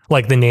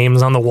 Like the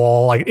names on the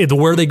wall. Like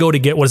where they go to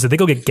get, what is it? They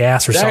go get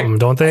gas or something,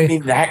 don't they? I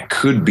mean, that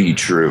could be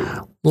true.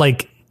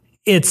 Like,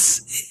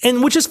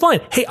 which is fine.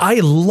 Hey,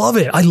 I love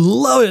it. I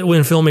love it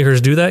when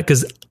filmmakers do that,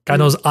 because God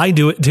knows I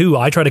do it too.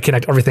 I try to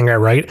connect everything I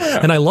write,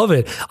 and I love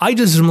it. I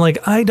just am like,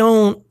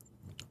 okay,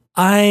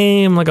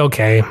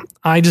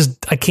 I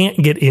can't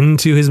get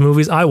into his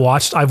movies. I've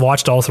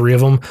watched all 3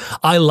 of them.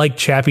 I like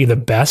Chappie the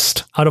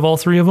best out of all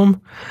 3 of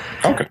them.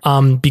 Okay.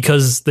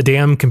 Because the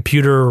damn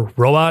computer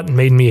robot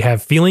made me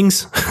have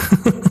feelings.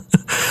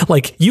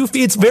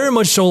 It's very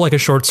much so like a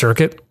Short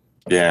Circuit.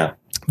 Yeah.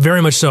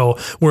 Very much so,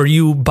 where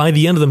you, by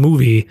the end of the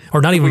movie,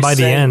 or not even by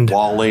the end.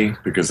 Wall-E,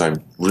 because I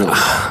really don't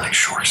like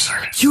Short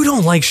Circuit. You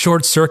don't like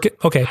Short Circuit?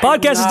 Okay,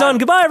 podcast is done.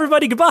 Goodbye,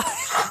 everybody. Goodbye.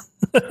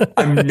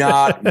 I'm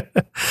not.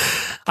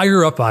 I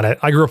grew up on it.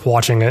 I grew up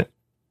watching it.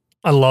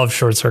 I love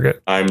Short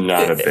Circuit. I'm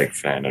not a big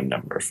fan of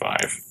number 5.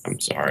 I'm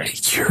sorry.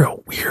 You're a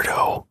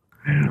weirdo.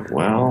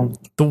 Well,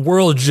 the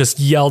world just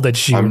yelled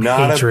at you. I'm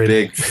not hatred.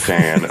 A big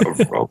fan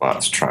of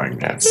robots trying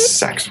to have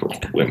sex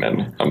with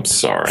women. I'm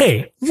sorry.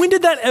 Hey, when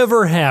did that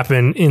ever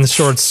happen in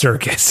Short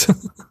Circuit?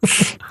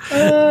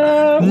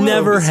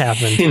 Never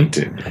happened.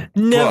 Hinted.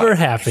 Never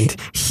happened.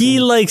 He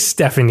likes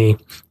Stephanie.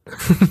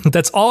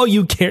 That's all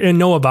you care and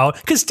know about,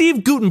 because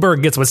Steve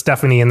Guttenberg gets with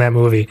Stephanie in that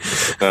movie.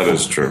 That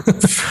is true.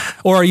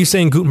 Or are you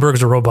saying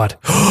Gutenberg's a robot?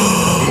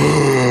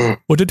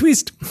 What a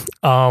twist.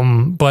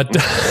 But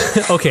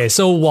okay,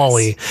 so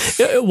Wall-E.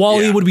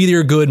 Wall-E would be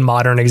your good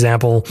modern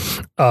example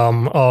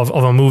of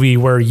a movie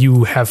where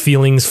you have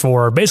feelings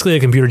for basically a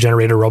computer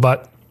generated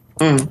robot.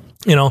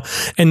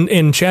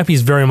 And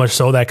Chappie's very much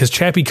so that, because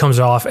Chappie comes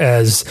off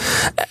as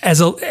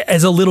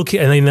a little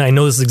kid, and I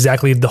know this is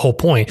exactly the whole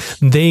point.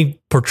 They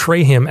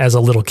portray him as a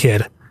little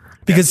kid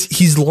because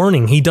he's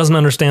learning. He doesn't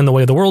understand the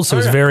way of the world, so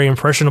he's very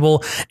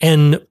impressionable.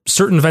 And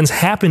certain events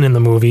happen in the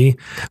movie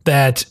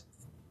that,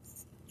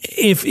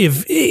 if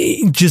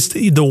just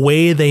the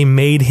way they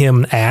made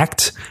him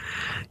act,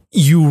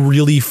 you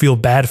really feel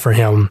bad for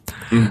him.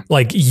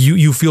 Like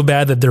you feel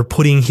bad that they're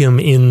putting him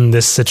in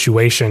this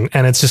situation,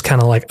 and it's just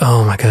kind of like,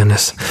 oh my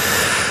goodness.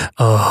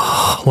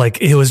 Like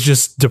it was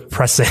just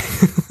depressing.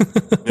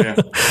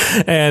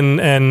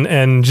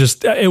 and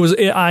just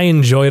I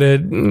enjoyed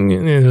it.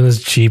 It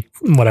was cheap,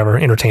 whatever,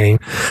 entertaining,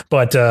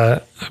 but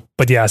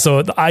yeah.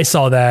 So I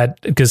saw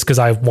that because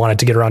I wanted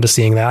to get around to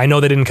seeing that. I know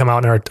they didn't come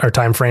out in our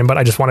time frame, but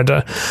I just wanted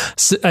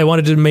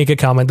to make a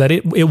comment that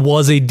it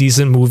was a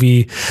decent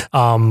movie.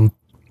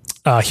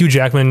 Hugh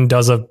Jackman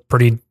does a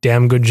pretty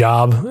damn good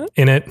job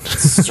in it.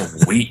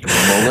 Sweet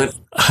mullet.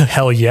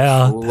 Hell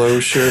yeah. Polo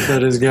shirt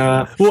that he's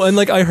got. Well, and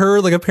like I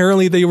heard, like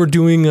apparently they were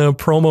doing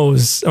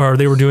promos, or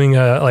they were doing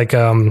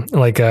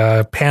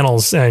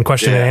panels and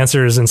question and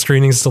answers and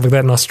screenings and stuff like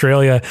that in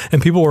Australia, and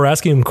people were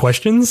asking him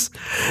questions,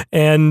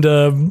 and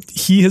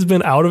he has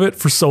been out of it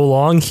for so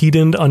long he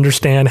didn't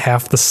understand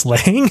half the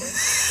slang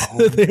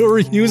that they were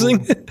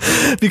using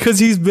because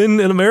he's been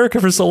in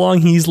America for so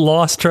long. He's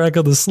lost track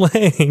of the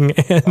slang,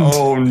 and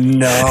oh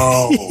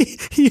no,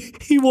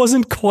 he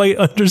wasn't quite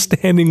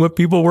understanding what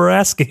people were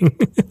asking.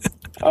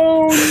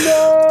 Oh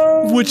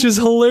no! Which is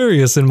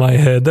hilarious in my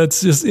head.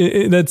 That's just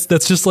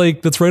that's just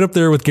like, that's right up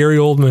there with Gary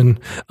Oldman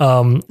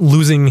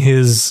losing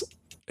his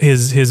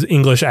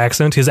English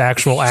accent, his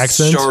actual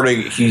accent.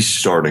 He's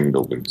starting to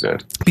lose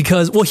it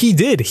because, well,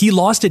 he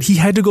lost it. He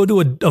had to go to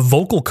a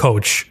vocal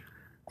coach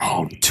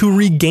to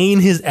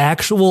regain his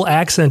actual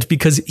accent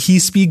because he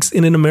speaks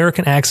in an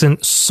American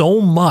accent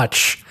so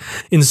much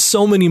in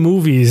so many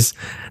movies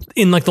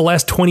in like the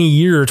last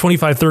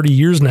 25, 30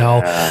 years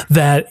now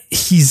that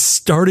he's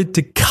started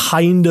to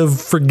kind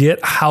of forget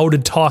how to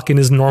talk in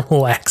his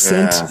normal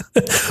accent,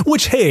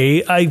 which,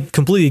 hey, I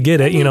completely get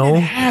it, you know.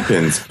 It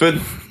happens, but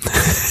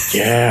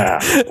yeah.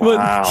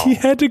 But he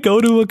had to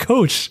go to a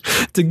coach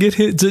to get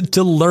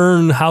to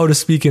learn how to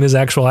speak in his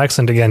actual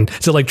accent again,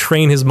 to like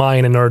train his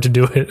mind in order to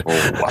do it.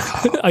 Oh,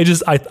 wow.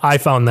 I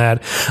found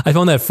that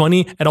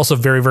funny and also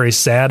very, very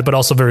sad, but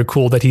also very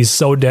cool that he's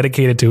so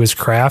dedicated to his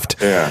craft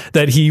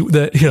that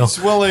he's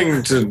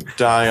willing to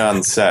die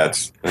on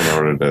set in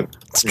order to.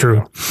 It's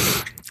true.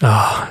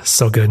 Oh,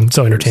 so good.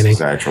 So entertaining. His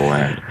actual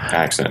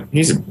accent.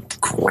 He's a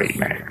great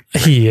man.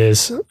 He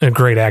is a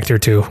great actor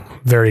too.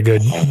 Very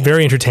good.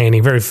 Very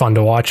entertaining. Very fun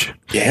to watch.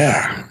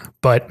 Yeah.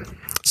 But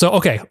so,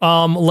 okay.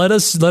 Let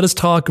us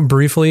talk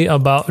briefly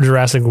about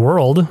Jurassic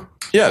World.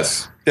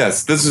 Yes.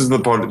 This is the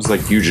part. It's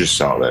like you just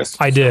saw this.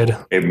 I did.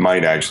 It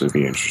might actually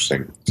be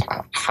interesting.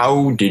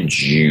 How did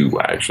you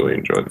actually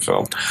enjoy the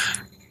film?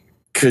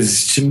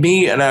 Because to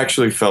me, it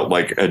actually felt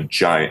like a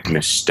giant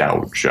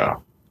nostalgia.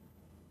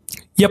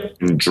 Yep.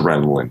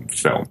 Adrenaline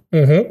film.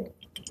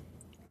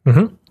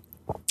 Mm-hmm.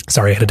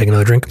 Sorry, I had to take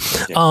another drink.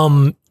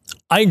 Yeah.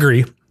 I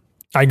agree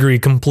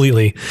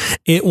completely.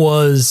 It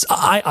was,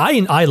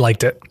 I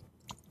liked it.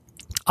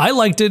 I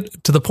liked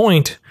it to the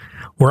point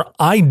where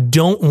I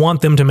don't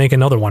want them to make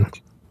another one.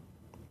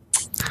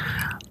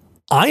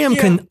 I am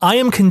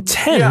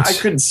content. Yeah, I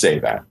couldn't say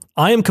that.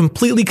 I am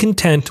completely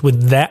content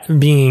with that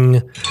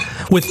being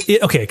with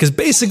it. Okay, because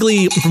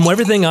basically, from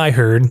everything I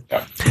heard,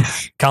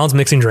 Colin's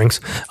mixing drinks.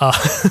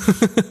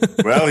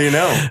 Well,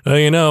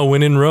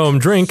 when in Rome,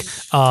 drink.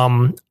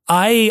 Everything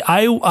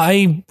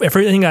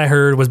I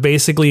heard was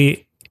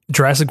basically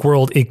Jurassic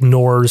World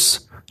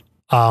ignores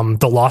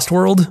The Lost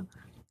World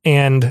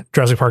and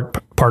Jurassic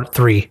Park Part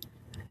 3.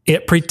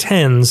 It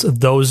pretends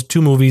those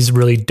two movies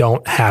really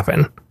don't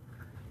happen.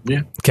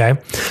 Yeah. Okay.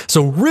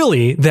 So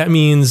really, that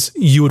means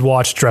you would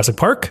watch Jurassic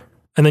Park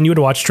and then you would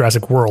watch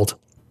Jurassic World.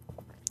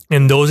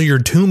 And those are your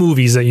two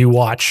movies that you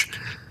watch.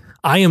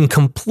 I am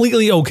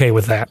completely okay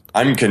with that.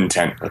 I'm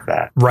content with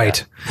that.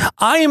 Right. Yeah.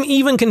 I am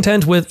even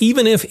content with,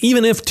 even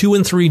if 2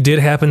 and 3 did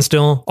happen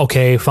still,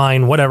 okay,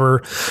 fine,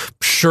 whatever.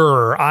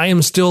 Sure. I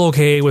am still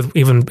okay with,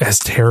 even as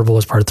terrible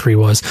as part 3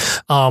 was.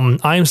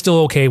 I am still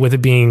okay with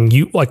it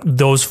being like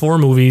those 4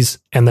 movies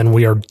and then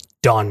we are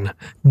done.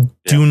 Yeah.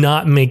 Do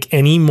not make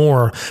any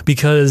more,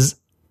 because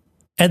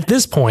at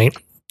this point,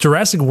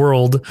 Jurassic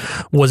World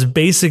was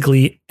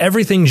basically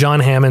everything John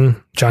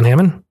Hammond.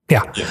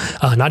 Yeah.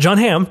 Not John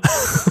Hamm.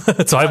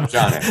 That's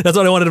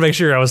what I wanted to make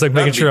sure. I was like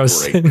making sure I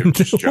was saying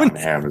John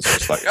Hamm is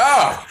just like,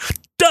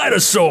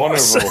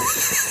 dinosaurs.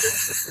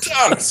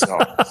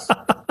 Dinosaurs.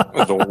 It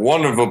was a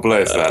wonderful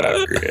place that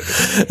I created.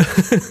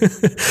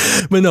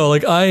 But no,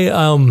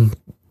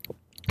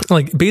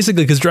 like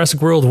basically, because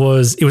Jurassic World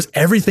was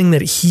everything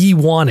that he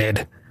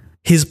wanted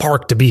his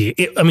park to be.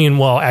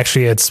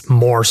 Actually, it's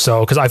more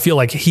so because I feel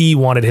like he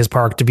wanted his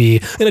park to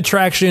be an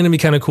attraction and be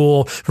kind of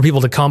cool for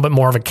people to come, but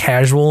more of a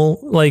casual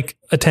like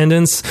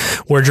attendance,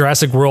 where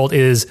Jurassic World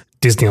is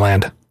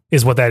Disneyland.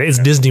 Is what that is.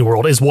 Disney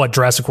World is what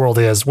Jurassic World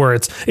is, where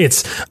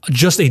it's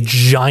just a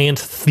giant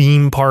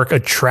theme park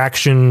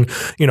attraction,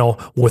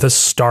 with a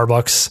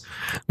Starbucks,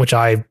 which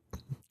I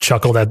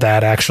chuckled at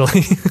that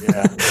actually.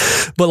 Yeah.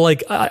 But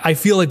like, I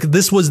feel like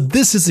this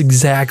is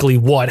exactly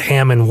what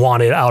Hammond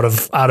wanted out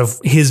of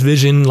his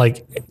vision.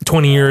 Like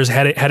 20 years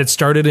had it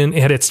started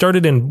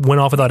and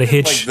went off without a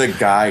hitch. Like the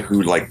guy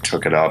who like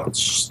took it up. It's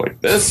just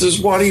like, this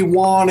is what he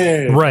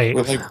wanted. Right.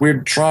 Like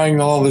we're trying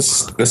all the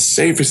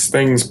safest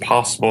things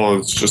possible.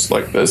 It's just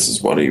like, this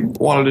is what he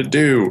wanted to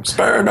do.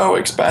 Spare no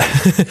expense.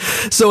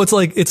 So it's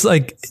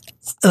like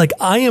like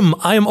I am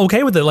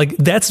okay with it. Like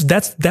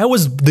that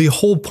was the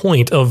whole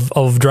point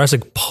of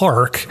Jurassic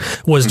Park,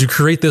 was to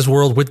create this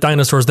world with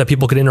dinosaurs that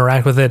people could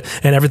interact with it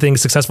and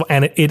everything's successful,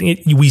 and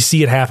we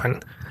see it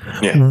happen.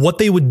 Yeah. What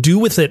they would do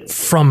with it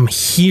from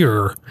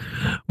here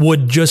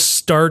would just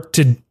start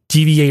to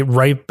deviate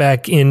right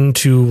back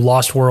into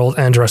Lost World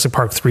and Jurassic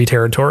Park 3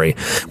 territory,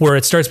 where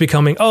it starts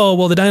becoming, oh,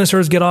 well, the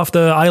dinosaurs get off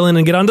the island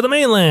and get onto the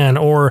mainland,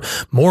 or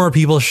more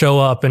people show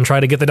up and try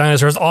to get the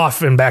dinosaurs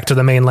off and back to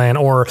the mainland,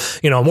 or,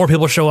 more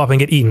people show up and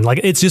get eaten. Like,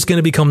 it's just going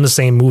to become the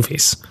same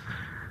movies.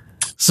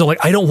 So,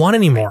 like, I don't want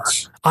any more.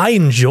 I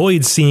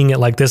enjoyed seeing it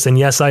like this. And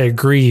yes, I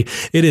agree.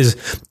 It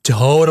is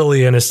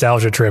totally a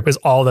nostalgia trip is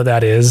all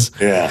that is.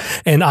 Yeah.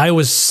 And I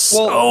was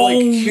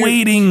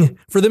waiting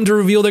for them to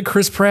reveal that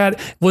Chris Pratt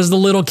was the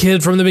little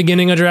kid from the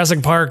beginning of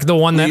Jurassic Park, the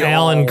one that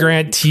Alan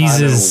Grant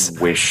teases.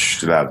 I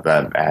wish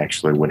that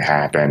actually would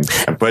happen.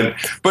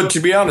 But to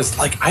be honest,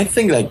 like, I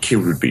think that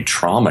kid would be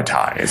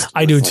traumatized.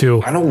 I do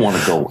too. I don't want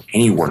to go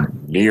anywhere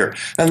near.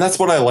 And that's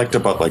what I liked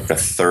about like the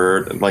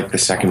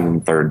second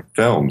and third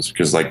films,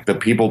 because like the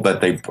people that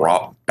they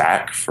brought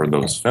back for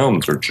those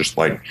films are just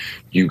like,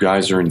 you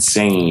guys are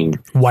insane.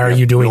 Why are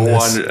you doing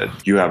this?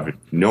 You have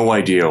no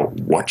idea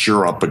what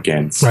you're up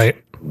against. Right.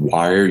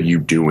 Why are you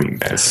doing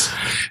this?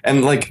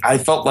 And like, I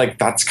felt like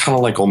that's kind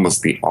of like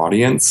almost the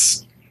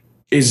audience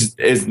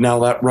is now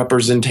that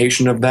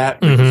representation of that.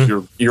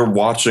 Because you're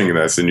watching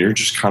this and you're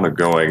just kind of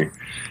going,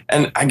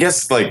 and I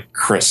guess like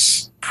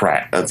Chris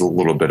Pratt, that's a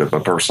little bit of a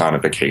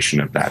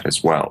personification of that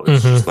as well.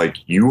 It's just like,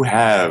 your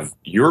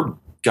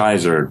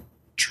guys are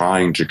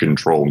trying to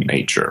control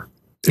nature.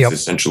 It's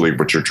essentially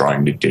what you're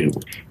trying to do.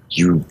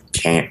 You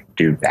can't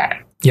do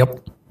that.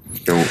 Yep.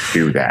 Don't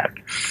do that.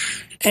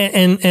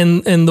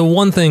 And the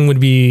one thing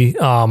would be,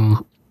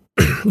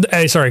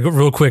 sorry,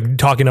 real quick,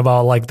 talking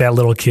about like that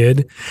little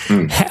kid.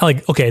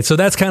 Like, okay, so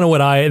that's kind of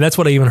what I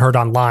even heard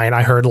online.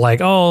 I heard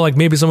like, oh, like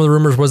maybe some of the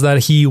rumors was that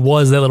he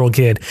was that little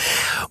kid.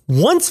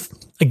 Once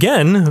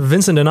again,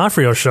 Vincent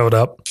D'Onofrio showed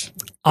up.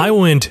 I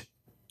went,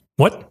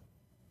 what?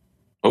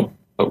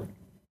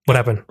 What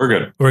happened? We're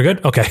good. We're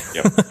good? Okay.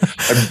 Yep.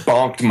 I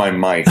bonked my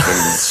mic and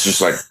it's just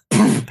like,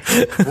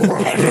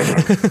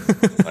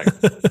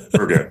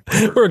 we're good.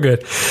 We're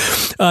good.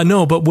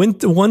 No, but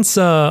once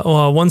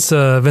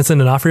Vincent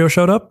D'Onofrio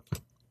showed up,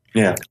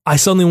 I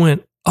suddenly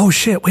went, oh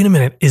shit, wait a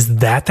minute. Is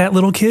that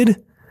little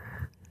kid?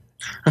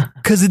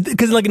 Cause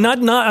like not,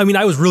 I mean,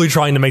 I was really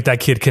trying to make that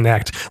kid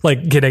connect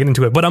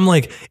into it, but I'm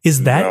like,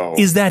 is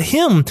that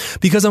him?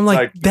 Because I'm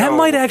like that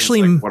might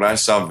actually. Like when I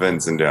saw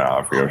Vincent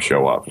D'Onofrio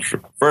show up,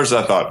 first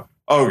I thought,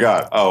 oh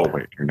God, oh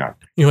wait, you're not.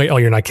 You're like, oh,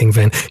 you're not King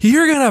Vin.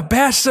 You're gonna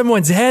bash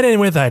someone's head in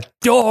with a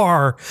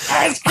door.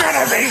 It's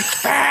gonna be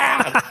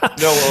bad.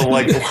 No,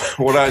 like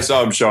when I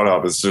saw him showing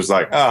up, it's just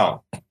like,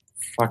 oh,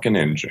 fucking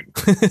engine.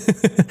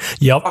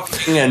 Yep,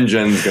 fucking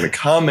engine's gonna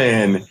come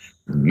in.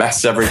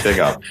 Mess everything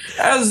up,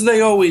 as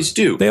they always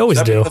do. They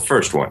always do. The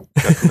first one,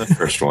 where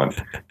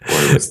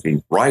it was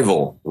the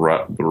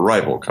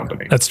rival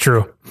company. That's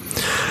true.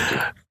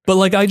 But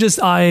like,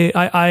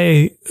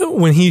 I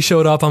when he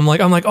showed up, I'm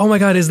like, oh my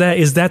God, is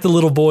that the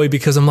little boy?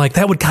 Because I'm like,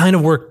 that would kind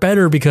of work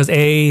better because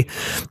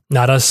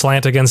not a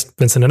slant against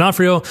Vincent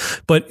D'Onofrio,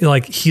 but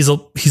like he's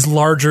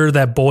larger.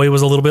 That boy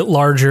was a little bit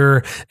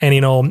larger,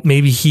 and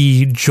maybe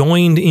he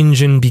joined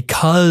Engine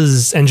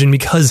because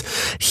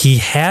he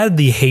had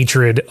the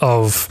hatred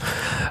of,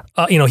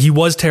 he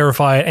was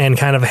terrified and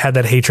kind of had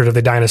that hatred of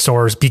the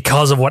dinosaurs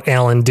because of what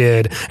Alan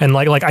did, and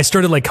like I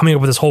started like coming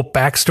up with this whole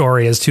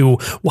backstory as to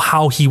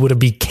how he would have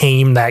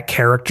became that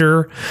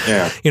character.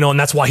 Yeah. And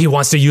that's why he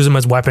wants to use them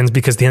as weapons,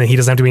 because then he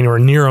doesn't have to be anywhere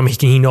near them.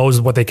 He knows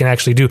what they can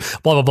actually do,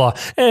 blah, blah, blah.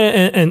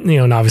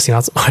 And obviously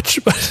not so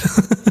much,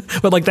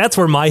 but like, that's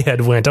where my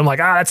head went. I'm like,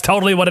 that's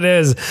totally what it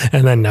is.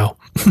 And then no.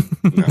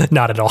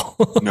 Not at all.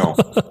 No.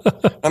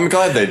 I'm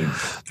glad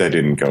they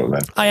didn't go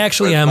then. I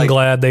actually am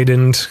glad they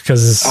didn't,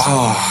 because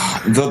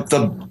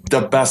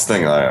the best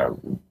thing I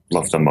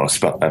love the most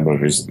about that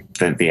movie is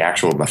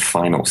the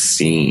final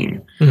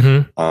scene.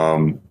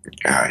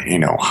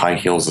 High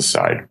heels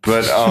aside,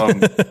 but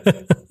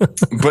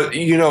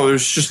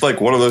it's just like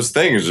one of those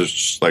things. It's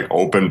just like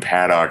open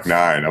paddock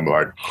 9. I'm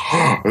like,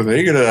 are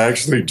they gonna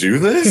actually do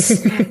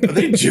this? Are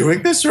they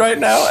doing this right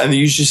now? And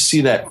you just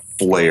see that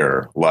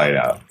flare light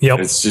up. Yep.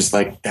 It's just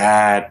like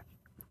that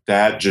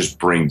just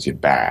brings you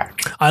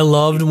back. I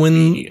loved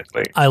when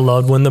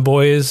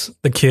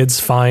the kids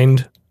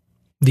find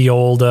the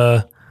old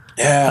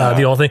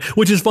the old thing,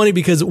 which is funny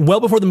because well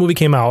before the movie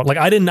came out, like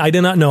I did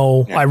not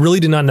know, I really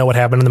did not know what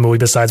happened in the movie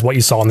besides what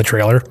you saw in the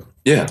trailer.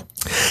 Yeah.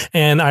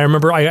 And I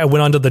remember I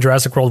went onto the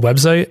Jurassic World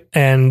website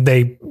and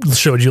they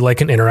showed you like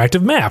an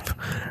interactive map,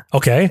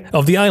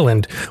 of the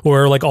island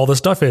where like all the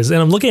stuff is. And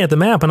I'm looking at the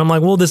map and I'm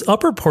like, well, this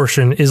upper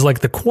portion is like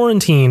the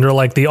quarantined or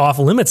like the off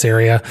limits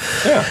area.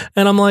 Yeah.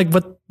 And I'm like,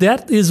 but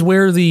that is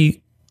where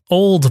the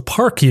old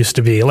park used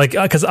to be, like,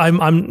 because I'm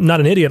not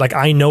an idiot, like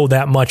I know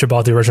that much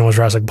about the original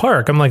Jurassic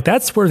Park. I'm like,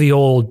 that's where the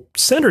old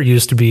center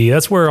used to be,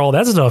 that's where all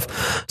that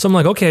stuff. So I'm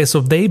like, okay, so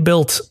they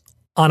built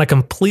on a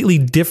completely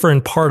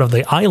different part of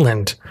the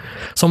island.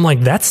 So I'm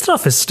like, that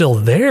stuff is still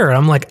there. And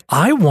I'm like,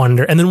 I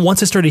wonder. And then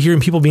once I started hearing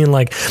people being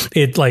like,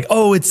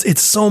 oh,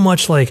 it's so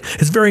much like,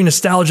 it's very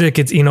nostalgic.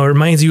 It's, it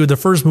reminds you of the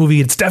first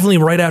movie. It's definitely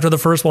right after the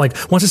first one.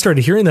 Like, once I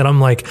started hearing that, I'm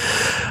like,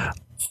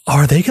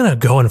 are they going to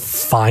go and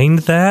find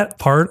that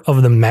part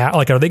of the map?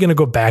 Like, are they going to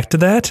go back to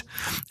that?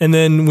 And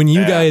then when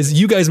you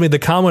guys made the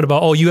comment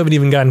about, oh, you haven't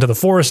even gotten to the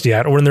forest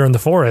yet, or when they're in the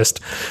forest.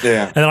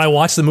 Yeah. And then I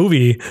watched the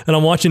movie and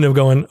I'm watching them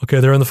going,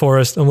 okay, they're in the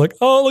forest. I'm like,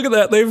 oh, look at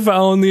that. They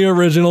found the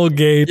original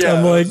gate. Yeah,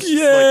 I'm like,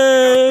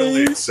 yay. I'm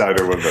really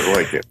excited with it.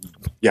 Like,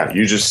 yeah,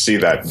 you just see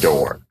that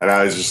door. And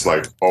I was just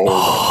like, oh my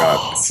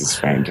God, this is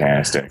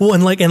fantastic. Well,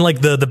 and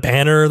the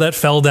banner that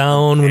fell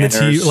down when that's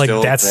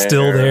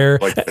still there.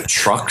 Like the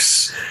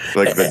trucks,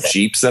 like the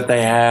Jeeps that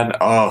they had.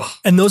 Oh.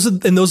 And those are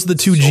the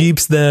two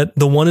Jeeps that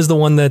the one is the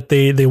one that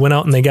they went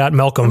out and they got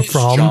Malcolm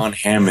from. John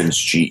Hammond's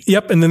Jeep.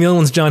 Yep, and then the other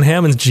one's John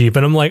Hammond's Jeep.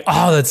 And I'm like,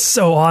 oh, that's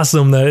so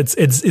awesome that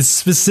it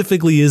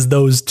specifically is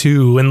those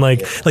two. And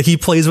like he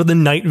plays with the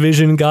night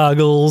vision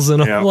goggles,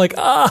 and I'm like,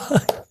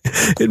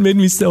 it made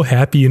me so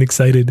happy and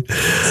excited.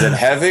 Is it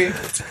heavy?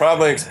 It's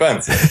probably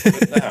expensive.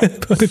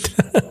 Put it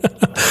down.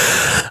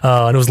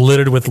 And it was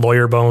littered with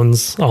lawyer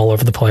bones all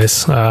over the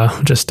place.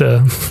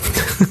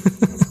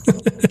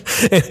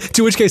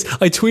 To which case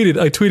I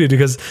tweeted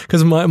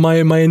because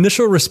my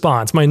initial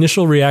response, my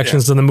initial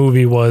reactions to the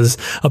movie was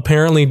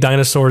apparently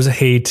dinosaurs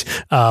hate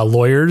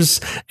lawyers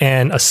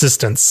and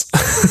assistants.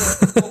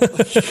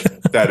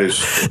 That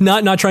is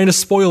not trying to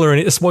spoil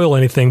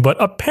anything, but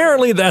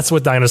apparently that's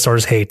what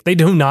dinosaurs hate. They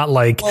do not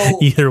like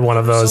either one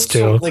of those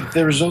two. Like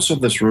there's also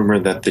this rumor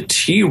that the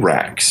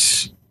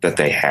T-Rex that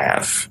they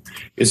have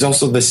is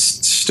also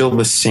still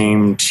the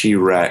same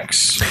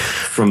T-Rex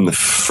from the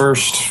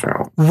first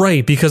film.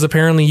 Right, because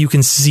apparently you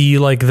can see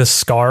like the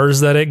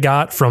scars that it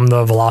got from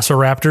the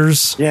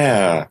velociraptors.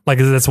 Yeah. Like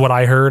that's what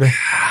I heard.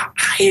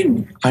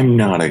 I'm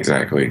not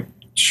exactly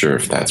sure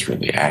if that's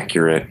really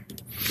accurate.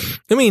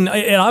 I mean,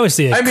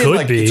 obviously it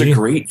could be. It's a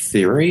great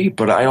theory,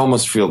 but I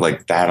almost feel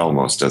like that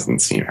almost doesn't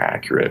seem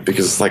accurate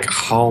because, like,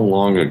 how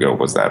long ago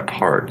was that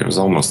part? It was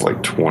almost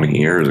like 20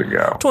 years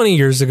ago. 20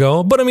 years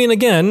ago. But I mean,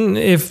 again,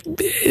 if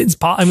it's,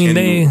 Can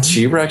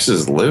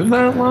T-Rexes live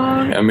that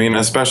long? I mean,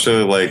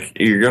 especially like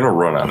you're going to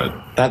run out of,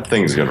 that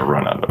thing's going to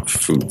run out of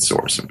food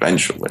source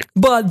eventually.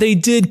 But they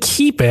did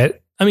keep it.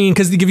 I mean,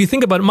 because if you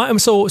think about it,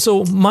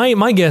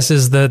 my guess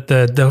is that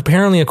the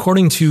apparently,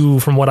 according to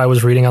from what I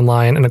was reading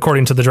online and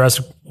according to the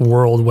Jurassic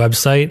World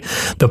website,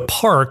 the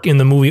park in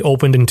the movie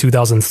opened in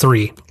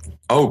 2003.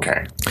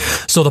 Okay.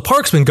 So the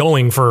park's been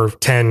going for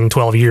 10,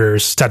 12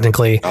 years,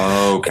 technically.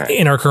 Okay.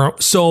 In our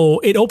current, so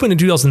it opened in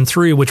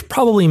 2003, which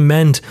probably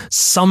meant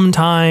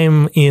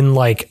sometime in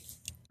like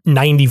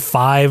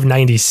 95,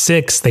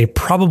 96, they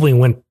probably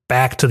went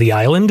back to the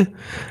island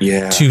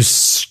to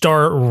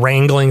start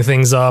wrangling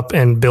things up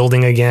and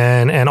building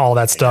again and all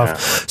that stuff. Yeah.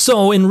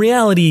 So in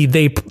reality,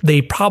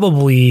 they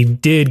probably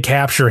did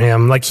capture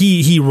him. Like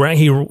he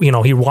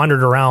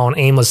wandered around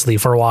aimlessly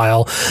for a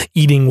while,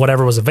 eating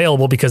whatever was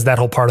available because that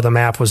whole part of the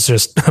map was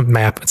just a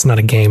map. It's not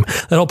a game.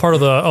 That whole part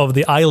of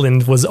the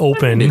island was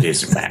open. It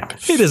is a map.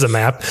 It is a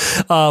map,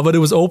 but it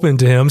was open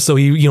to him. So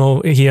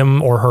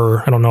him or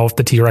her. I don't know if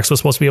the T-Rex was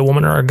supposed to be a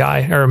woman or a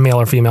guy or a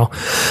male or female.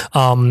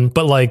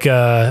 But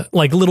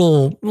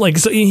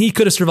so he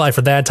could have survived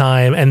for that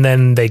time, and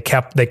then they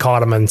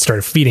caught him and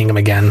started feeding him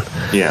again.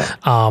 Yeah.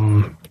 I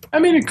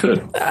mean, it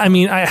could. I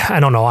mean,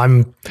 I don't know.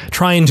 I'm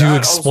trying to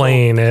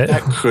explain it.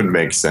 That could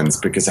make sense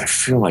because I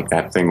feel like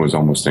that thing was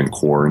almost in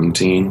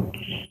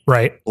quarantine.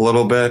 Right. A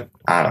little bit.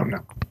 I don't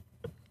know.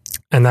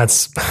 And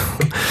that's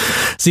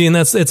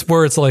it's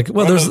where it's like,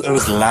 well, there's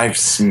those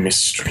life's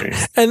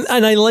mysteries. And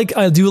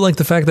I do like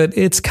the fact that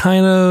it's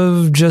kind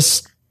of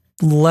just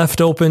left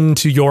open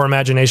to your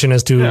imagination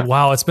as to,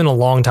 wow, it's been a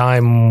long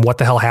time. What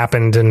the hell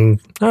happened? And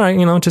all right,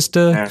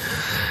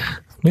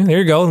 there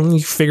you go.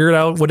 You figure it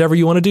out, whatever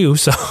you want to do.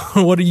 So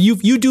what do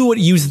you do what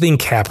you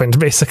think happened,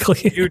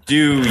 basically. You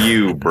do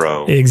you,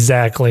 bro.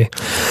 Exactly.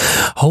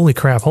 Holy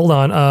crap. Hold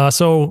on.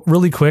 So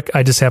really quick,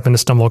 I just happened to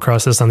stumble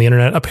across this on the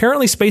internet.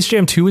 Apparently Space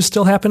Jam 2 is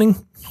still happening.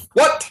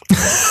 What?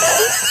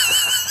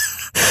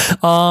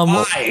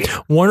 Why?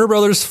 Warner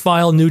Brothers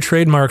filed new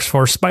trademarks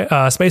for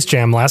Space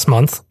Jam last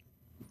month.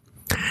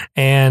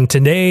 And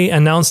today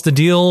announced a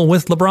deal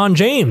with LeBron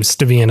James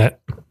to be in it.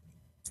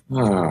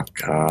 Oh,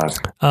 God.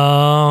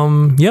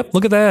 Yep,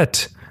 look at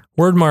that.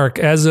 Wordmark,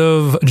 as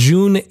of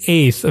June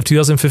 8th of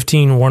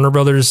 2015, Warner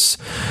Brothers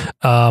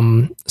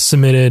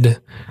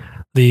submitted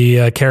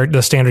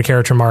the standard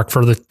character mark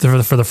for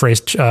the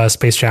phrase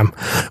Space Jam,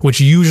 which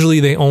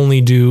usually they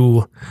only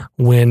do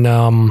when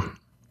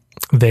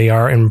they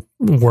are in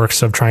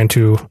works of trying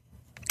to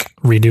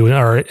redo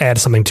or add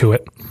something to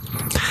it.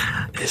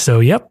 So,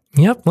 yep,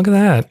 look at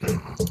that.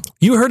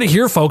 You heard it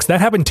here, folks. That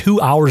happened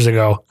 2 hours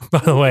ago, by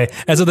the way.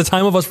 As of the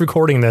time of us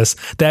recording this,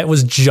 that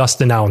was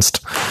just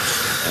announced.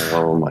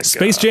 Oh, my God.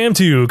 Space Jam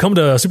 2, come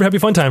to Super Happy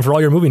Fun Time for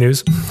all your movie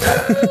news.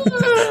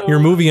 Your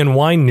movie and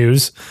wine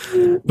news.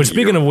 Which,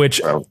 speaking of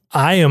which,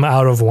 I am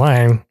out of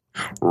wine.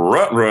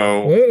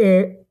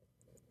 Ruh-roh.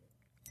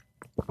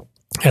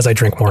 As I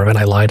drink more of it,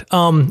 I lied.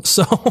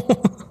 So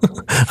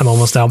I'm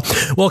almost out.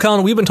 Well,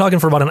 Colin, we've been talking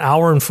for about an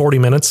hour and 40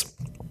 minutes.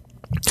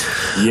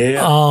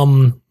 Yeah.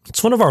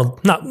 It's one of our,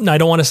 I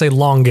don't want to say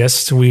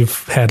longest.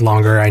 We've had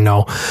longer, I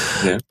know.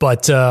 Yeah.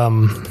 But,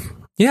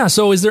 yeah.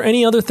 So is there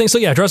any other thing? So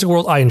yeah, Jurassic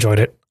World, I enjoyed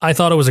it. I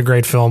thought it was a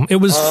great film. It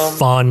was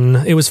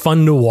fun. It was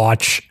fun to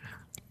watch.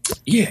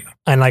 Yeah.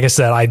 And like I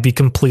said, I'd be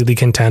completely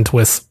content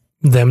with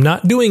them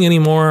not doing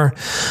anymore,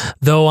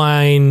 though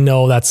I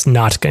know that's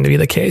not going to be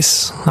the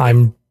case.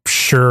 I'm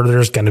sure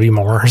there's going to be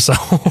more. So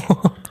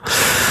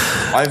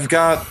I've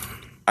got,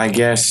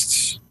 I'll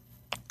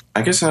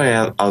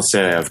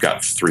say I've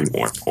got 3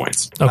 more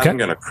points. Okay. I'm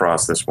going to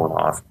cross this one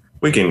off.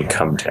 We can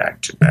come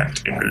back to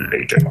that in a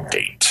later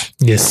date.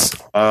 Yes.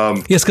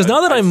 Yes, because now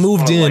that I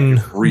moved in,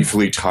 like,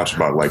 briefly touch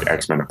about like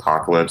X-Men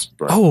Apocalypse.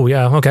 But, oh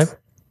yeah, okay.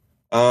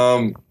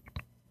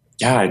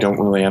 Yeah, I don't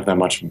really have that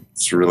much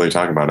to really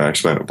talk about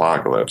X-Men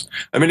Apocalypse.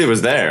 I mean, it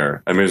was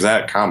there. I mean, it was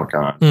at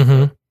Comic-Con.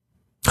 Mm-hmm.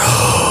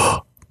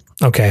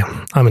 Okay,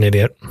 I'm an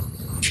idiot.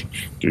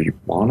 Do you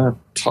want to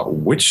talk?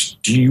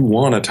 Which do you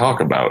want to talk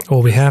about?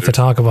 Well, we have to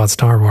talk about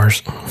Star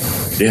Wars.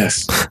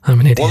 Yes. I'm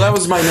an idiot. Well, that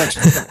was my next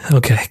point.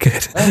 Okay,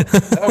 good.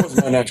 That was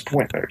my next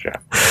point there,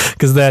 Jeff.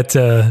 Because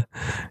I'm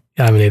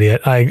an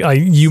idiot.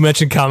 You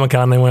mentioned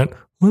Comic-Con, and I went,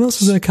 what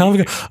else was at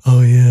Comic-Con?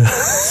 Oh, yeah.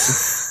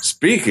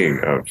 Speaking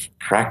of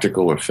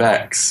practical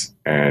effects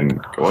and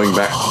going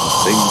back to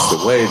things the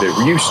way they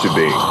used to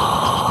be.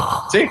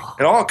 See,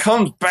 it all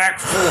comes back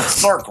full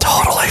circle.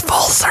 Totally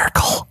full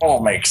circle.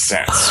 All makes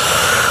sense.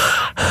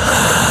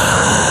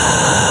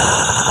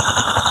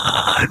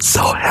 I'm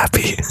so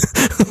happy.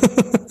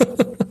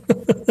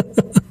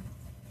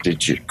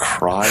 Did you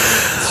cry when you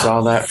saw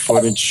that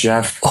footage,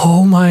 Jeff?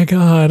 Oh my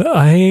god,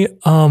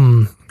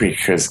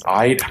 because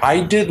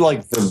I did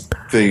like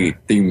the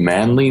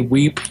manly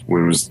weep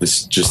when it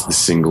was just the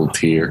single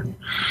tear.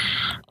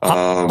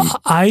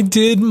 I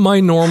did my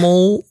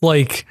normal,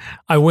 like,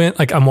 I went,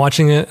 like, I'm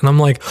watching it and I'm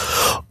like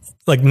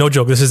no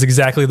joke, this is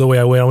exactly the way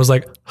I went. I was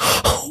like,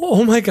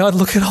 oh my god,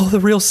 look at all the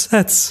real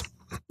sets.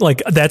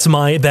 Like,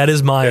 that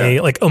is my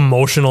like,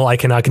 emotional, I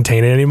cannot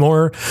contain it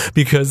anymore,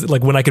 because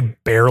like when I could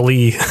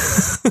barely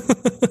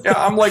yeah,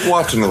 I'm like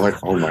watching it like,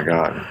 oh my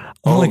god.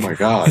 Oh my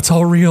god. It's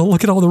all real.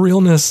 Look at all the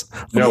realness.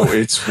 No,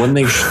 it's when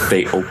they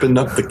opened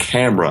up the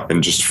camera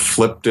and just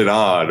flipped it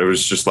on. It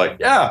was just like,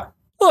 yeah,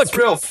 look, it's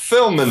real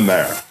film in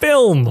there.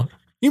 Film.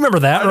 You remember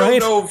that, right? I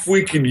don't know if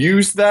we can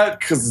use that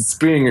because it's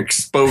being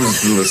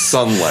exposed in the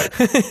sunlight.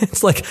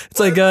 it's like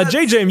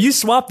JJ, you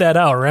swapped that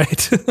out,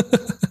 right?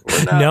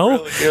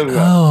 No. Really,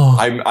 oh.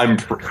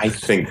 I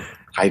think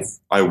I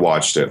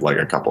watched it like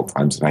a couple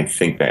times, and I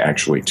think they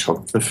actually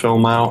took the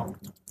film out,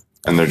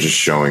 and they're just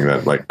showing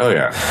that, like, oh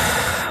yeah,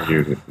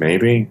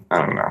 maybe,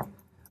 I don't know.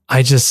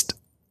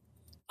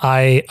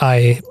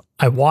 I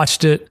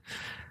watched it.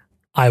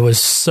 I was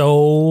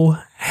so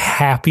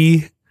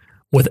happy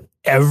with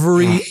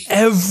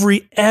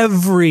everything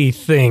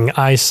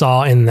I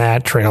saw in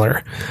that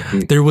trailer.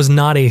 There was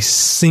not a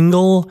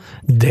single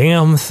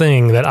damn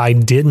thing that I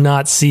did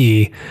not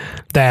see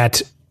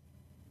that,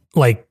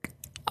 like,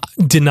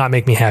 did not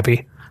make me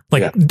happy.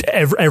 Like,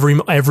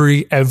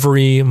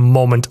 every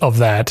moment of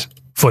that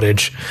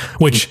footage,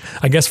 which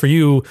I guess for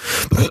you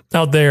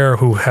out there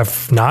who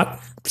have not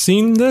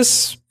seen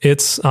this,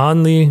 it's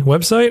on the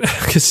website.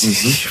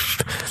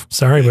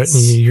 Sorry, but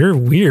you're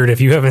weird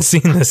if you haven't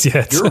seen this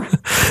yet. You're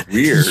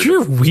weird.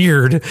 You're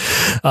weird.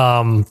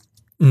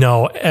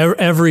 No,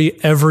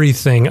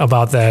 everything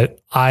about that.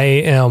 I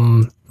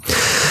am.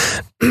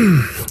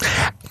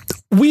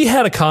 We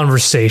had a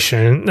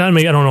conversation. I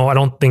mean, I don't know. I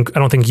don't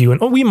think you and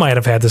we might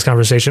have had this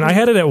conversation. I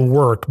had it at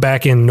work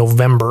back in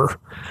November,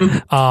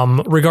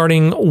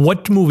 regarding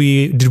what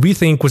movie did we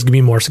think was going to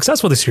be more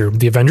successful this year,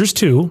 The Avengers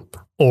 2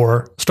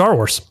 or Star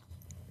Wars?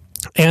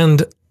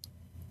 And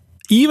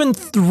even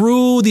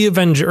through the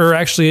Avengers, or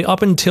actually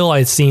up until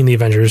I'd seen the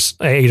Avengers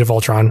Age of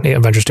Ultron,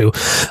 Avengers 2,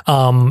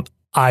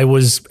 I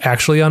was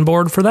actually on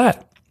board for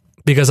that.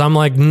 Because I'm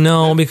like,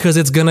 no, because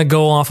it's going to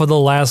go off of the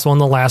last one.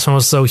 The last one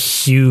was so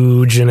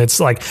huge. And it's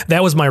like,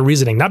 that was my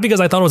reasoning. Not because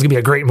I thought it was going to be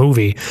a great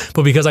movie,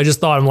 but because I just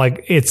thought, I'm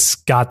like, it's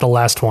got the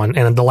last one.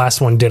 And the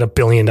last one did $1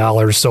 billion.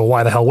 So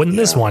why the hell wouldn't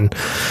this one?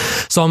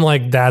 So I'm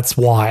like, that's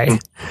why.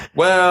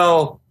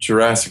 Well,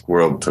 Jurassic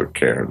World took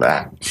care of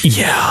that.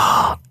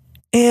 Yeah.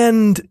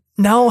 And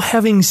now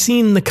having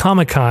seen the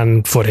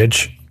Comic-Con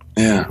footage.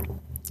 Yeah.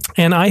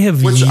 And I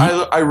have... Which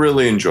I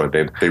really enjoyed.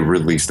 They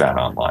released that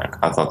online.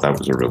 I thought that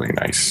was a really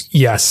nice...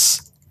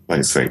 Yes.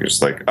 Nice thing. It's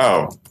like,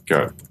 oh,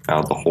 good.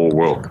 Now the whole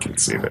world can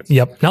see it.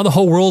 Yep. Now the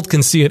whole world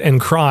can see it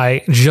and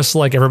cry just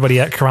like everybody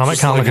at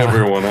Comic-Con. Like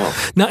everyone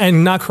else.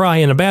 Not cry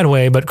in a bad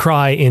way, but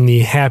cry in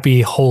the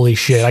happy, holy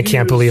shit, I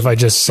can't believe I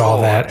just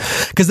saw that.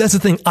 Because that's the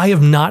thing. I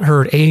have not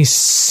heard a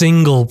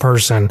single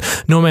person,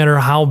 no matter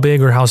how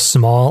big or how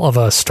small of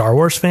a Star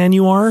Wars fan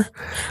you are,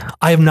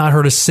 I have not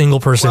heard a single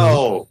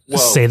person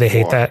say they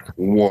hate that.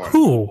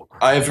 Who?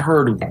 I've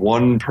heard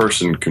one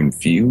person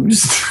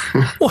confused.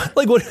 What?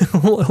 Like what?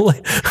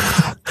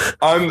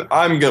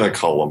 I'm gonna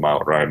call him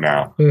out right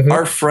now. Mm-hmm.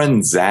 Our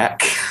friend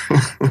Zach.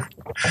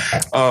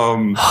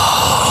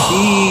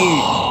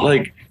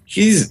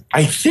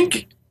 I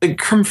think,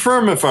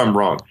 confirm if I'm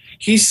wrong,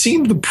 he's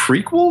seen the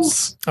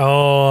prequels.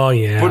 Oh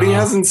yeah, but he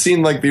hasn't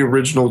seen like the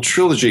original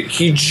trilogy.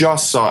 He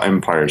just saw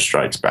Empire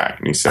Strikes Back,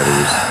 and he said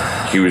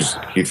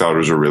he thought it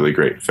was a really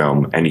great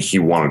film, and he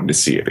wanted to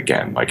see it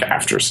again, like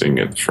after seeing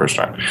it the first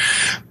time.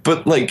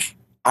 But like,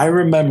 I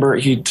remember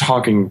he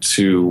talking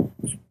to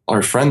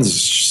our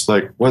friends, just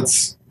like,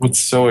 what's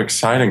so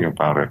exciting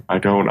about it? I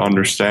don't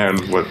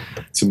understand what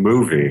it's a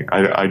movie.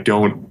 I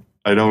don't.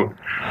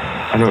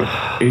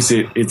 Is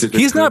it?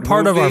 He's not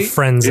part of our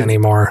friends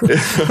anymore.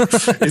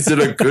 Is it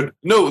a good?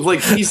 No,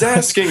 like he's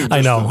asking.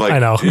 I know. Like, I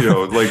know. You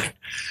know, like,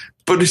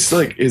 but it's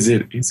like, is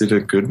it a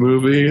good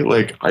movie?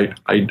 Like, I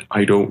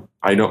don't.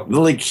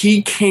 Like,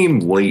 he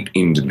came late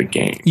into the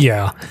game.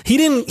 Yeah, he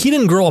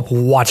didn't grow up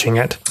watching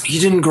it. He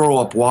didn't grow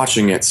up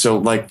watching it, so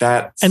like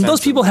that. And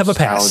those people have a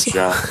pass.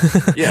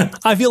 Yeah,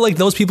 I feel like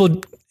those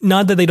people.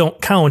 Not that they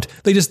don't count,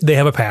 they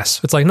have a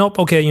pass. It's like, nope,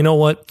 okay, you know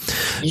what?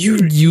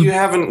 You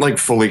haven't like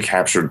fully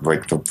captured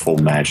like the full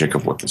magic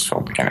of what this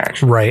film can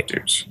actually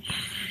produce.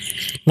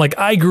 Like,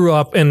 I grew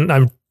up, and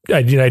I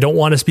don't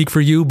want to speak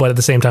for you, but at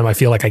the same time, I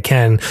feel like I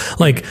can.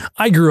 Like,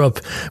 I grew up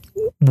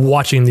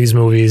watching these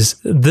movies.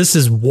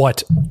 I've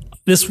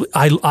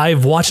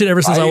watched it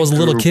ever since I was a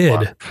little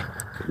kid.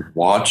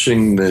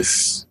 Watching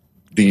these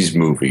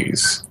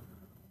movies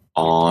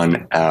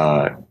on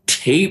a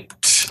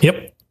taped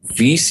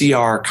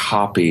VCR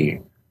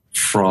copy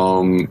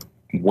from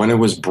when it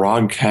was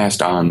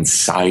broadcast on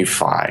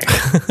Sci-Fi.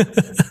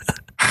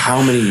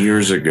 How many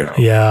years ago?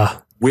 Yeah.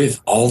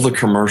 With all the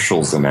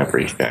commercials and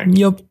everything.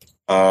 Yep.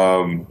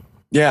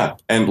 Yeah,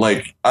 and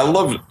like I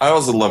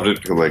also loved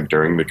it like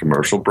during the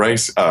commercial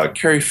breaks.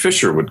 Carrie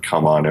Fisher would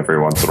come on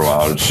every once in a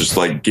while and just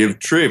like give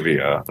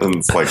trivia, and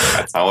it's like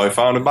that's how I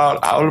found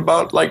out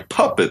about like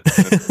puppets.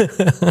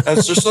 And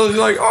it's just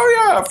like,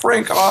 oh yeah,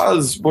 Frank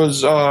Oz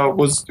was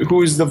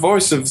who is the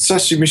voice of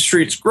Sesame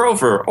Street's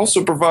Grover,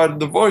 also provided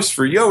the voice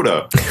for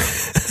Yoda.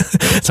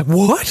 It's like,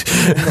 what?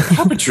 The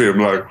puppetry. I'm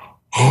like,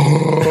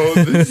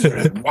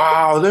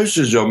 oh, this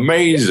is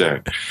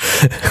amazing.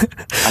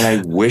 And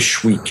I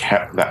wish we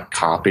kept that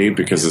copy,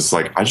 because it's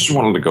like I just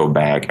wanted to go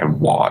back and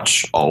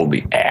watch all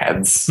the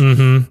ads.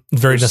 Mm-hmm.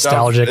 Very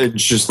nostalgic. And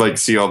just like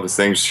see all the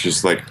things.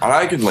 Just like, and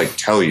I can like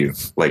tell you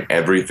like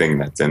everything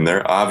that's in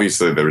there.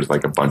 Obviously, there was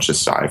like a bunch of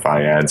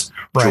sci-fi ads.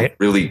 Right.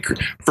 Really,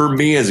 for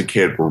me as a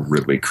kid, were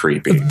really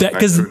creepy.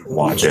 Because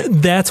watch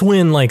it. That's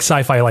when like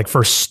sci-fi like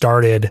first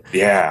started.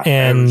 Yeah,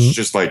 and it's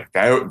just like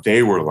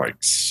they were like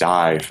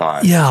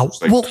sci-fi. Yeah,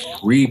 like well,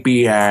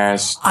 creepy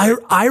ass.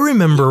 I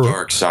remember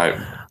dark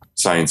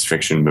science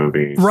fiction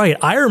movies. Right,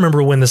 I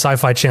remember when the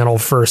Sci-Fi Channel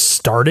first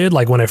started,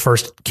 like when it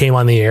first came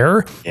on the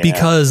air,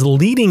 because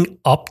leading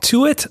up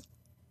to it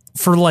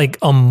for like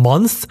a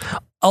month,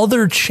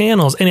 other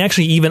channels, and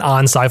actually even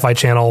on Sci-Fi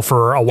Channel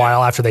for a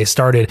while after they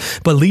started,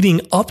 but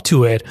leading up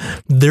to it,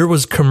 there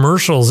was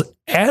commercials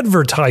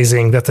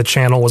advertising that the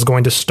channel was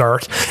going to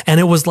start, and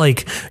it was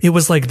like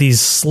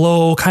these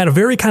slow kind of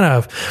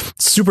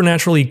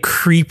supernaturally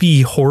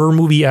creepy horror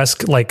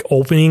movie-esque like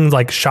opening,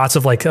 like shots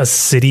of like a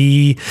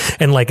city,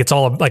 and like it's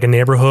all like a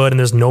neighborhood and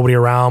there's nobody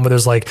around, but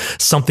there's like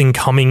something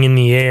coming in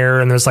the air,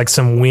 and there's like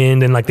some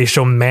wind, and like they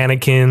show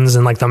mannequins,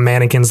 and like the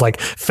mannequins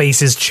like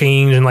faces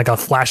change and like a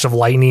flash of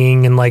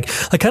lightning, and like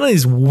kind of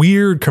these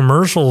weird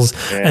commercials.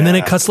 And then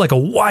it cuts to like a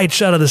wide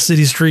shot of the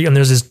city street, and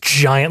there's this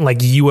giant like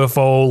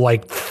UFO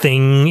like thing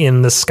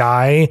in the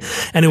sky,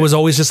 and it was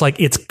always just like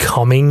it's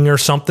coming or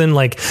something.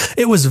 Like,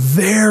 it was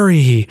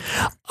very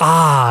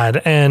odd,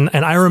 and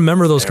I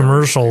remember those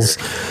commercials.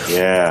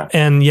 Yeah.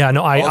 And yeah,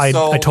 no, I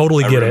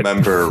totally get it. I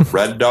remember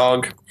Red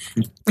Dog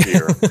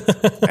here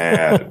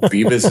and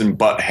Beavis and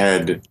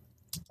Butthead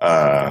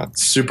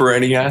Super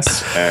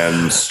NES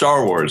and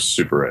Star Wars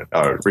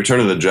Return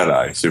of the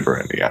Jedi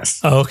Super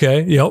NES.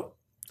 Okay, yep.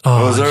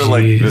 Those are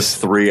like the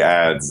three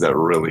ads that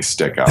really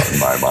stick out in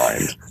my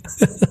mind.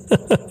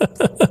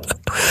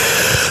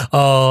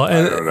 Oh,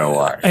 I don't know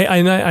why.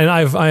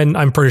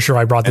 I'm pretty sure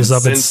I brought this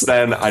up. Since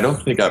then, I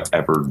don't think I've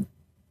ever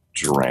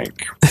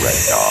drank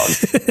Red Dog.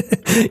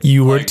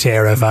 You were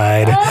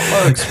terrified.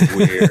 That looks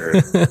weird.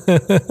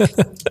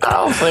 I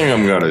don't think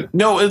I'm gonna.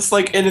 No, it's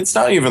like, and it's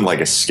not even like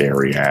a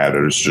scary ad.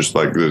 It's just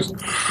like this.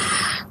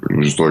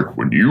 It's like,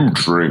 when you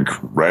drink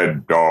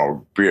Red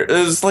Dog beer.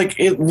 It's like,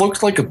 it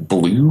looked like a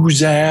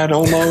blues ad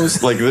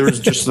almost. Like, there was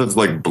just this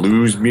like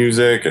blues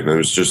music, and there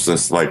was just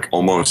this like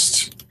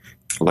almost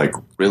like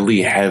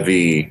really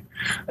heavy.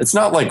 It's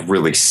not like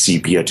really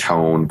sepia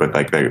tone, but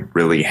like the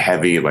really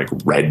heavy like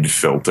red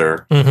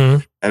filter.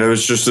 Mm-hmm. And it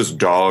was just this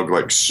dog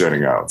like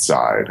sitting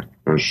outside.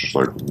 It was just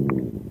like,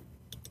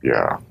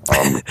 yeah,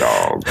 I'm a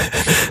dog.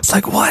 It's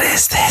like, what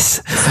is this?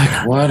 It's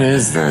like, what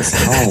is this?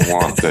 I don't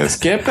want this.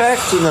 Get back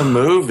to the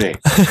movie.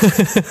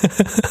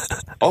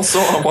 Also,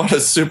 I want a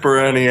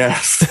Super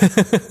NES.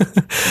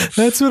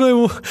 That's what I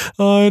want.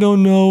 I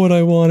don't know what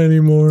I want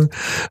anymore.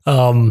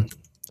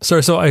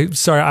 Sorry,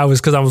 I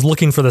was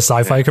looking for the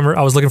sci-fi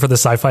I was looking for the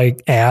sci-fi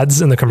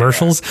ads in the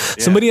commercials.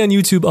 Yeah. Somebody on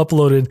YouTube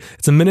uploaded,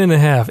 it's a minute and a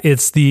half.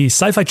 It's the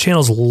Sci-Fi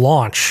Channel's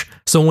launch.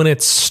 So when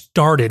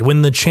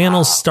the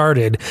channel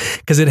started,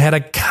 because it had a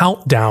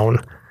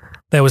countdown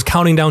that was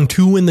counting down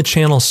to when the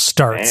channel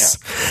starts.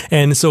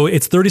 And so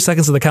it's 30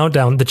 seconds of the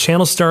countdown. The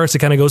channel starts. It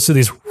kind of goes through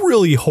these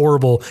really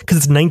horrible, because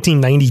it's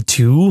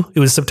 1992. It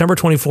was September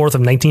 24th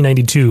of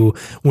 1992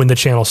 when the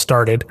channel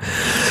started.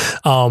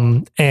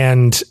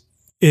 And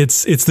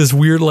it's this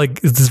weird,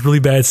 like, it's this really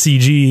bad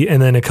CG, and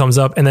then it comes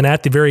up, and then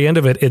at the very end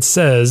of it, it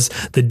says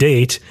the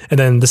date, and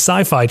then the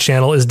Sci-Fi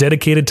Channel is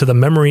dedicated to the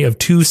memory of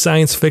two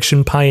science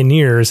fiction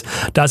pioneers,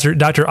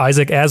 Dr.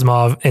 Isaac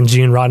Asimov and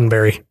Gene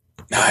Roddenberry.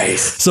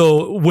 Nice.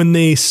 So when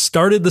they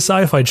started the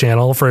Sci-Fi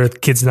Channel, for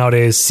kids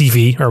nowadays,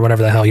 Sci-Fi, or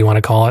whatever the hell you want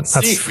to call it.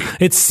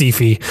 It's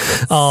Sci-Fi.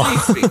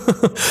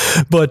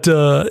 But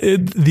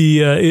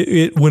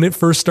when it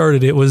first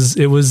started, it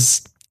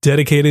was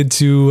dedicated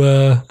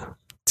to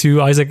Dr.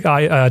 Isaac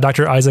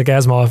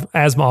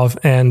Asimov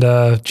and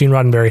Gene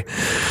Roddenberry.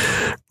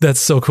 That's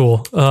so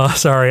cool.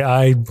 Sorry,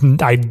 I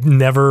don't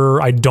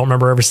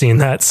remember ever seeing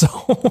that.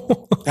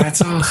 So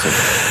that's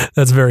awesome.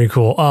 That's very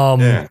cool.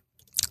 Yeah.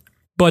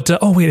 But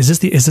wait, is this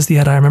the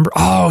ad I remember?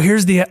 Oh,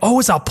 here's the ad. Oh,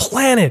 it's a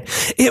planet.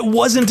 It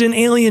wasn't an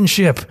alien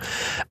ship.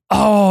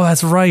 Oh,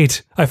 that's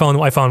right. I found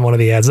one of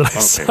the ads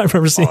that I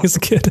remember seeing as a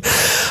kid.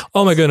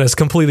 Oh my goodness,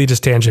 completely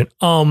just tangent.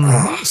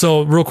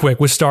 So real quick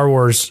with Star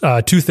Wars,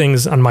 two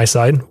things on my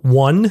side.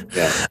 One,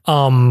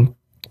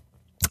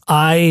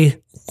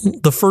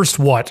 the first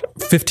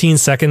 15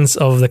 seconds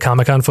of the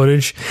Comic-Con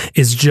footage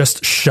is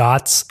just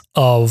shots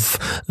of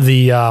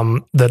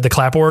the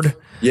clapboard.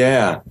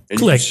 Yeah. And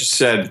you just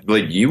said,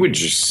 like, you would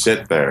just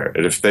sit there.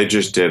 And if they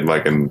just did,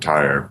 like, an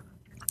entire...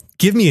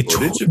 Give me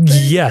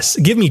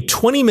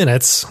 20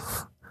 minutes.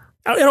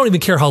 I don't even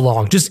care how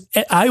long. Just,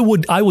 I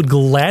would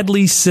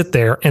gladly sit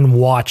there and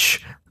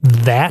watch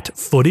that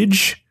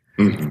footage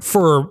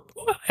for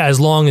as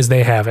long as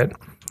they have it.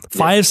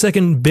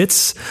 5-second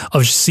bits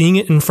of seeing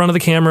it in front of the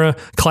camera,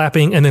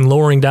 clapping, and then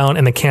lowering down,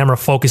 and the camera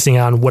focusing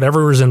on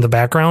whatever is in the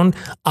background.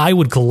 I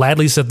would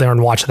gladly sit there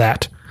and watch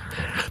that.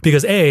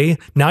 Because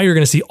now you're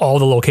going to see all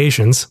the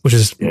locations, which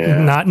is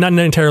not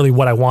entirely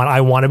what I want.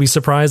 I want to be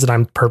surprised, and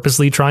I'm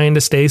purposely trying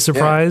to stay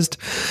surprised.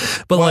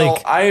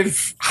 But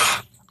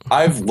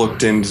I've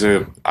looked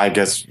into, I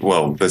guess,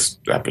 this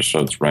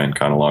episode's ran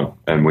kind of long,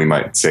 and we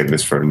might save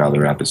this for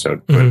another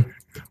episode. But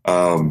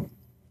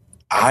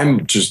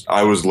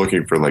I was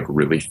looking for like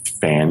really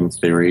fan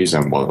theories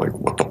on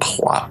what the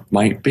plot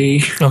might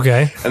be.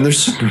 Okay. And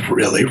there's some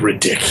really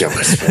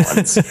ridiculous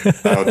ones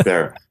out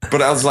there.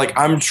 But I was like,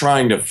 I'm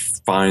trying to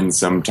find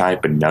some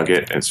type of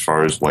nugget as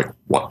far as like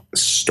what the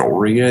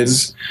story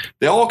is.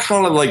 They all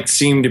kind of like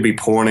seem to be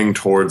pointing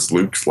towards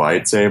Luke's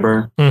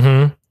lightsaber.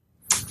 Mm-hmm.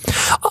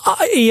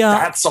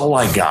 That's all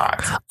I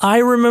got. I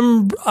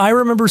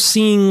remember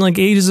seeing like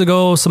ages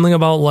ago something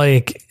about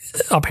like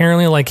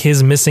apparently like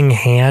his missing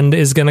hand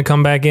is going to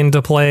come back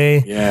into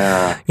play.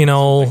 Yeah. You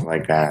know,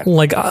 like that.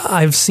 Like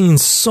I've seen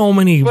so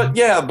many. But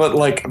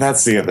like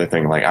that's the other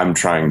thing. Like I'm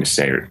trying to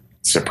stay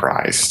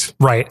surprised.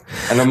 Right.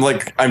 And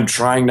I'm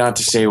trying not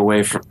to stay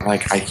away from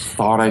like I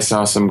thought I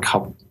saw some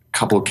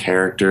couple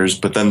characters,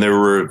 but then they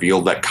were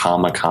revealed at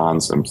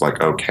Comic-Cons and I was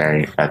like,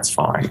 okay, that's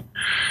fine.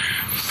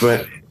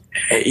 But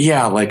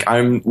yeah, like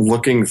I'm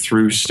looking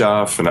through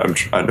stuff and I'm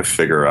trying to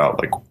figure out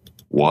like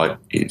what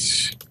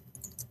is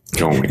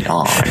going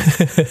on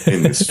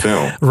in this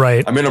film.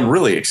 Right. I mean, I'm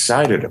really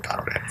excited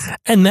about it.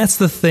 And that's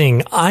the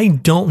thing. I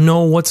don't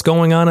know what's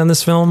going on in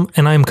this film,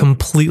 and I'm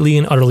completely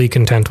and utterly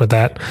content with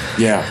that.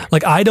 Yeah.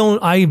 Like I've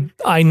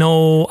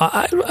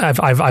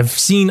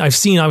seen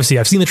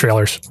the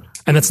trailers,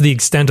 and that's the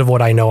extent of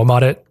what I know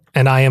about it.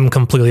 And I am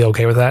completely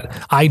okay with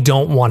that. I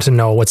don't want to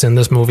know what's in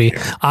this movie.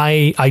 Yeah.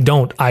 I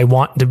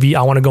want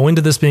to go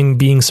into this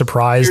being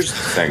surprised. Here's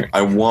the thing.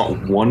 I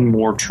want one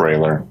more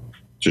trailer.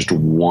 Just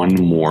one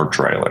more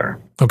trailer.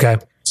 Okay.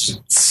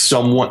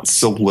 Somewhat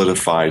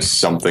solidifies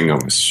something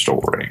of a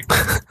story.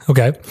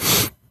 Okay.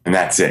 And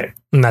that's it.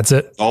 That's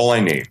all I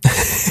need.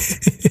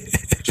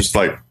 Just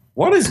like,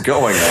 what is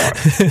going on?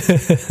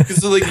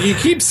 Because like you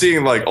keep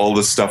seeing like all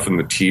this stuff in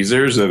the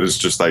teasers and it's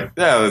just like,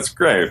 yeah, that's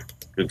great.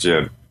 Good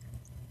job.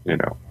 You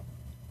know.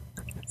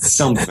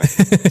 Something.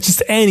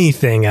 Just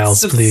anything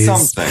else, please.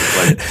 Something.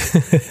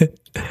 Like,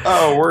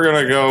 oh, we're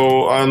going to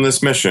go on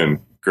this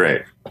mission.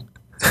 Great.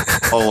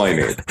 All I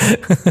need.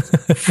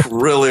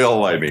 Really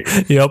all I need.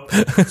 Yep.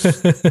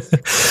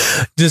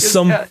 Just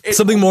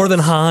something more than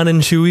Han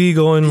and Chewie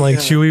going like,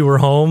 Chewie, we're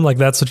home. Like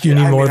that's what you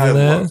need more than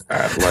that. Love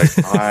that. Like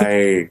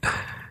I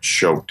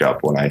choked up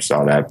when I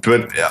saw that.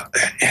 But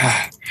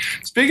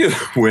speaking of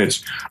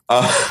which,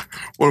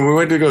 when we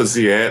went to go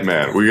see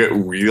Ant-Man,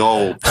 we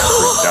all freaked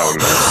out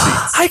in our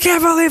seats. I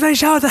can't believe they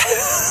showed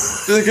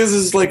that. Because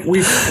it's like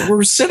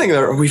we're sitting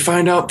there and we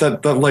find out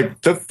that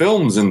the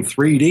film's in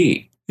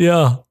 3D.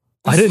 Yeah.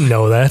 I didn't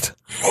know that.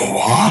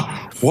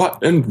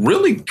 What? And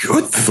really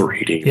good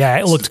 3D. Yeah,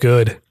 it looked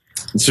good.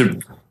 So,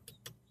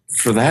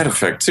 for that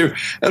effect, too.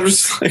 I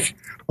was like,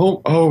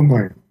 oh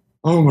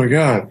my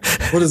God,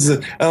 what is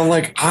it? And I'm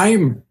like,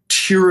 I'm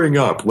tearing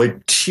up,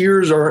 like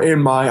tears are in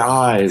my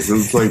eyes.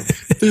 It's like,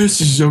 this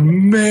is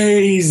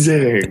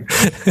amazing.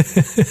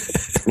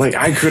 Like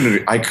I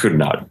could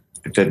not.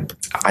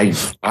 I'm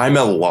at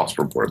a loss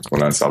for words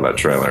when I saw that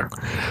trailer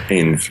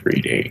in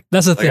 3D.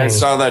 That's the thing. I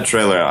saw that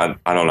trailer.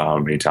 I don't know how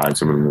many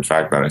times. But the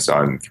fact that I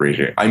saw it in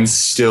 3D, I'm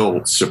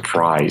still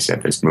surprised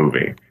at this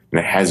movie. And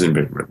it hasn't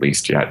been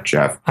released yet,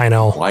 Jeff. I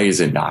know. Why is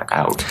it not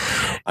out?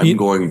 I'm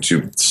going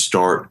to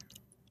start.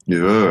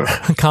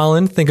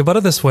 Colin, think about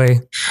it this way.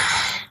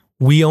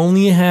 We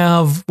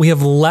have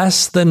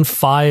less than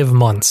 5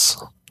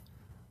 months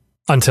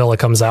until it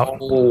comes out.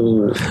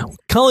 Oh,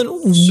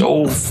 Colin,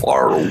 so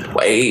far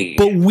away.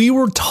 But we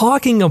were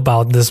talking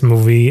about this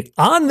movie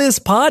on this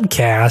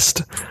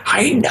podcast.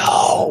 I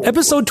know.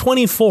 Episode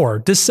 24,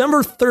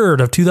 December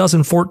 3rd of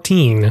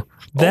 2014.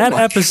 That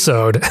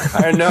episode.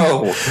 I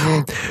know.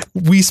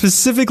 We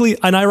specifically,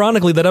 and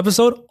ironically, that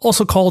episode,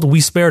 also called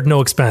We Spared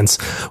No Expense,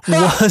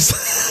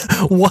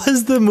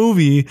 was the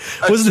movie.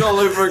 I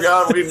totally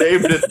forgot we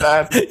named it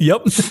that.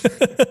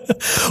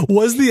 Yep.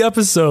 Was the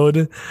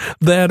episode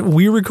that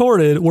we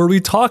recorded where we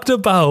talked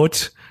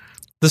about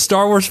the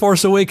Star Wars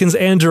Force Awakens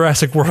and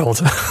Jurassic World.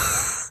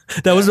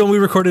 That was when we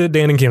recorded at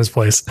Dan and Kim's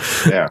place.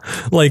 Yeah.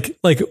 Like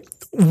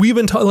we've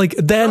been talking, like,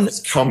 then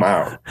come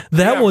out.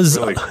 That was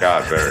really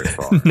got very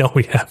far. No,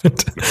 we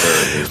haven't.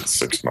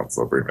 6 months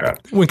will be bad.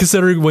 When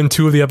considering when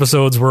 2 of the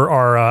episodes were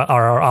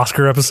our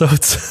Oscar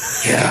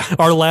episodes. Yeah.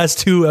 Our last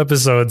 2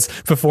 episodes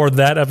before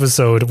that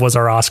episode was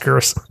our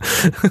Oscars.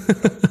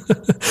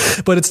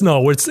 But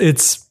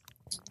it's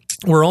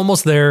we're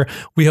almost there.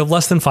 We have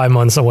less than 5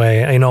 months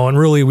away, and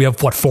really we have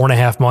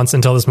 4.5 months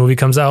until this movie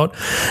comes out.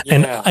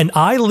 Yeah. And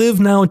I live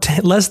now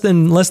less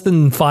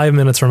than 5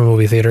 minutes from a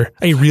movie theater,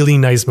 a really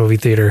nice movie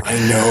theater. I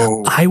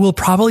know. I will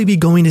probably be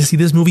going to see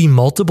this movie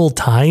multiple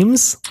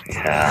times.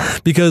 Yeah.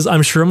 Because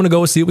I'm sure I'm going to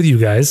go see it with you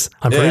guys.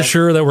 I'm pretty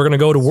sure that we're going to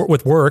go to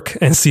with work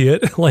and see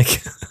it.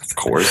 Like, of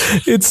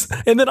course.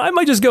 And then I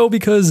might just go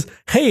because,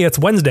 hey, it's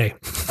Wednesday.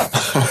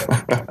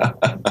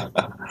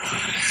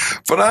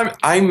 But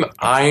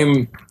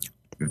I'm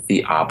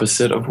the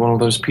opposite of one of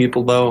those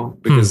people, though,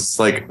 because it's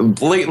like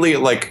lately,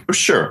 like,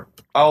 sure,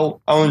 I'll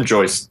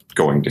enjoy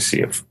going to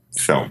see a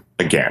film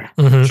again.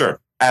 Mm-hmm. Sure,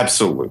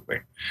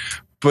 absolutely.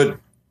 But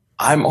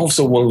I'm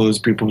also one of those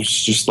people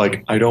who's just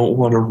like, I don't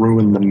want to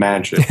ruin the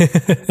magic.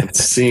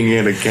 Seeing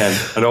it again,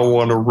 I don't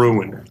want to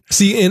ruin it.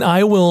 See, and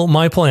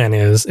my plan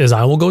is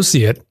I will go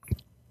see it.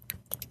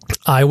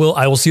 I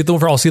will see it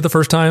I'll see it the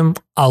first time.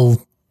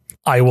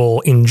 I will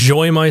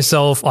enjoy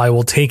myself. I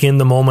will take in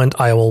the moment.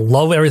 I will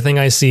love everything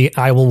I see.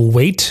 I will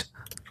wait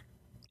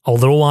a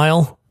little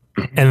while,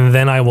 and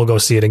then I will go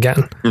see it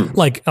again,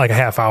 like a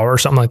half hour or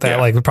something like that.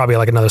 Yeah. Like probably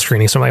like another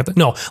screening, something like that.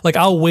 No, like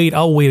I'll wait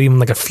even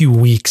like a few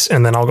weeks,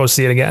 and then I'll go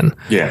see it again.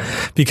 Yeah,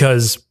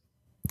 because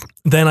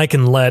then I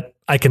can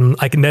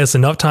there's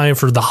enough time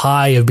for the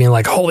high of being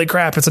like, holy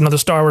crap, it's another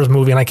Star Wars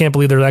movie, and I can't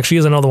believe there actually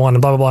is another one,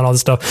 and blah blah blah, and all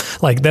this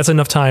stuff. Like that's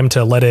enough time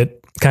to let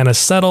it kind of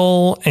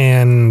settle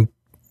and.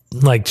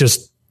 Like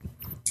just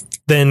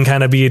then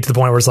kind of be to the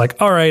point where it's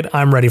like, all right,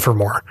 I'm ready for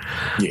more.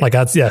 Yeah. Like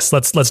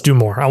let's do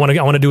more. I want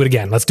to do it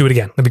again. Let's do it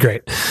again. That'd be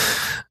great.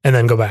 And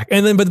then go back.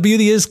 And then, but the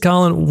beauty is,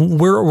 Colin,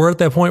 we're at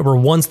that point where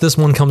once this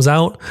one comes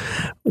out,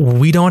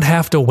 we don't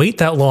have to wait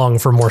that long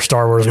for more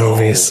Star Wars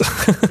movies.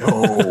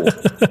 No.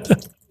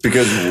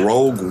 Because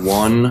Rogue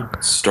One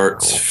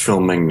starts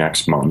filming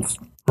next month.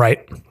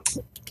 Right.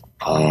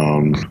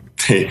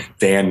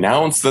 They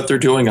announced that they're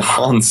doing a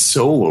Han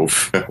Solo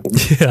film.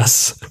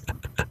 Yes.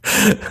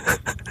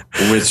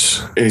 Which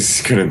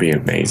is going to be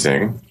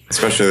amazing.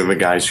 Especially the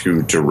guys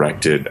who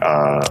directed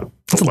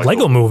it's a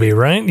Lego movie,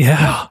 right?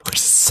 Yeah. Which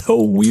is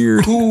so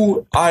weird.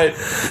 Who I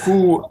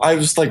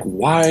was like,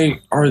 why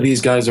are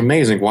these guys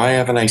amazing? Why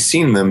haven't I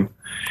seen them?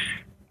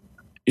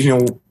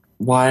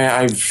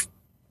 Why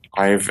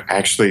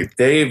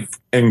they've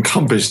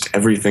encompassed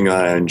everything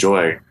that I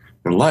enjoy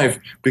in life,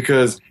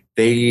 because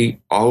they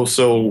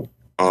also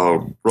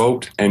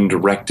wrote and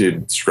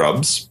directed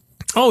Scrubs.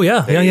 Oh,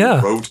 yeah. They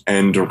wrote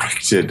and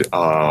directed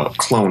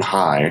Clone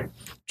High.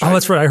 Oh,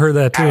 that's right. I heard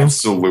that, too.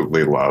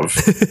 Absolutely love.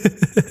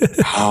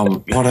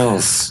 What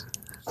else?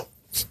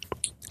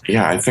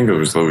 Yeah, I think it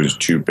was those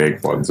 2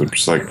 big ones. I'm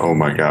just like, oh,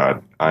 my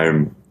God.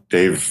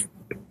 They've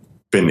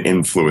been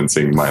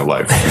influencing my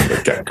life from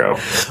the get-go.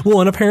 Well,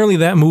 and apparently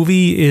that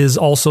movie is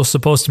also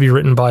supposed to be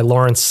written by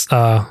Lawrence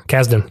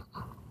Kasdan.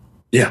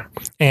 Yeah.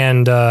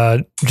 And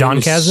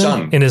John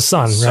Kasdan and his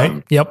son,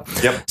 right? Yep.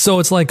 So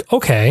it's like,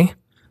 okay.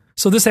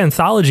 So this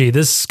anthology,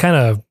 this kind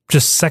of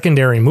just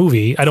secondary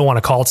movie, I don't want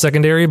to call it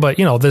secondary, but,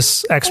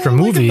 this extra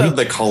movie.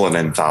 They call it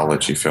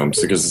anthology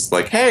films because it's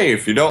like, hey,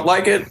 if you don't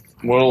like it,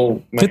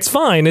 it's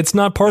fine. It's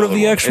not part of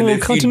the actual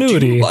continuity.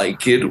 If you do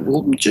like it,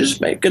 we'll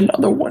just make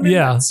another one in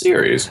that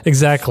series.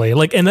 Exactly.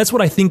 Like, and that's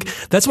what I think.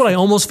 That's what I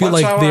almost feel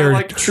like they're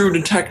like True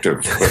Detective.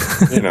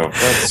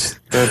 But,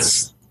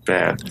 that's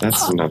bad.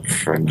 That's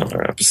for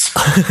another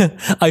episode.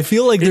 I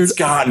feel like it's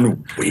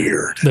gotten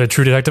weird. The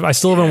True Detective. I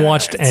still haven't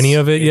watched any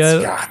of it yet.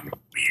 It's gotten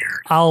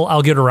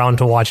I'll get around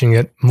to watching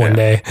it one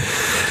day.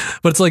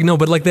 But it's like, no,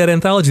 but like that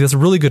anthology, that's a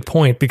really good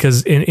point,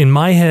 because in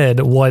my head,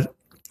 what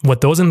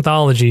those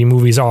anthology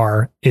movies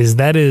are is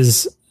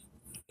Disney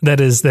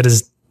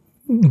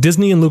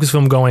and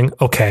Lucasfilm going,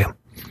 okay,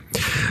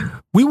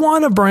 we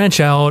want to branch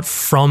out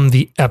from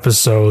the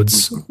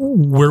episodes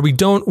where we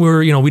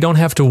don't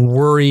have to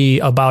worry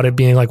about it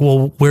being like,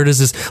 well, where does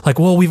this, like,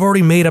 well, we've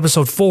already made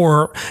episode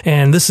 4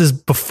 and this is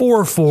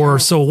before 4.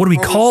 So what do we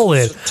call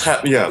it?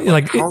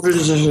 Like how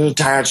does it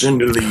attach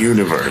into the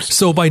universe?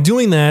 So by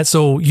doing that,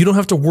 so you don't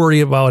have to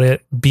worry about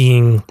it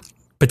being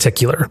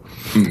particular,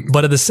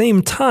 but at the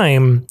same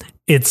time,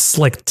 it's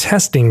like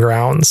testing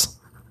grounds.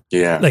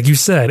 Yeah, like you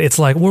said, it's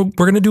like we're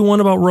going to do one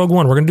about Rogue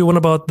One. We're going to do one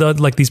about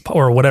these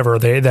or whatever.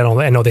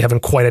 I know they haven't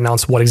quite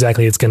announced what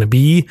exactly it's going to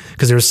be,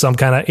 because there's some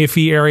kind of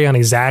iffy area on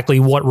exactly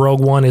what Rogue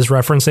One is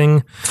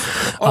referencing.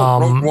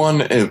 Rogue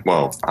One is,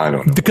 well, I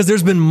don't know, because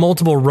there's been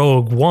multiple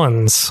Rogue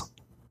Ones.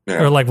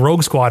 Yeah. Or like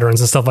Rogue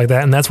Squadrons and stuff like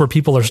that, and that's where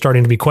people are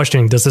starting to be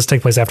questioning: does this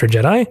take place after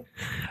Jedi,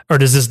 or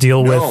does this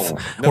deal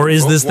with, or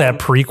is this that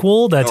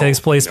prequel that takes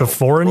place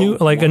before a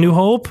New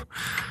Hope?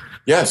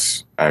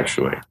 Yes,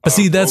 actually. But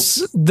see,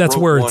 that's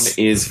where Rogue One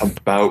is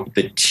about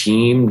the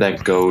team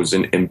that goes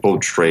and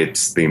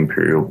infiltrates the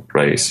Imperial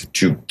base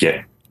to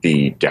get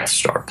the Death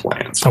Star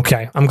plans.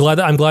 Okay, I'm glad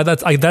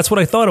that's what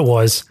I thought it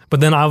was. But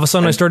then all of a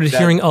sudden, I started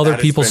hearing other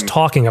people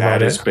talking about it.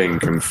 That has been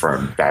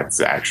confirmed. That's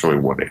actually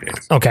what it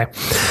is. Okay,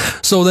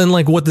 so then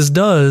like what this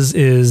does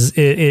is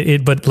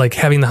it but like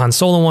having the Han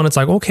Solo one, it's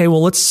like, okay,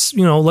 well let's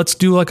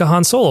do like a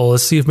Han Solo.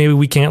 Let's see if maybe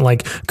we can't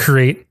like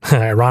create,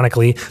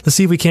 ironically, let's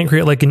see if we can't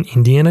create like an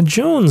Indiana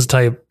Jones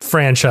type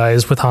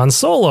franchise with Han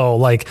Solo.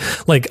 Like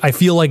I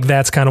feel like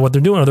that's kind of what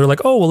they're doing. Or they're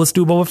like, oh well, let's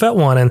do a Boba Fett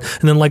one, and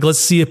then like let's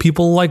see if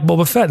people like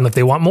Boba Fett, and if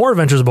they want more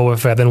Adventures of Boba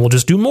Fett, then we'll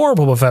just do more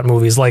Boba Fett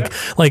movies. Like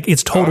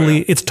it's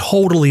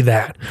totally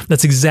that.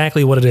 That's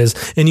exactly what it is.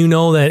 And you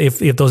know that if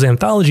those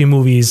anthology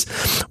movies,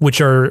 which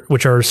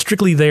are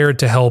strictly there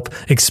to help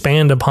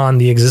expand upon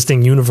the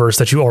existing universe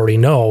that you already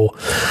know,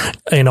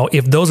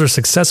 if those are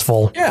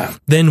successful,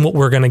 then what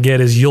we're gonna get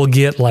is you'll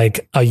get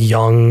like a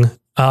young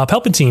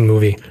Palpatine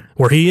movie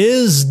where he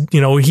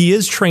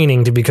is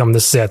training to become the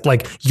Sith.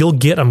 Like you'll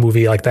get a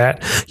movie like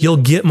that. You'll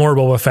get more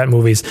Boba Fett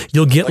movies.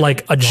 You'll get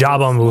like a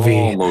Jabba movie.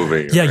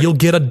 Yeah, right? You'll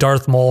get a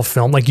Darth Maul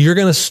film. Like you're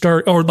gonna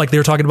start, or like they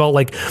were talking about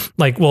like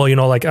Ewan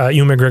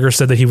McGregor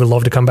said that he would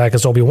love to come back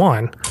as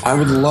Obi-Wan. I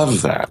would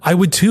love that. I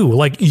would too.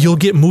 Like you'll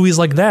get movies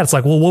like that. It's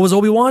like, well, what was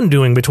Obi-Wan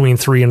doing between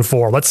 3 and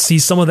 4? Let's see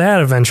some of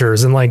that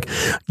adventures. And like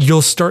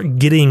you'll start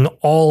getting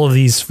all of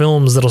these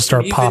films that'll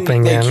start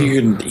popping in.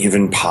 You can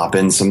even pop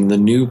in some of the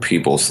new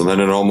people, so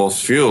then it almost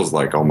feels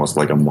like a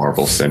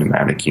Marvel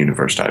Cinematic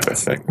Universe type of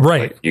thing.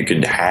 Right. Like you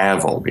can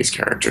have all these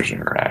characters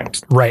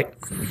interact. Right.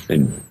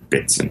 In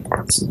bits and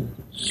parts.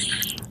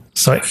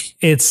 So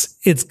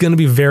it's going to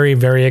be very,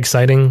 very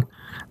exciting.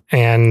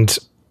 And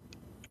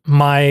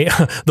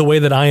the way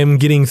that I am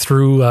getting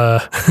through,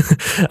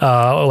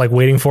 like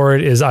waiting for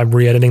it is I'm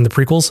re-editing the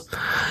prequels.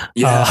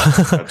 Yeah,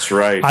 that's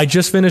right. I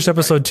just finished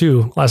episode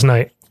 2 last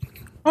night.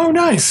 Oh,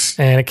 nice.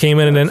 And it came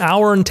in an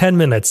hour and 10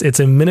 minutes. It's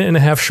a minute and a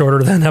half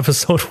shorter than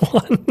episode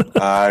 1.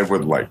 I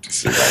would like to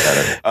see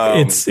that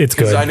edit. It's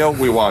good. I know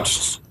we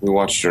watched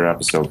your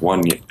episode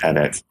 1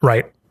 edit.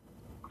 Right.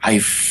 I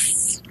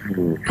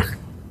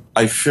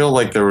feel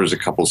like there was a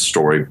couple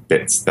story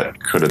bits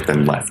that could have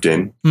been left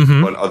in.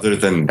 Mm-hmm. But other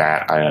than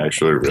that, I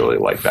actually really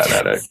like that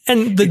edit.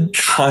 And it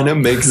kind of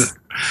makes...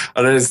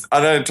 And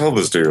I told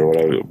this to you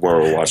when we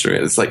were watching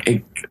it. It's like,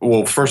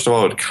 first of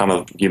all,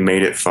 you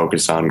made it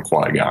focus on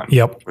Qui-Gon.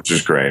 Yep. Which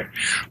is great.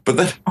 But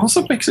that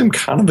also makes him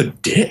kind of a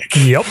dick.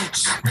 Yep.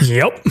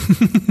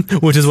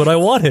 Which is what I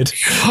wanted.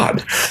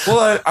 God.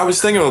 Well, I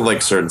was thinking of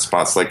like certain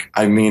spots. Like,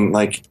 I mean,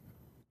 like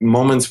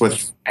moments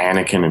with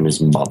Anakin and his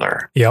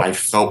mother. Yep. I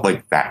felt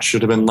like that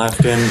should have been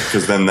left in,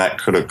 because then that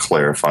could have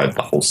clarified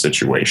the whole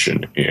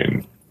situation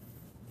in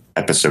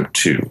episode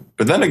 2.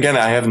 But then again,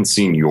 I haven't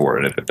seen your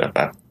edit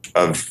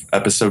of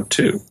episode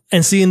 2.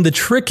 And seeing the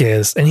trick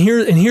is,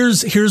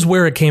 here's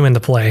where it came into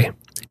play.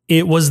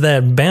 It was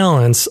that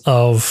balance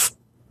of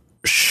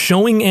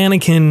showing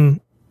Anakin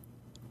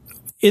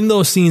in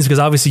those scenes, because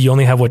obviously you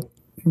only have what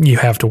you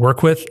have to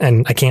work with,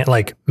 and I can't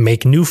like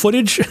make new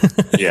footage.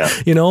 Yeah.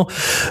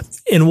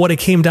 And what it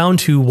came down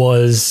to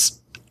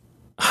was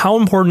how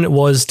important it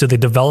was to the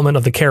development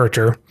of the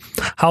character,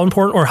 how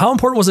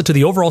important was it to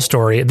the overall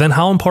story, then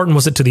how important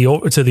was it to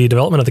the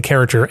development of the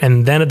character,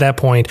 and then at that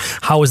point,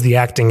 how was the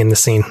acting in the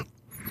scene?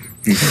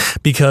 Mm-hmm.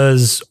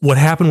 Because what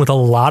happened with a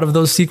lot of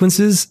those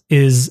sequences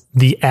is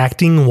the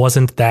acting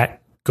wasn't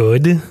that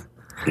good.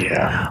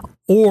 Yeah.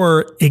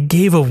 Or it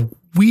gave a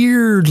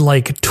weird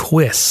like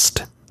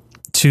twist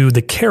to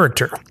the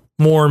character,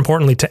 more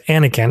importantly to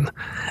Anakin.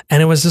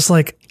 And it was just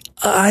like,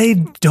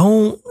 I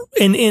don't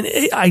And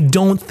I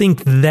don't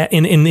think that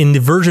in the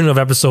version of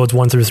episodes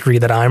 1 through 3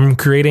 that I'm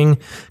creating,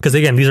 because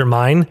again, these are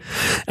mine.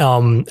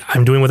 I'm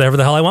doing whatever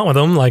the hell I want with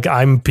them. Like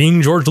I'm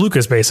being George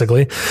Lucas,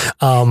 basically.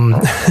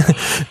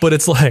 But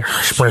it's like,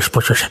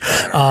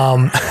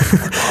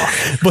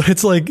 but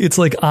it's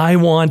like I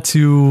want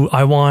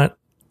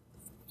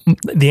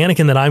the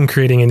Anakin that I'm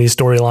creating in these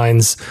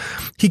storylines.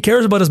 He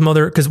cares about his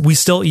mother because we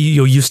still,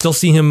 you still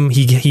see him.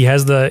 He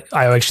has this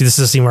is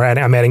a scene where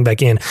I'm adding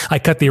back in. I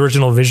cut the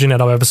original vision out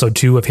of episode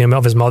 2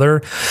 of his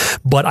mother,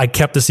 but I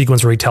kept the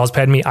sequence where he tells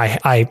Padme,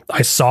 I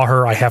saw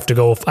her. I have to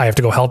go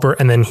help her.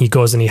 And then he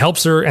goes and he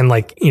helps her. And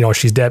like,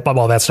 she's dead, blah,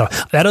 blah, that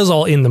stuff. That is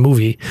all in the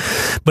movie.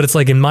 But it's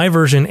like in my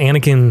version,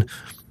 Anakin,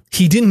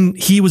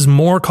 he was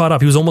more caught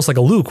up. He was almost like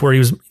a Luke where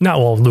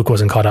Luke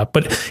wasn't caught up,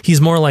 but he was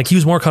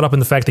more caught up in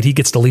the fact that he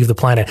gets to leave the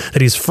planet,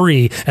 that he's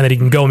free and that he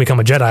can go and become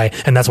a Jedi.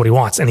 And that's what he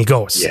wants. And he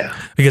goes. Yeah.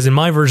 Because in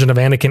my version of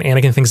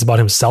Anakin thinks about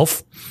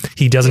himself.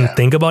 He doesn't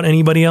think about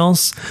anybody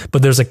else,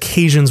 but there's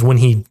occasions when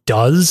he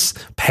does.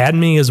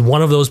 Padme is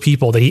one of those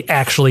people that he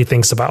actually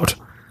thinks about.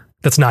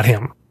 That's not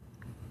him.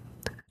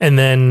 And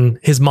then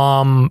his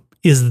mom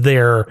is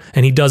there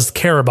and he does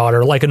care about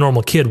her like a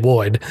normal kid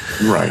would.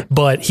 Right.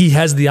 But he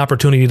has the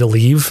opportunity to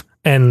leave.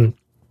 And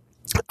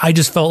I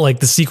just felt like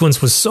the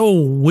sequence was so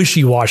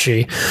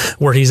wishy-washy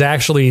where he's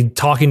actually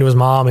talking to his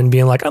mom and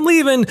being like, I'm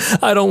leaving.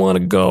 I don't want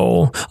to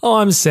go. Oh,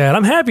 I'm sad.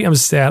 I'm happy. I'm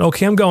sad.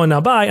 Okay, I'm going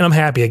now. Bye. And I'm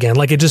happy again.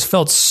 Like it just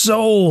felt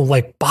so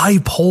like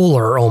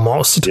bipolar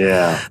almost.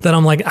 Yeah. That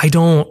I'm like, I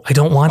don't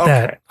want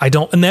that. I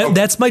don't. And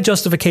that's my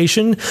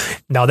justification.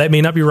 Now that may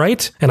not be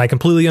right. And I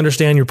completely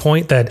understand your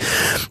point that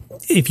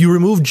if you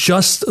remove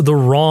just the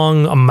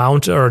wrong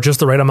amount or just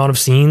the right amount of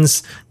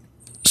scenes,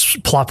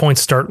 plot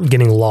points start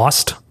getting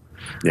lost.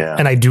 Yeah.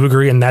 And I do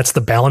agree. And that's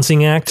the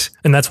balancing act.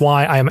 And that's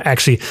why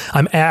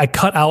I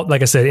cut out,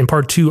 like I said, in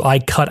part 2, I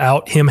cut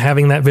out him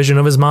having that vision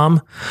of his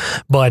mom.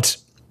 But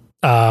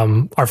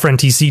our friend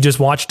TC just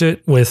watched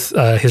it with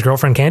his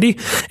girlfriend Candy.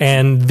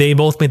 And they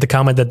both made the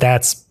comment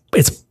that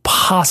it's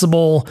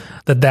possible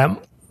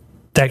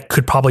that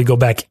could probably go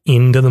back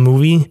into the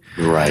movie.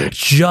 Right.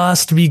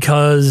 Just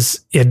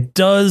because it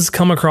does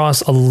come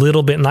across a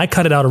little bit, and I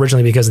cut it out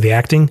originally because of the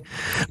acting,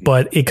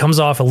 but it comes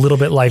off a little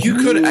bit like, you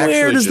could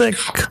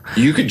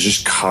you could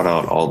just cut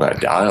out all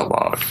that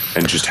dialogue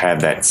and just have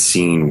that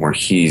scene where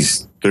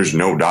there's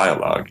no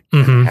dialogue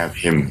and have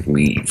him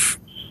leave.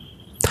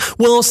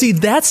 Well, see,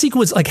 that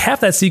sequence, like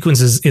half that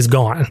sequence is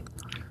gone.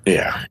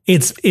 Yeah.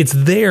 It's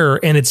there,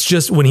 and it's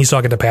just when he's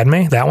talking to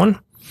Padme, that one.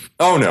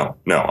 Oh,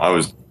 no, I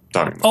was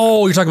talking about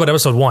Oh, you're talking about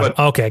episode 1.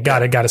 Okay,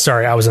 got it.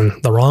 Sorry, I was in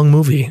the wrong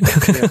movie.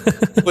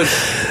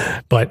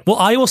 But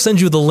I will send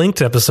you the link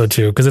to episode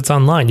 2 because it's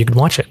online. You can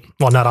watch it.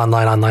 Well, not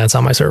online. It's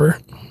on my server.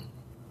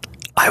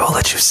 I will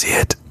let you see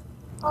it.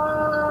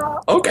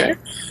 Okay.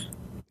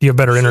 You have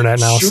better internet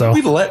now, Should so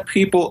we let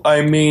people?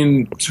 I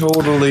mean,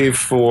 totally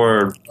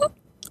for.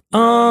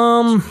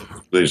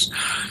 Please.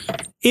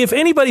 If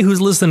anybody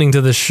who's listening to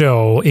the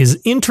show is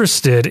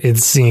interested in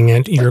seeing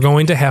it, you're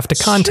going to have to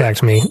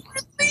contact me.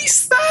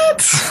 Release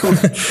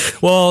that.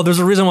 Well, there's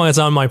a reason why it's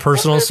on my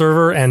personal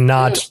server and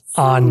not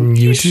on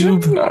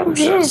YouTube. I'm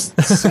just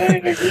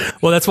saying.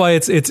 Well, that's why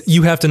it's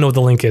you have to know what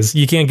the link is.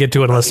 You can't get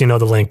to it unless you know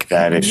the link.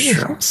 That is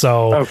true.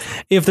 So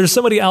if there's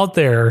somebody out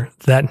there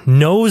that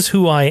knows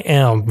who I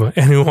am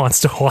and who wants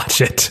to watch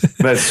it,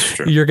 that's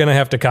true. You're going to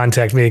have to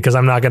contact me because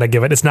I'm not going to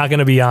give it. It's not going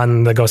to be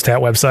on the Ghost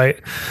Hat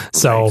website.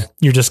 So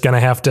you're just going to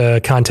have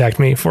to contact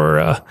me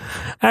for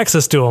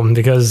access to them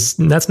because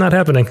that's not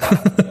happening.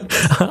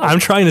 I'm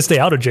trying to stay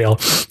out of jail.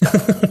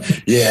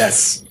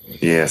 Yes.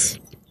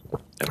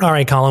 All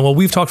right, Colin. Well,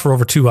 we've talked for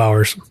over 2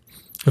 hours.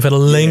 We've had a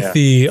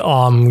lengthy,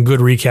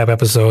 good recap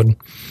episode.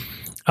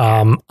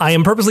 I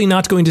am purposely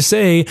not going to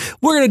say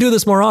we're going to do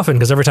this more often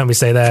because every time we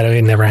say that,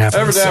 it never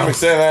happens. Every time we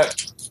say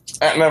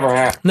that never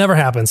happens. Never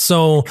happens.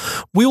 So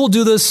we will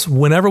do this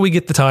whenever we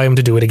get the time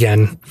to do it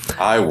again.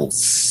 I will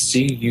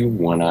see you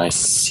when I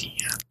see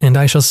you. And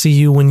I shall see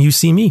you when you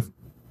see me.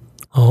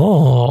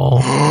 Oh,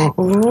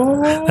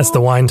 that's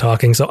the wine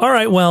talking. So, all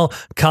right. Well,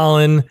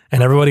 Colin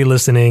and everybody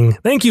listening,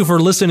 thank you for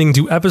listening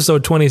to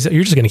episode 20.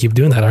 You're just going to keep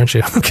doing that, aren't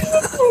you?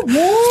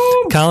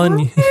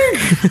 Colin,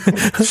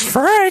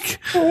 Frank.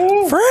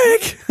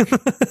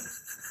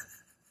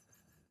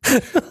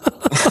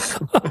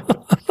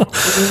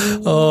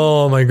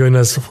 Oh my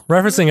goodness.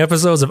 Referencing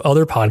episodes of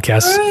other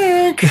podcasts.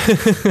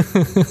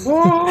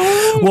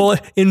 Well,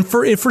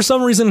 if for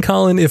some reason,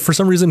 Colin, if for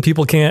some reason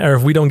people can't, or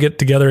if we don't get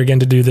together again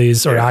to do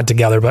these, or not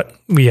together, but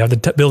we have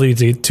the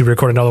ability to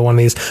record another one of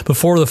these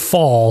before the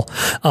fall,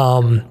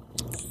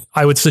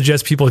 I would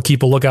suggest people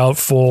keep a lookout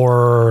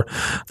for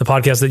the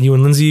podcast that you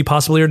and Lindsay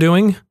possibly are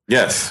doing.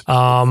 Yes.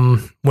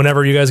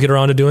 Whenever you guys get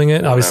around to doing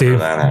it, obviously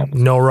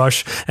no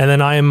rush. And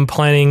then I am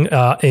planning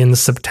in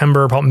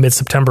September, about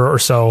mid-September or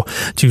so,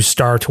 to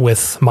start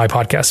with my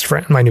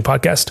podcast, my new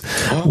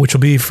podcast, which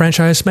will be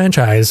Franchise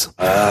Smanchise.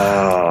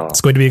 Oh.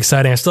 It's going to be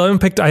exciting.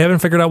 I haven't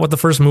figured out what the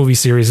first movie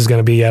series is going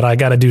to be yet. I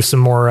got to do some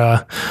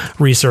more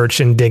research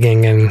and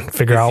digging and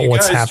figure out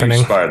what's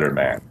happening.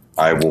 Spider-Man,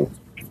 I will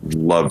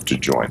love to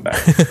join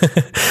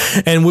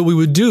that. And what we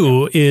would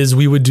do is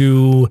we would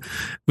do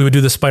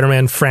the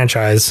Spider-Man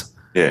franchise,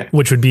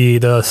 which would be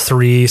the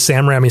 3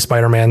 Sam Raimi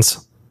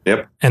Spider-Mans.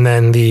 Yep. And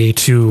then the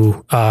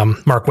 2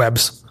 Mark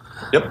Webbs.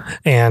 Yep.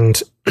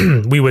 And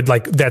we would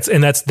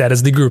that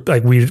is the group.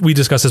 Like we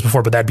discussed this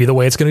before, but that'd be the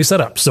way it's going to be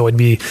set up. So it'd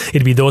be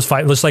those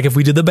 5. Just like if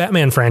we did the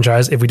Batman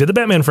franchise, it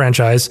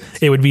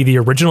would be the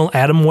original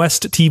Adam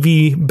West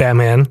TV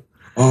Batman.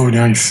 Oh,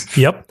 nice.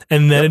 Yep.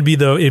 And then it'd be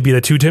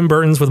the 2 Tim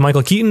Burtons with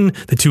Michael Keaton,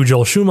 the 2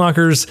 Joel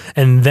Schumachers,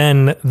 and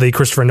then the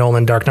Christopher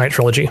Nolan Dark Knight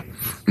trilogy.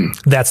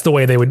 That's the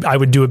way I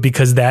would do it,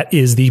 because that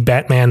is the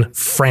Batman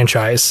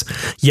franchise.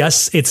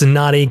 Yes, it's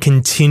not a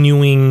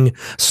continuing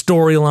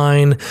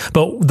storyline,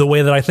 but the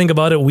way that I think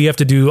about it,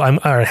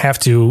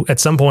 at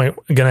some point,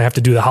 going to have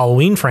to do the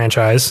Halloween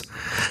franchise.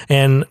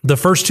 And the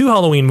first 2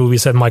 Halloween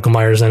movies had Michael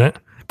Myers in it,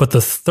 but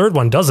the third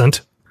one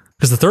doesn't.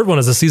 Because the third one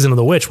is the Season of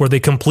the Witch, where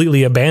they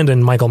completely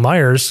abandoned Michael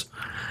Myers.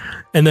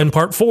 And then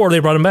part 4, they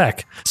brought him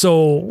back.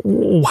 So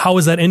how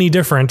is that any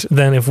different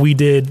than if we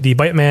did the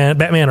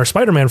Batman or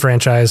Spider-Man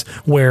franchise,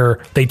 where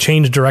they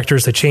changed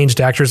directors, they changed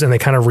actors, and they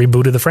kind of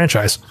rebooted the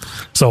franchise?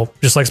 So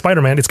just like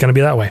Spider-Man, it's going to be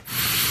that way.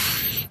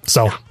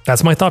 So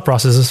that's my thought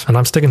processes, and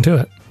I'm sticking to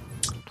it.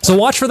 So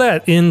watch for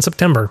that in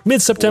September,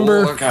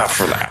 mid-September. Look out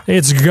for that.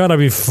 It's going to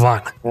be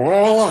fun.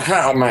 Oh, look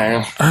out,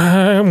 man.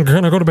 I'm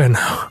going to go to bed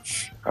now.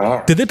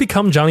 Did it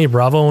become Johnny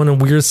Bravo in a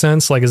weird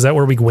sense? Like, is that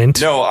where we went?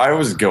 No, I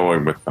was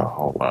going with the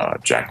whole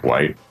Jack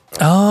White.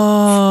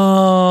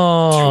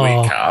 Oh.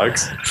 Julie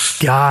Cox.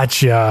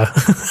 Gotcha.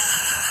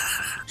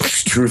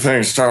 2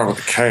 things start with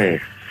a K.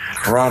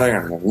 Karate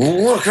and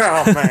look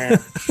out, man.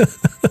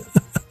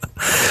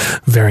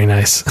 Very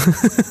nice.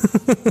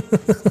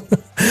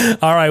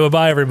 All right, well,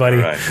 bye, everybody.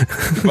 All right.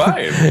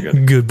 Goodbye.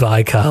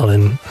 Goodbye,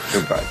 Colin.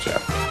 Goodbye,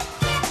 Jeff.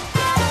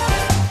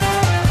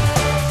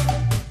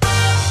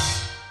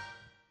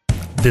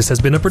 This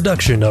has been a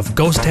production of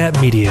Ghost Hat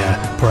Media,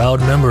 proud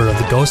member of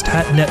the Ghost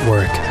Hat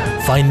Network.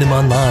 Find them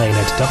online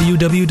at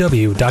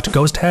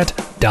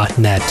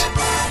www.ghosthat.net.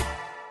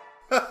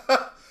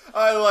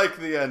 I like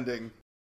the ending.